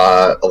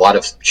 A lot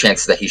of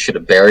chances that he should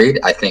have buried.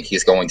 I think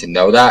he's going to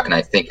know that, and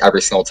I think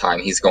every single time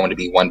he's going to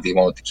be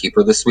 1v1 with the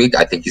keeper this week.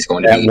 I think he's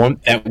going to be...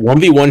 That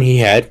 1v1 he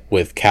had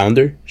with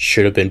Calendar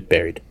should have been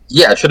buried.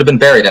 Yeah, it should have been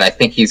buried, and I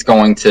think he's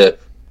going to...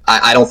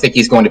 I don't think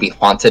he's going to be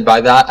haunted by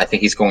that. I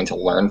think he's going to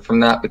learn from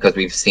that, because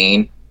we've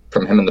seen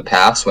from him in the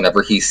past,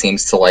 whenever he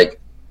seems to,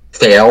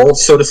 fail,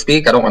 so to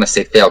speak. I don't want to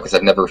say fail, because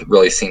I've never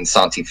really seen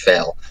Santi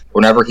fail.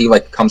 Whenever he,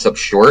 comes up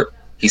short,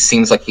 he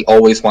seems like he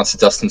always wants to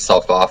dust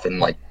himself off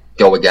and,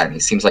 go again. He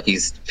seems like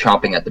he's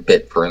chomping at the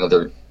bit for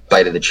another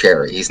bite of the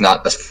cherry. He's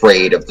not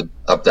afraid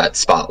of that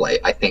spotlight.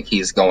 I think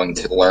he's going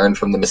to learn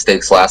from the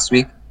mistakes last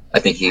week. I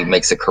think he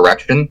makes a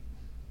correction.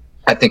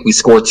 I think we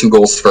score 2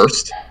 goals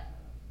first,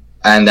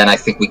 and then I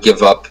think we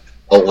give up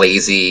a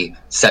lazy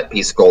set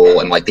piece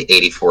goal in the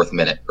 84th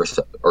minute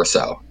or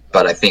so.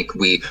 But I think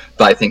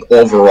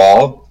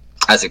overall,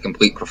 as a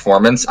complete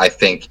performance, I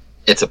think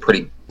it's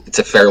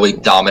a fairly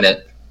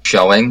dominant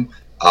showing.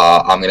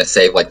 I'm going to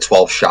say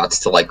 12 shots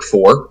to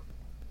 4.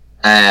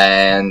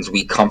 And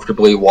we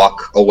comfortably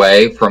walk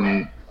away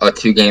from a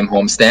 2-game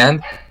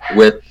homestand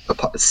with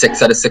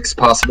 6 out of 6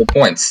 possible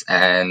points.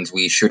 And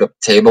we shoot up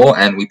the table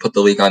and we put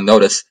the league on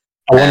notice.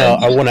 I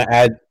want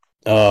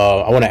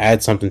to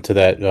add something to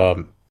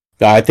that.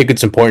 I think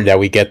it's important that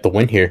we get the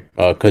win here,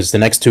 because the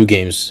next 2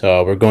 games,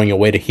 we're going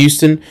away to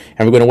Houston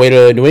and we're going away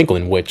to New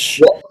England, which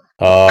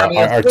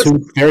are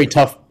 2 very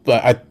tough.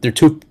 They're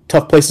 2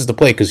 tough places to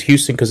play, because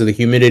Houston, because of the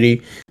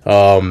humidity.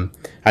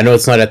 I know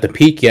it's not at the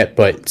peak yet,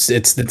 but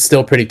it's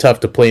still pretty tough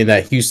to play in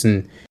that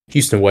Houston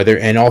weather,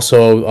 and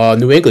also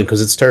New England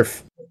because it's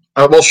turf.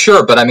 Well,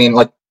 sure, but I mean,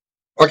 like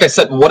I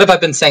said, what have I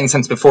been saying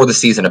since before the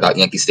season about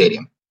Yankee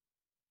Stadium?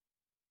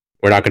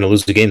 We're not going to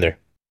lose the game there.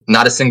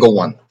 Not a single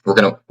one.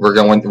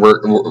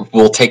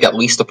 We'll take at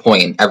least a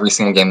point in every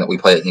single game that we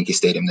play at Yankee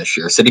Stadium this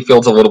year. Citi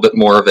Field's a little bit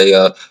more of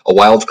a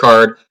wild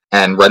card,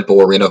 and Red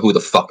Bull Arena, who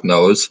the fuck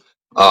knows?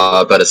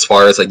 But as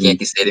far as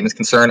Yankee Stadium is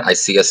concerned, I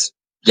see us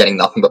getting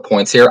nothing but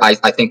points here.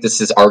 I think this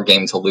is our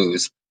game to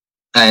lose,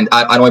 and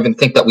I don't even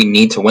think that we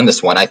need to win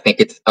this one. I think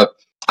it's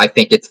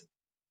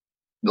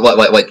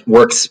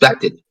we're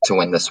expected to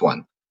win this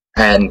one,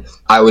 and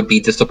I would be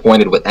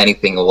disappointed with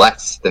anything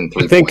less than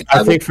 3 points.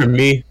 I think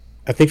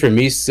for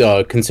me,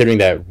 considering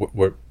that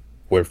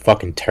we're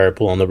fucking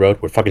terrible on the road,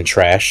 we're fucking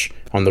trash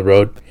on the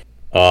road.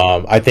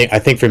 I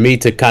think for me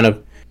to kind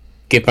of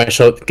give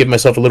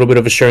myself a little bit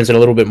of assurance and a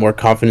little bit more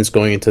confidence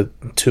going into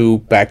 2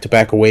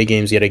 back-to-back away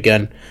games yet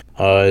again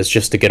is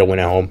just to get a win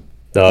at home.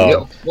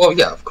 Well,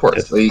 yeah, of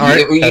course. You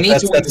need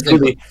to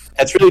win.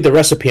 That's really the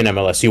recipe in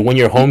MLS. You win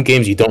your home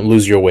games, you don't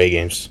lose your away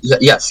games.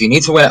 Yes, you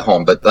need to win at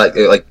home, but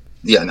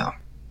no.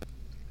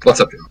 What's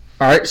up, Joe?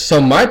 All right, so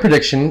my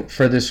prediction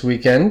for this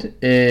weekend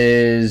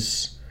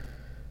is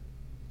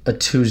a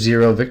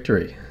 2-0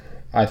 victory.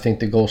 I think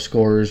the goal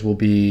scorers will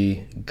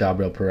be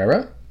Gabriel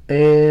Pereira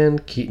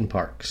and Keaton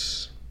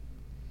Parks.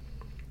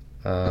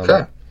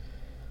 Okay.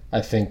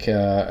 I think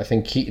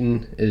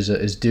Keaton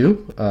is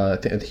due. I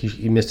think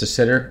he missed a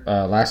sitter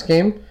last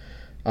game,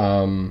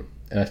 and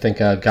I think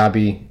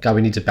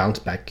Gabi needs a bounce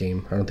back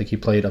game. I don't think he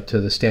played up to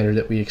the standard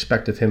that we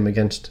expect of him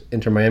against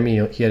Inter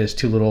Miami. He had his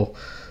two little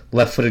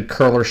left-footed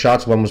curler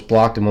shots. One was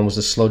blocked, and one was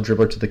a slow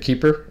dribbler to the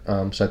keeper.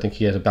 So I think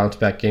he has a bounce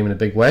back game in a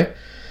big way.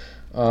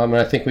 And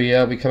I think we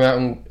come out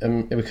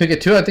and we could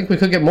get two. I think we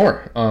could get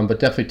more, but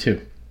definitely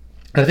two.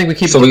 And I think we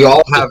keep. So we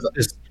all have.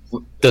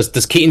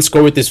 Does Keaton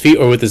score with his feet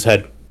or with his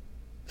head?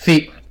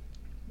 Feet.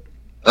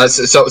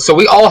 So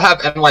we all have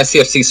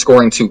NYCFC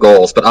scoring 2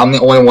 goals, but I'm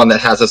the only one that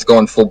has us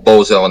going full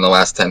bozo in the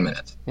last 10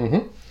 minutes.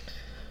 Mm-hmm.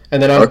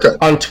 And then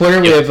on Twitter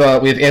we have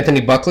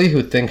Anthony Buckley,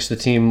 who thinks the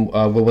team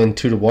will win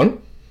 2-1.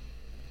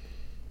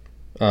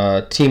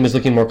 Team is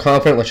looking more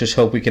confident. Let's just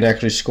hope we can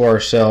actually score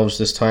ourselves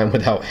this time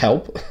without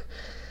help.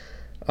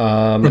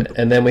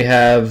 And then we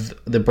have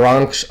the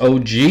Bronx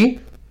OG.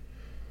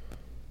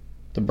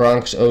 The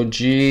Bronx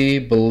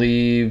OG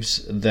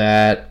believes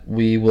that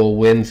we will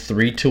win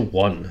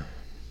 3-1.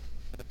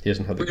 He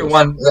doesn't have the goals.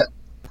 3-1.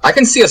 I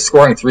can see us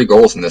scoring 3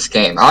 goals in this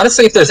game.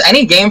 Honestly, if there's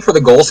any game for the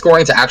goal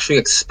scoring to actually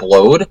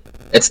explode,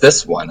 it's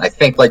this one. I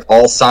think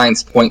all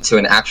signs point to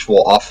an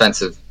actual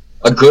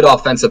a good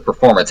offensive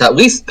performance, at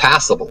least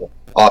passable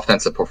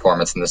offensive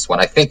performance in this one.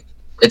 I think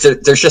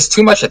there's just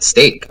too much at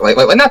stake. Like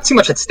not too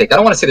much at stake. I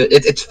don't want to say that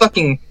it's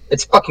fucking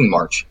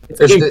March. It's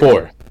game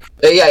 4.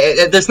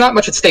 Yeah, there's not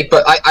much at stake,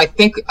 but I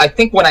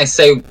think when I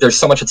say there's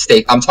so much at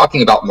stake, I'm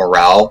talking about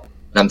morale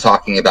and I'm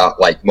talking about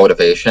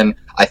motivation.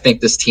 I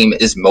think this team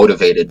is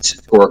motivated to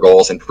score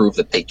goals and prove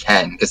that they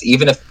can. Because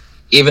even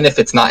if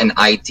it's not an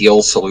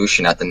ideal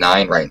solution at the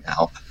 9 right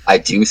now, I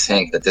do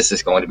think that this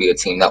is going to be a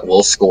team that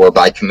will score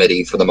by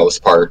committee for the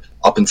most part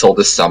up until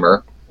this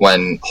summer,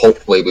 when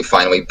hopefully we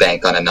finally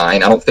bank on a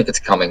 9. I don't think it's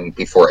coming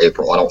before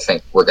April. I don't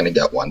think we're going to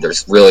get one.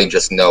 There's really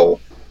just no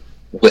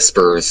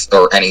whispers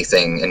or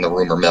anything in the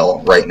rumor mill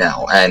right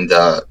now, and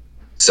I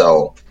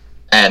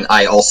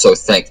also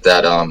think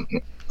that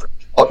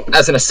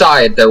as an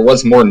aside, there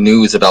was more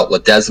news about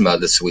Ledesma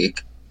this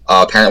week.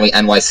 Apparently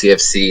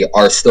NYCFC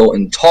are still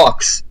in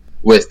talks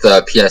with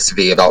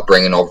PSV about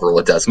bringing over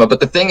Ledesma, but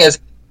the thing is,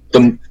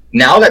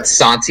 now that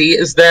Santi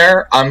is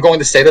there, I'm going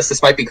to say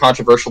this might be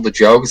controversial to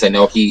Joe, because I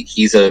know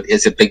he's a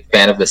big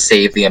fan of the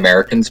Save the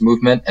Americans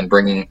movement and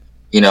bringing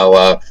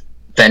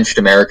benched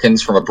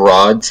Americans from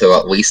abroad to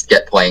at least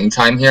get playing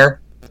time here.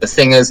 The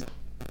thing is,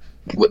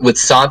 with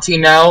Santi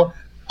now,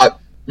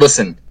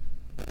 listen,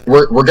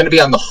 we're going to be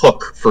on the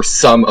hook for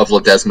some of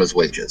Ledesma's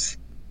wages,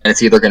 and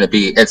it's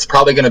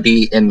probably going to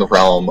be in the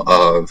realm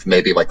of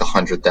maybe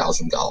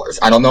 $100,000.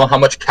 I don't know how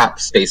much cap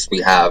space we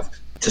have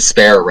to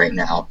spare right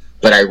now,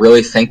 but I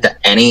really think that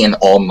any and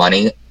all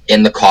money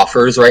in the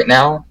coffers right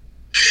now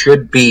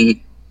should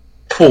be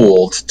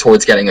pooled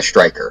towards getting a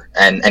striker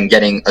and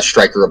getting a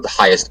striker of the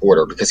highest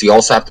order, because you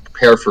also have to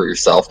prepare for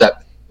yourself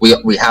that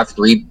we have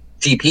 3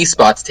 DP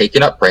spots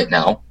taken up right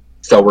now,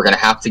 so we're going to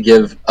have to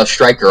give a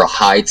striker a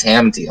high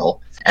TAM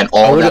deal, and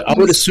I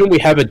would assume we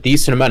have a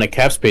decent amount of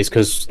cap space,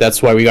 because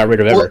that's why we got rid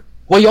of Ever.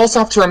 Well, you also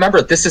have to remember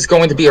that this is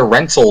going to be a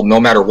rental no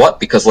matter what,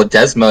 because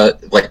Ledesma,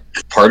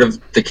 part of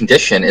the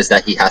condition is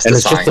that he has to sign. And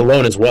it's just a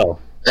loan as well.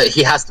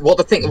 He has to. Well,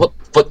 the thing,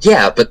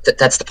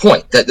 that's the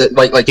point. He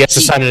has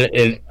to sign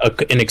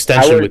an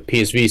extension with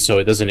PSV, so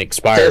it doesn't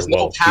expire. There's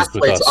no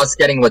pathway to us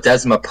getting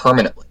Ledesma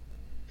permanently.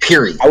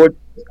 Period.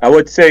 I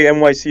would say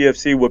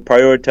NYCFC would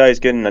prioritize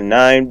getting a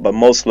 9, but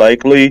most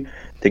likely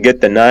to get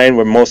the 9,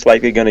 we're most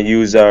likely going to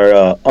use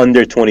our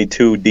under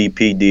 22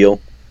 DP deal.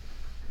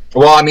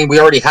 Well, I mean, we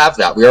already have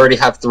that. We already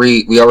have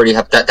 3. We already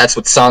have that. That's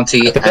with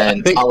Santi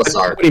and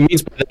Alisar. What he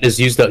means by that is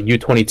use the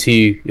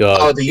U22 the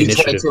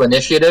U22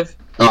 initiative?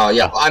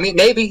 Yeah. I mean,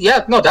 maybe.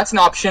 Yeah, no, that's an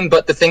option.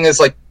 But the thing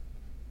is,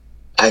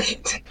 I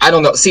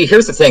don't know. See,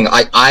 here's the thing.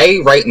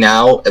 I right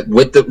now,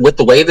 with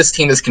the way this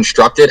team is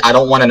constructed, I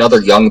don't want another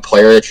young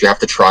player that you have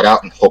to trot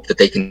out and hope that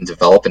they can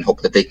develop and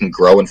hope that they can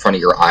grow in front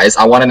of your eyes.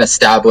 I want an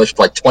established,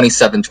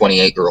 27,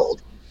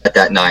 28-year-old at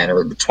that 9,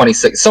 or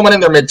 26, someone in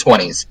their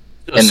mid-20s.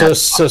 So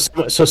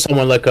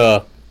someone like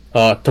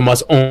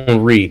Tomas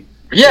Henry.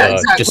 Yeah,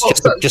 exactly.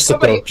 Just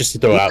to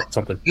throw out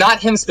something. Not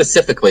him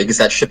specifically, because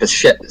that ship has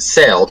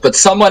sailed, but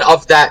someone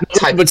of that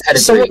type. But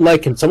someone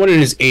like him, someone in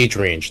his age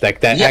range,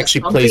 that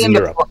actually plays in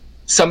Europe.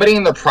 Somebody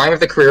in the prime of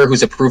the career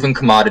who's a proven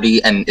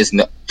commodity and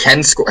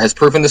has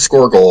proven to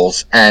score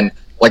goals, and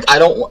I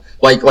don't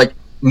like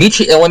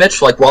Michi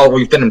Ilinic. While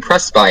we've been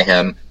impressed by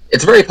him,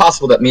 it's very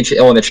possible that Michi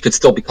Ilinic could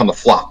still become a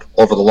flop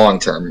over the long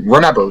term.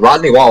 Remember,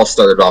 Rodney Wallace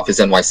started off his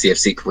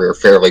NYCFC career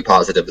fairly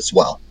positive as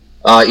well.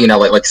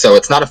 So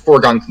it's not a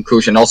foregone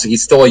conclusion. Also,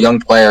 he's still a young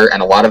player,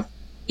 and a lot of,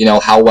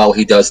 how well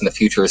he does in the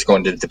future is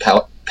going to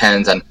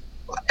depend on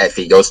if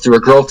he goes through a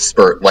growth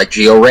spurt like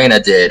Gio Reyna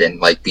did,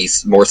 and be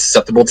more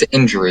susceptible to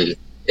injury.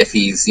 If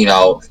he's,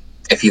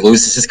 if he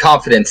loses his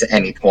confidence at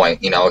any point,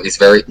 he's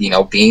very,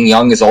 being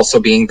young is also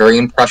being very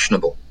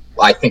impressionable.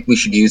 I think we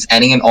should use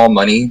any and all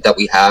money that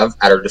we have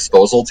at our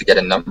disposal to get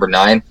a number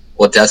 9.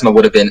 Ledesma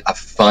would have been a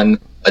fun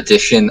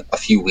addition a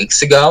few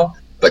weeks ago,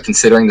 but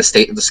considering the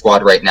state of the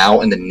squad right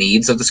now and the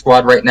needs of the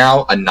squad right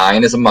now, a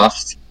 9 is a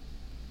must.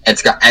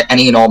 It's got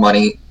any and all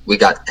money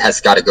has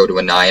got to go to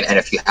a 9, and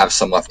if you have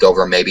some left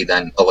over, maybe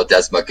then a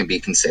Ledesma can be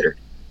considered.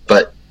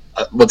 But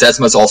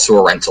Ledesma is also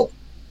a rental,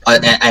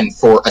 and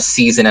for a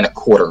season and a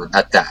quarter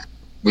at that.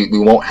 We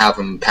won't have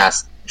him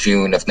past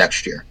June of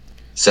next year.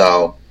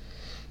 So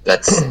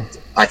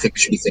I think we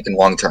should be thinking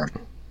long term.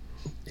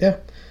 Yeah.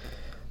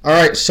 All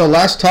right, so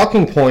last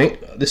talking point.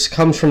 This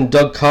comes from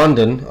Doug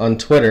Condon on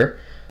Twitter.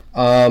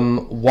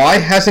 Why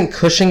hasn't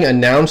Cushing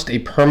announced a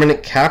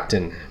permanent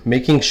captain?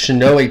 Making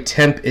Chanot a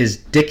temp is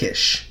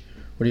dickish.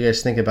 What do you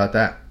guys think about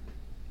that?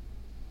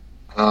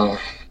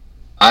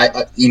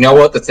 You know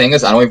what the thing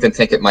is? I don't even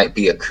think it might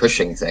be a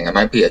Cushing thing. It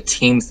might be a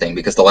team thing,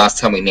 because the last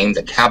time we named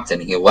a captain,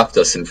 he left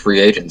us in free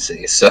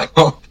agency. So,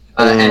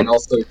 and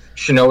also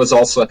Chanot is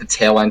also at the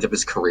tail end of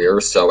his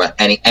career, so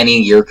any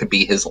year could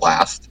be his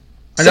last.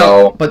 I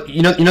know, but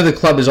you know the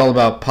club is all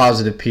about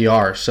positive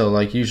PR. So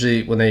like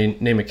usually when they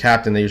name a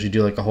captain, they usually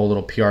do like a whole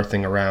little PR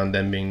thing around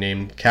them being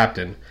named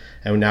captain.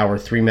 And now we're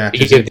 3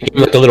 matches. They give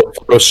like a little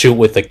photo shoot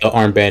with like the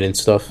armband and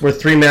stuff. We're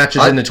 3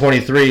 matches into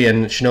 23,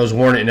 and Chanot's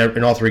worn it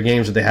in all 3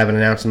 games, but they haven't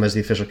announced him as the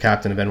official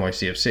captain of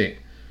NYCFC.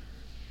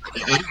 I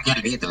don't get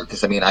it either,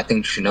 because I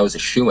think Chanot's a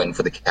shoo-in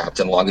for the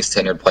captain, longest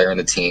tenured player in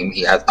the team.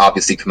 He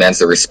obviously commands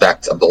the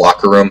respect of the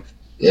locker room.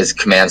 He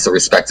commands the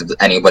respect of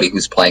anybody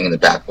who's playing in the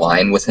back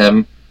line with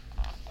him.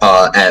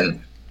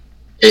 And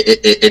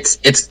it's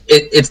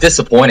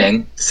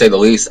disappointing, to say the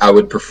least. I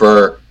would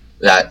prefer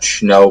that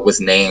Chanot was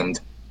named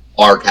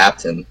our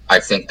captain. I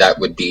think that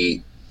would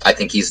be. I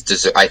think he's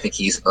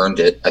earned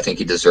it. I think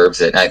he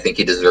deserves it. And I think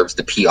he deserves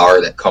the PR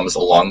that comes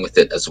along with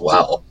it as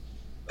well.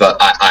 But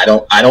I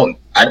don't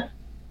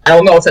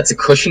know if that's a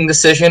Cushing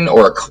decision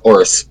or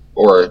a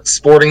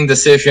sporting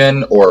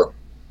decision or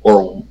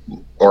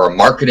a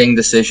marketing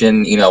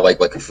decision. You know, like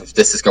if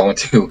this is going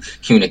to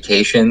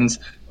communications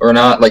or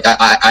not. Like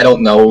I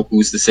don't know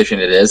whose decision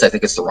it is. I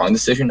think it's the wrong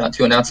decision not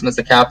to announce him as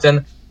the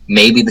captain.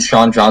 Maybe the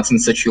Sean Johnson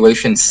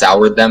situation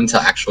soured them to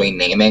actually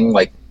naming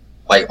like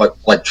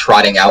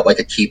trotting out like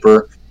a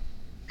keeper,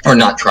 or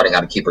not trotting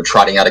out a keeper,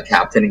 trotting out a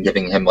captain and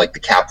giving him like the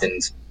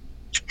captain's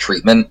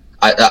treatment.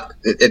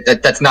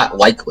 That's not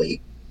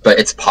likely, but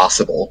it's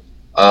possible.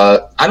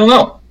 I don't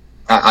know.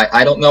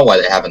 I don't know why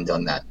they haven't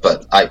done that,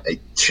 but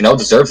Chanot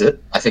deserves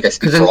it. I think I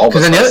speak for all of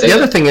us. Because the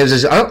other thing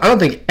is I don't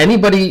think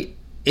anybody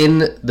in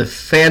the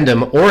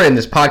fandom or in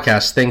this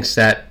podcast thinks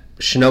that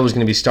Chanot is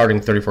going to be starting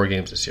 34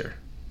 games this year.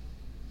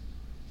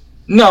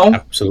 No,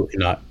 absolutely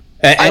not.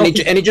 And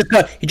he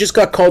just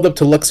got called up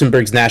to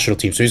Luxembourg's national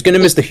team, so he's going to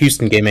miss the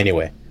Houston game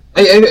anyway.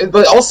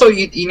 But also,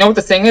 you know what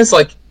the thing is?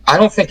 Like, I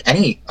don't think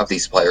any of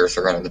these players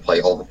are going to play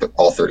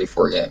all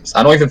 34 games.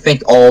 I don't even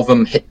think all of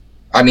them hit.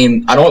 I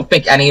mean, I don't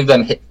think any of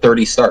them hit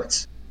 30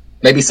 starts.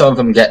 Maybe some of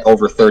them get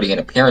over 30 in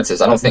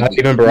appearances. I don't think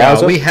they have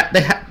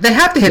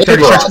to hit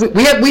 30 starts.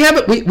 We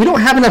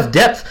don't have enough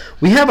depth.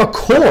 We have a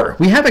core.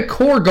 We have a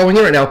core going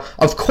in right now.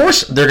 Of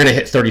course, they're going to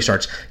hit 30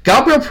 starts.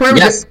 Gabriel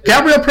Perez is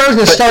going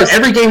to start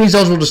every game he's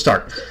eligible to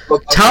start.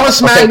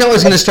 Thomas Magno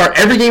is going to start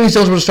every game he's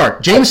eligible to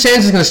start. James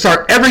Sands is going to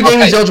start every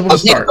game he's eligible to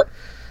start.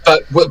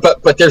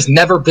 But there's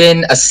never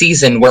been a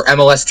season where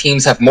MLS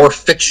teams have more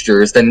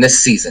fixtures than this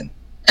season.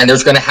 And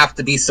there's going to have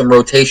to be some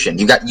rotation.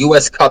 You got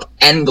U.S. Cup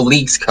and the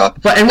Leagues Cup.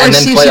 But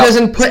NYCFC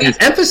doesn't put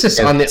emphasis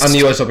on the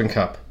U.S. Open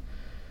Cup.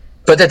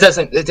 But that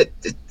doesn't.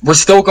 We're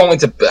still going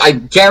to. I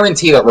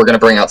guarantee that we're going to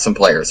bring out some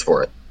players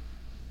for it.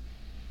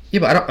 Yeah,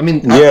 but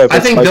I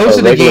think those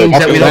are the games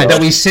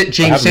that we sit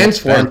James Sands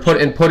for and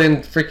put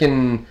in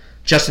freaking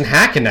Justin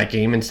Hack in that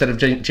game instead of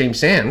James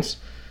Sands.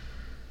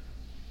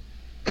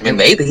 I mean,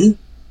 maybe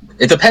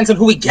it depends on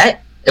who we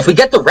get. If we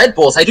get the Red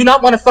Bulls, I do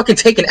not want to fucking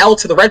take an L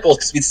to the Red Bulls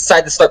because we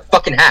decide to start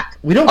fucking Hack.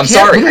 We don't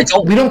care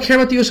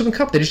about the U.S. Open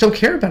Cup. They just don't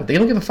care about it. They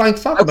don't give a flying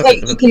fuck about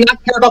it. You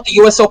cannot care about the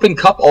U.S. Open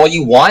Cup all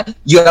you want.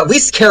 You at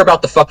least care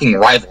about the fucking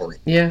rivalry.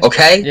 Yeah.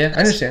 Okay? Yeah,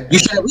 I understand. You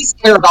should at least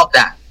care about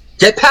that.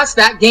 Get past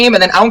that game,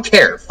 and then I don't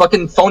care.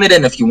 Fucking phone it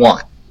in if you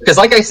want. Because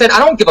like I said, I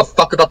don't give a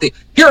fuck about the...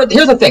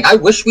 Here's the thing. I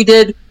wish we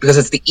did, because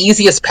it's the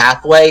easiest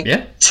pathway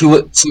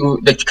to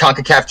the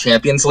CONCACAF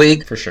Champions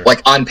League. For sure.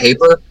 Like, on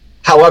paper.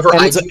 However,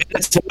 it's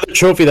another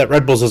trophy that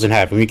Red Bulls doesn't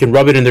have, and we can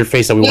rub it in their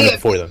face that we won it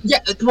before them. Yeah,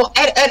 well,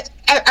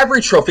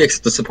 every trophy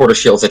except the Supporter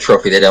Shield is a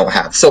trophy they don't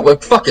have. So,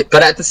 like, fuck it.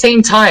 But at the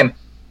same time,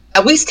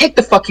 at least take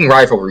the fucking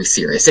rivalry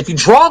serious. If you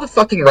draw the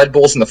fucking Red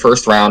Bulls in the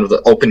first round of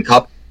the Open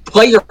Cup,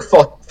 play your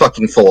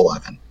fucking full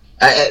 11.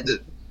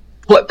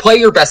 Play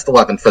your best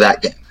 11 for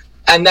that game.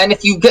 And then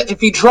if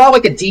you draw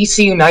like a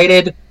DC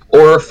United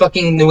or a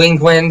fucking New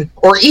England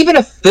or even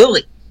a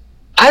Philly,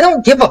 I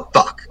don't give a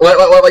fuck.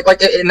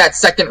 Like in that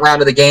second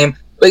round of the game,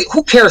 like,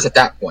 who cares at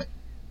that point?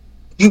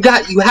 You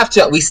have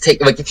to at least take,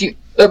 like, if you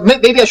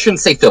maybe I shouldn't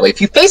say Philly. If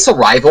you face a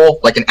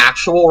rival, like an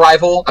actual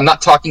rival, I'm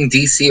not talking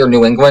DC or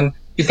New England.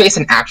 If you face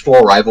an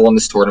actual rival in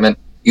this tournament,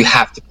 you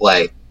have to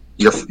play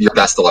your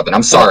best 11.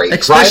 I'm sorry.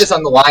 Pride is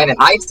on the line, and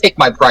I take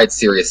my pride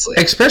seriously.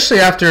 Especially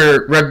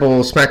after Red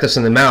Bull smacked us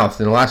in the mouth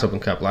in the last Open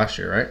Cup last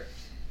year, right?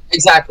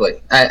 Exactly.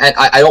 And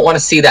I don't want to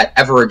see that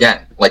ever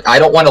again. Like, I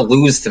don't want to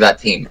lose to that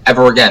team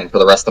ever again for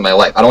the rest of my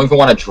life. I don't even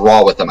want to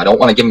draw with them. I don't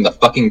want to give them the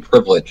fucking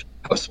privilege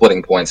of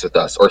splitting points with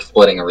us or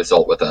splitting a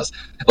result with us.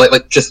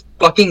 Like just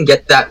fucking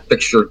get that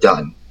fixture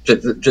done.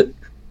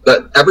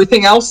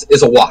 Everything else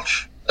is a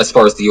wash as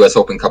far as the U.S.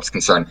 Open Cup's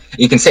concerned.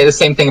 You can say the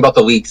same thing about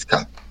the Leagues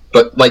Cup.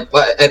 But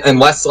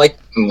unless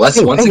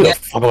once again,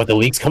 fuck about the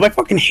Leagues Cup. I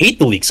fucking hate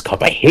the Leagues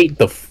Cup. I hate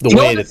the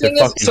way that they're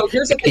fucking. So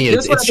here's the thing.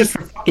 It's just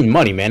for fucking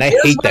money, man. I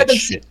hate that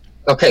shit.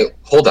 Okay,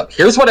 hold up.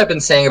 Here's what I've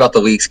been saying about the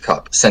Leagues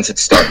Cup since it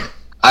started.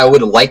 I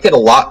would like it a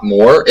lot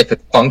more if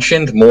it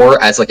functioned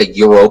more as like a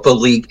Europa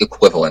League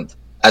equivalent,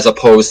 as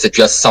opposed to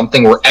just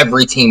something where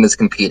every team is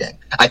competing.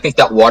 I think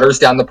that waters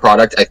down the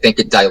product. I think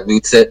it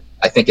dilutes it.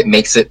 I think it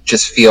makes it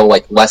just feel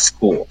like less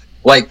cool.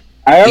 Like.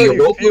 I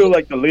already feel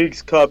like the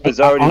Leagues Cup is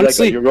already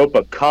honestly, like a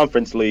Europa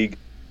Conference League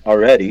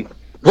already.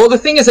 Well, the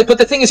thing is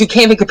you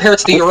can't even compare it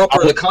to the Europa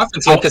or the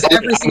Conference League because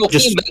every single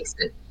team makes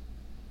it.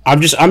 I'm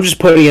just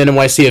putting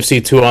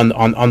NYCFC 2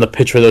 on the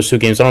pitch for those two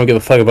games. I don't give a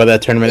fuck about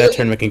that tournament. That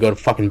tournament can go to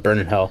fucking burn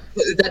in hell.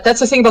 That's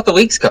the thing about the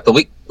Leagues Cup.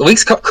 The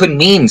Leagues Cup could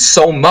mean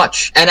so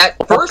much. And at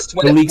first,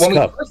 when we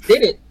first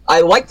did it, I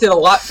liked it a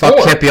lot more.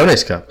 Fuck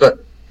Campeones Cup.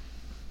 But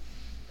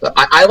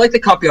I like the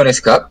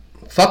Campeones Cup.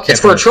 Fuck it's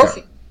for a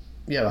trophy. Cup.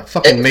 Yeah,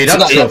 fucking made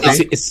up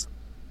trophy. It's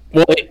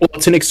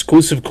an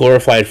exclusive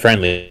glorified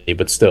friendly,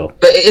 but still.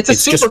 But it's a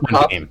Super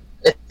Cup.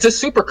 It's a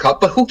Super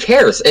Cup, but who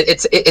cares?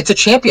 It's a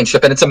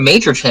championship, and it's a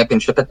major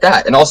championship at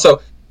that. And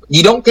also,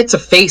 you don't get to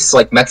face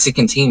like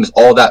Mexican teams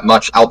all that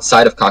much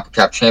outside of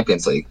CONCACAF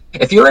Champions League.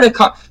 If you're in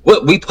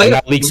we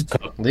played Leagues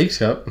Cup. Leagues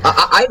Cup.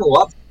 I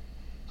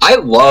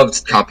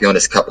loved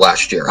Campeones Cup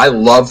last year. I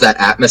love that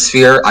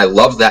atmosphere. I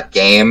love that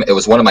game. It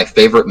was one of my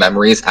favorite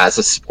memories as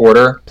a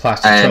supporter.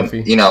 Plastic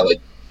trophy. You know,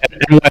 like.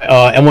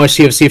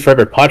 NYCFC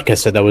Forever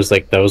podcast said that was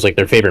like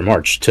their favorite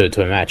march to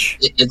a match.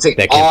 It's an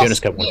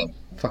Campeones Cup game.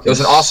 It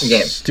was an awesome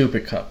game.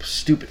 Stupid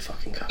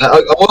fucking cup.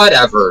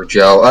 Whatever,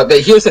 Joe.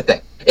 But here's the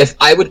thing: if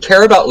I would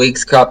care about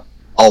Leagues Cup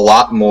a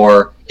lot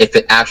more if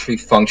it actually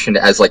functioned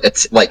as like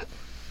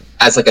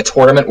a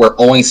tournament where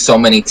only so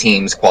many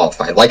teams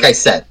qualified. Like I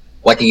said,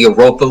 like a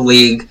Europa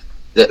League.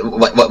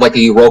 Like a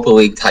Europa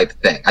League type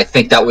thing. I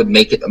think that would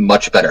make it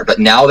much better. But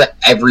now that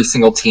every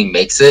single team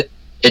makes it,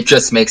 it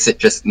just makes it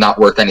just not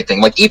worth anything.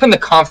 Like, even the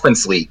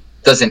Conference League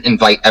doesn't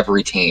invite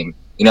every team,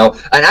 you know?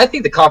 And I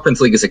think the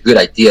Conference League is a good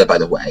idea, by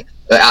the way.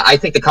 I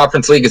think the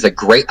Conference League is a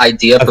great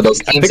idea for those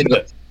teams.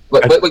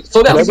 Wait,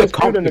 slow down. I love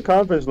in the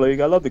Conference League.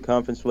 I love the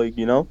Conference League,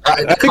 you know?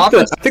 I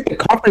think the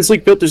Conference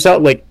League filters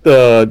out, like,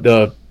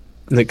 the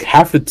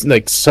half the,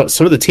 like,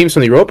 some of the teams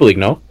from the Europa League,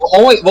 no?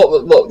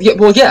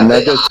 Yeah.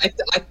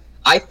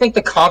 I think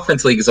the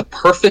Conference League is a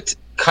perfect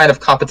kind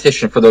of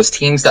competition for those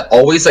teams that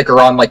always, like,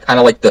 are on, like, kind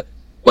of like the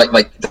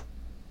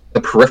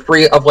the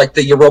periphery of like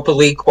the Europa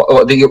League,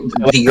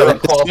 the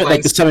Europe qualifying,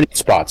 like the 70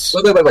 spots.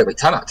 Wait,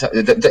 time out.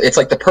 It's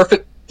like the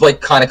perfect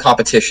like kind of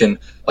competition,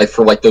 like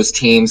for like those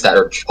teams that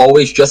are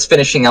always just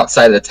finishing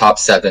outside of the top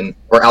 7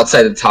 or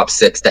outside of the top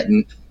 6 that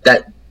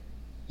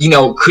you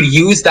know could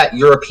use that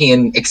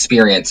European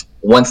experience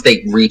once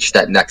they reach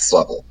that next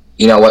level.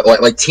 You know,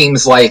 like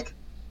teams like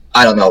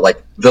I don't know,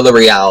 like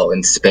Villarreal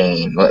in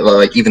Spain,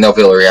 like even though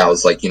Villarreal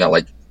is like, you know,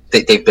 like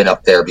they've been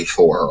up there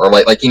before, or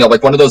like you know,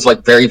 like one of those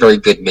like very, very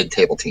good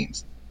mid-table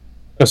teams.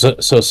 So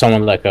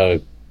someone like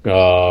a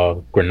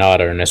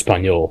Granada and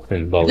Espanyol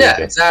in La Liga. Yeah,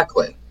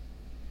 exactly.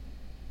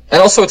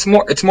 And also it's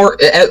more,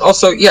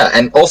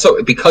 and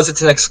also because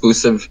it's an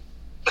exclusive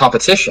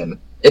competition,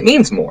 it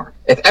means more.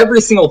 If every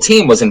single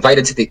team was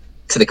invited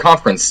to the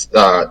conference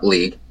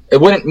league,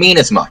 it wouldn't mean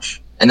as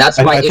much. And that's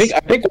my issue. I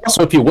think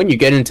also if you win, you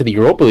get into the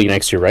Europa League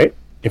next year, right?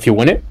 If you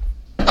win it.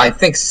 I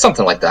think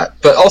something like that.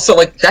 But also,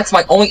 like, that's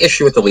my only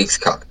issue with the Leagues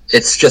Cup.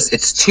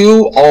 It's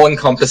too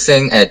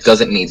all-encompassing, and it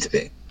doesn't need to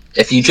be.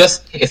 If you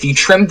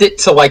trimmed it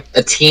to, like,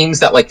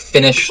 teams that, like,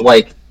 finish,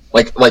 like,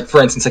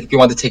 for instance, like, if you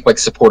wanted to take, like,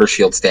 supporter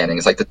shield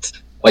standings, like,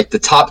 the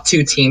top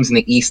 2 teams in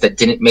the East that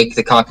didn't make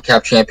the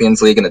CONCACAF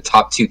Champions League and the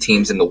top 2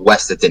 teams in the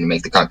West that didn't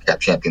make the CONCACAF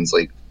Champions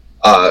League,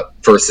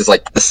 versus,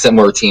 like, the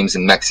similar teams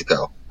in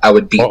Mexico. I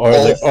would be or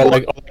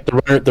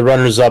the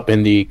runners up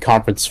in the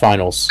conference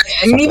finals,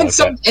 and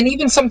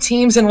even some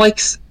teams in like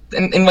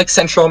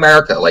Central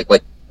America, like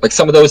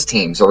some of those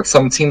teams, or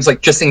some teams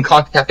like just in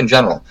CONCACAF in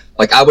general.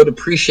 Like I would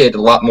appreciate it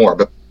a lot more,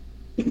 but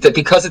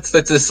because it's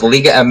this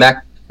Liga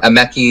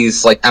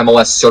MX's like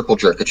MLS circle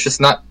jerk, it's just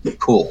not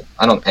cool.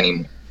 I don't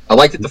anymore. I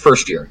liked it the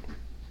first year.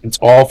 It's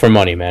all for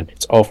money, man.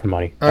 It's all for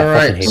money. All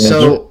right,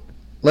 so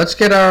let's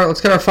get our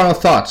final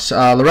thoughts.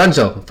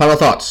 Lorenzo, final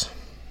thoughts.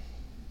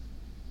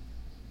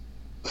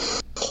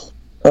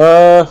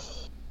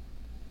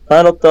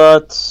 Final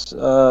thoughts.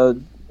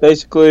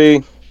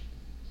 Basically,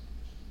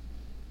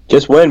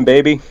 just win,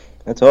 baby.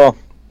 That's all.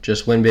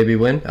 Just win, baby,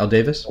 win. Al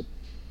Davis.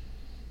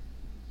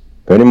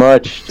 Pretty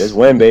much, just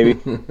win, baby.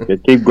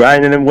 Just keep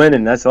grinding and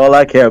winning. That's all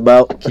I care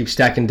about. Keep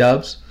stacking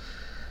dubs.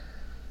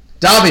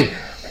 Dobby.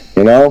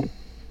 You know?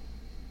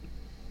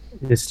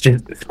 It's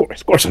just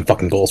score some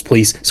fucking goals,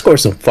 please. Score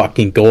some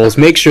fucking goals.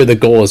 Make sure the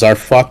goal is our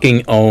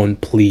fucking own,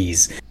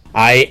 please.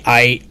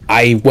 I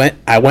went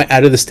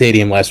out of the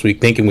stadium last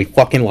week thinking we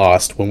fucking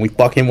lost when we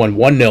fucking won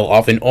 1-0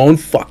 off an own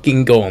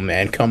fucking goal,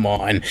 man. Come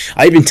on.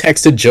 I even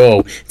texted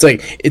Joe. It's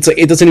like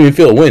it doesn't even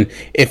feel a win.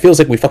 It feels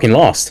like we fucking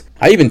lost.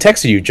 I even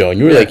texted you, Joe, and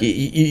you were like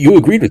you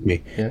agreed with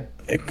me. Yeah.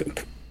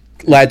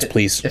 Lads,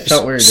 please. It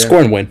felt weird. Score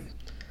and win.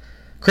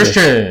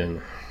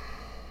 Christian.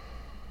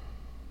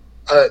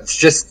 It's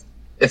just,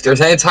 if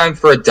there's any time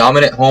for a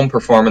dominant home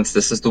performance,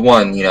 this is the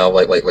one. You know,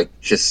 like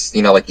just,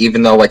 you know, like,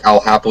 even though, like, I'll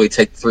happily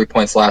take the 3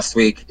 points last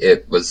week,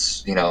 it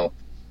was, you know,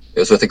 it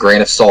was with a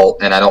grain of salt,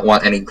 and I don't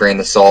want any grain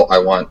of salt. I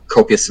want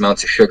copious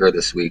amounts of sugar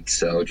this week.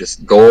 So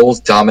just goals,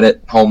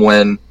 dominant home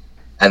win,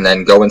 and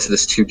then go into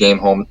this two-game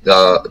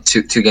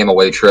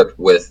away trip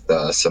with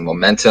some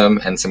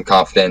momentum and some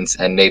confidence,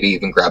 and maybe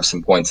even grab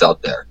some points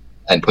out there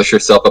and push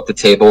yourself up the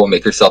table and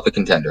make yourself a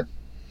contender.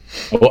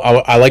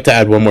 Well, I like to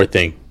add one more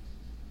thing.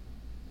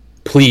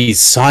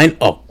 Please sign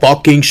a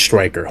fucking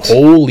striker.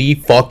 Holy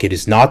fuck, it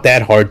is not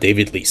that hard,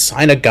 David Lee.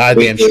 Sign a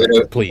goddamn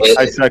striker, please.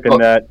 I second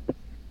that.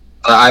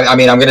 I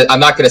mean, I'm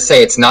not gonna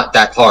say it's not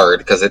that hard,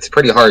 because it's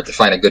pretty hard to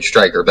find a good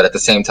striker. But at the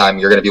same time,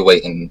 you're gonna be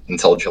waiting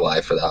until July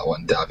for that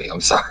one, Dobby.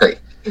 I'm sorry,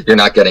 you're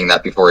not getting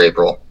that before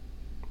April.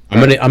 I'm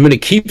gonna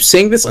keep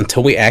saying this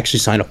until we actually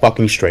sign a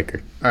fucking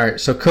striker. All right,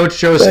 so Coach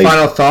Joe's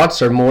final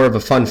thoughts are more of a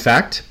fun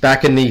fact.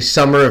 Back in the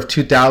summer of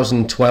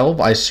 2012,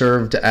 I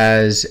served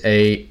as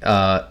a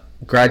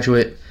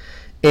graduate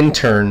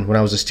intern when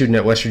I was a student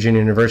at West Virginia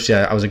University.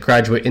 I was a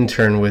graduate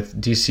intern with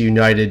DC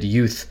United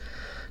youth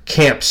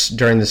camps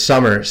during the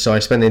summer, so I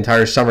spent the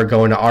entire summer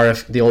going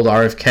to the old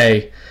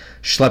RFK,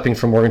 schlepping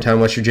from Morgantown,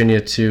 West Virginia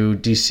to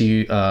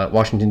DC,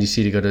 Washington,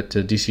 D.C. to go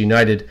to DC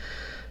United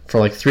for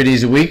like 3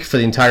 days a week for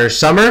the entire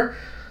summer,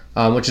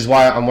 which is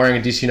why I'm wearing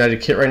a DC United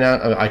kit right now.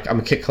 I'm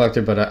a kit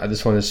collector, but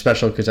this one is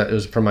special because it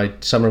was from my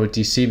summer with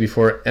DC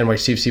before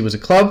NYCFC was a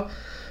club.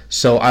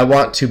 So I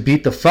want to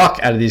beat the fuck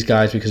out of these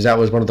guys because that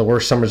was one of the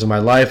worst summers of my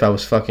life. I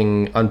was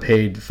fucking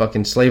unpaid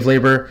fucking slave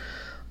labor.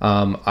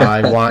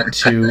 I want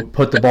to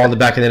put the ball in the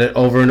back of the net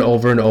over and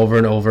over and over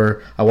and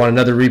over. I want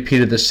another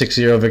repeat of the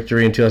 6-0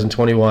 victory in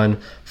 2021.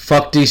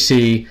 Fuck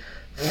DC.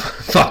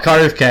 Fuck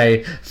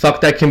RFK.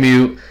 Fuck that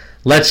commute.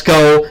 Let's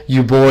go,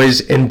 you boys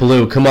in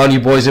blue. Come on,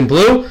 you boys in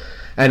blue.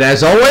 And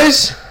as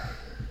always,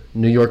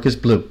 New York is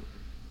blue.